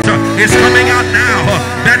hurt is coming out now.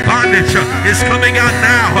 That bondage is coming out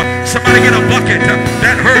now. Somebody get a bucket.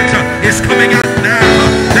 That hurt is coming out now.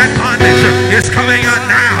 That bondage is coming out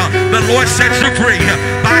now. The Lord sets you free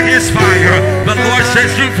by his fire. The Lord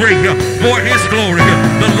sets you free for his glory.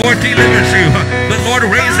 The Lord delivers you. The Lord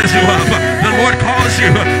raises you up. The Lord calls you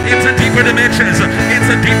into deeper dimensions,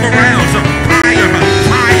 into deeper realms. Fire,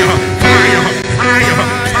 fire, fire, fire,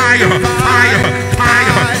 fire, fire,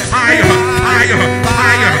 fire, fire, fire,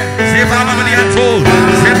 fire. Zebabadiya told,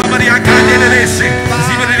 Zebabadiya kandelese,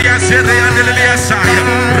 Zebabadiya sereyandelele saya,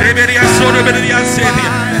 Reberiya soreberiya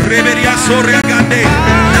seria, Reberiya soreagande,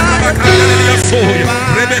 Zebabakandeleya soya,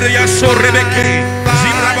 Reberiya sorebeke,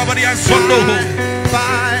 Zebabadiya sono.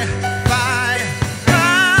 Fire, fire,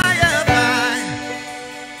 fire,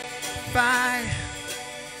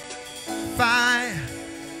 fire, fire,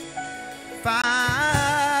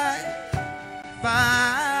 fire,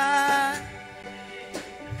 fire.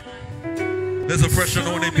 There's a fresh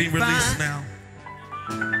anointing being released now.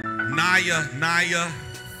 Naya, Naya,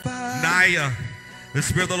 Naya. The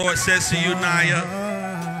Spirit of the Lord says to you, Naya.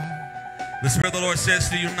 The Spirit of the Lord says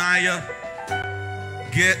to you, Naya,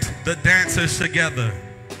 get the dancers together.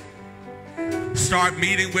 Start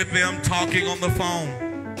meeting with them, talking on the phone.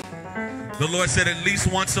 The Lord said at least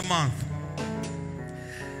once a month.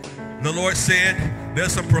 The Lord said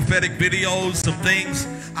there's some prophetic videos, some things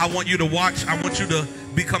I want you to watch. I want you to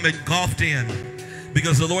become engulfed in.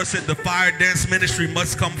 Because the Lord said the fire dance ministry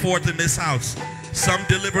must come forth in this house. Some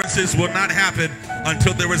deliverances will not happen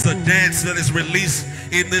until there is a dance that is released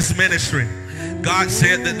in this ministry. God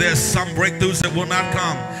said that there's some breakthroughs that will not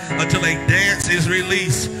come until a dance is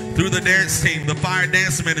released through the dance team, the fire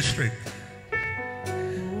dance ministry.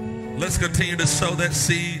 Let's continue to sow that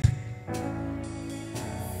seed.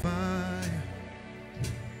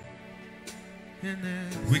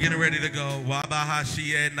 We're getting ready to go.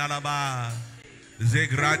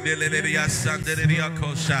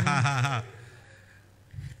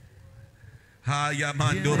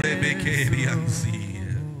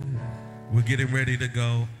 We're getting ready to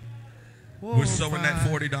go. We're sowing that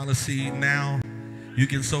 $40 seed now. You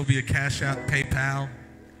can sow via Cash App, PayPal,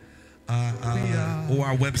 or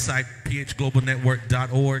our website,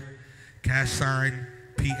 phglobalnetwork.org, cash sign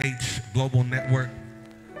phglobalnetwork,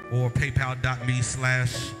 or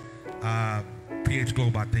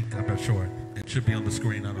paypal.me/phglobal. I think, I'm not sure. It should be on the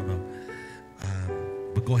screen. I don't know.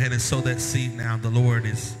 But go ahead and sow that seed now. The Lord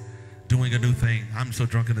is doing a new thing. I'm so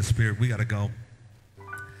drunk in the spirit. We got to go.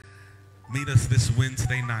 Meet us this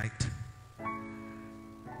Wednesday night.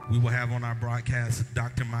 We will have on our broadcast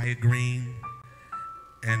Dr. Maya Green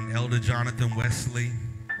and Elder Jonathan Wesley.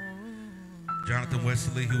 Jonathan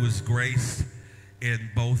Wesley, who is graced in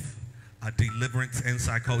both deliverance and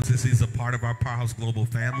psychosis. He's a part of our Powerhouse Global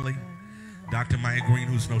family. Dr. Maya Green,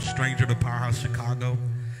 who's no stranger to Powerhouse Chicago.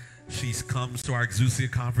 She comes to our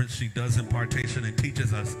Exousia conference. She does impartation and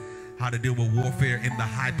teaches us how to deal with warfare in the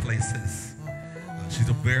high places. She's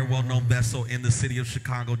a very well-known vessel in the city of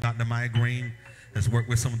Chicago. Dr. Maya Green has worked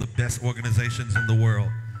with some of the best organizations in the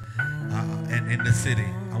world and in the city.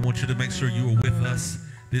 I want you to make sure you are with us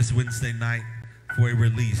this Wednesday night for a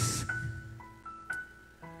release.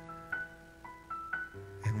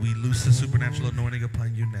 And we loose the supernatural anointing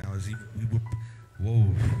upon you now as we will,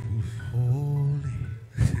 whoa, holy.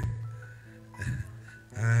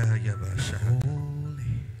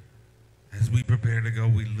 Holy. As we prepare to go,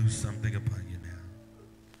 we loose something upon you now.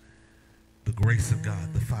 The grace of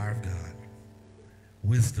God, the fire of God,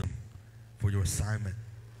 wisdom for your assignment.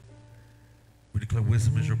 We declare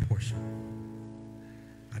wisdom is your portion.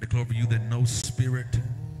 I declare over you that no spirit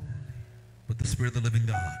but the Spirit of the living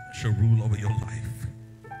God shall rule over your life.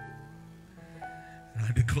 And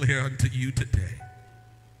I declare unto you today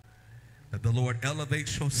that the Lord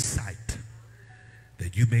elevates your sight,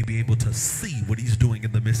 that you may be able to see what he's doing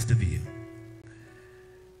in the midst of you.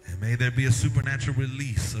 And may there be a supernatural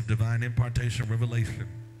release of divine impartation, revelation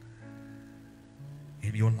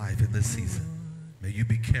in your life in this season. May you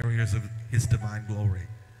be carriers of his divine glory.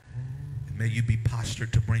 And may you be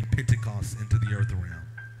postured to bring Pentecost into the earth realm.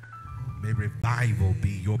 May revival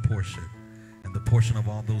be your portion and the portion of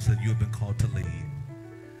all those that you have been called to lead.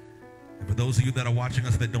 And for those of you that are watching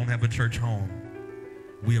us that don't have a church home,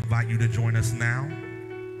 we invite you to join us now.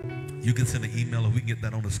 You can send an email, if we can get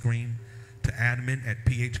that on the screen, to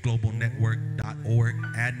admin@phglobalnetwork.org,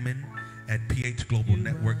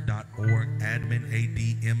 admin@phglobalnetwork.org, admin,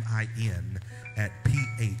 ADMIN,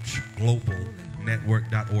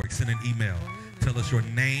 @phglobalnetwork.org. Send an email. Tell us your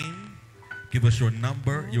name, give us your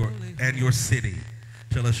number, and your city.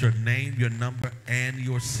 Tell us your name, your number, and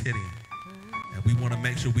your city. And we want to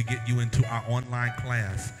make sure we get you into our online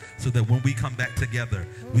class so that when we come back together,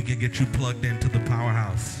 we can get you plugged into the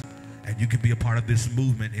Powerhouse and you can be a part of this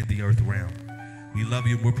movement in the earth realm. We love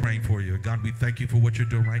you and we're praying for you. God, we thank you for what you're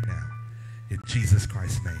doing right now. In Jesus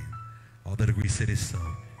Christ's name. All that agree said is so.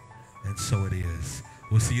 And so it is.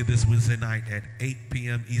 We'll see you this Wednesday night at 8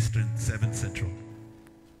 p.m. Eastern, 7 Central.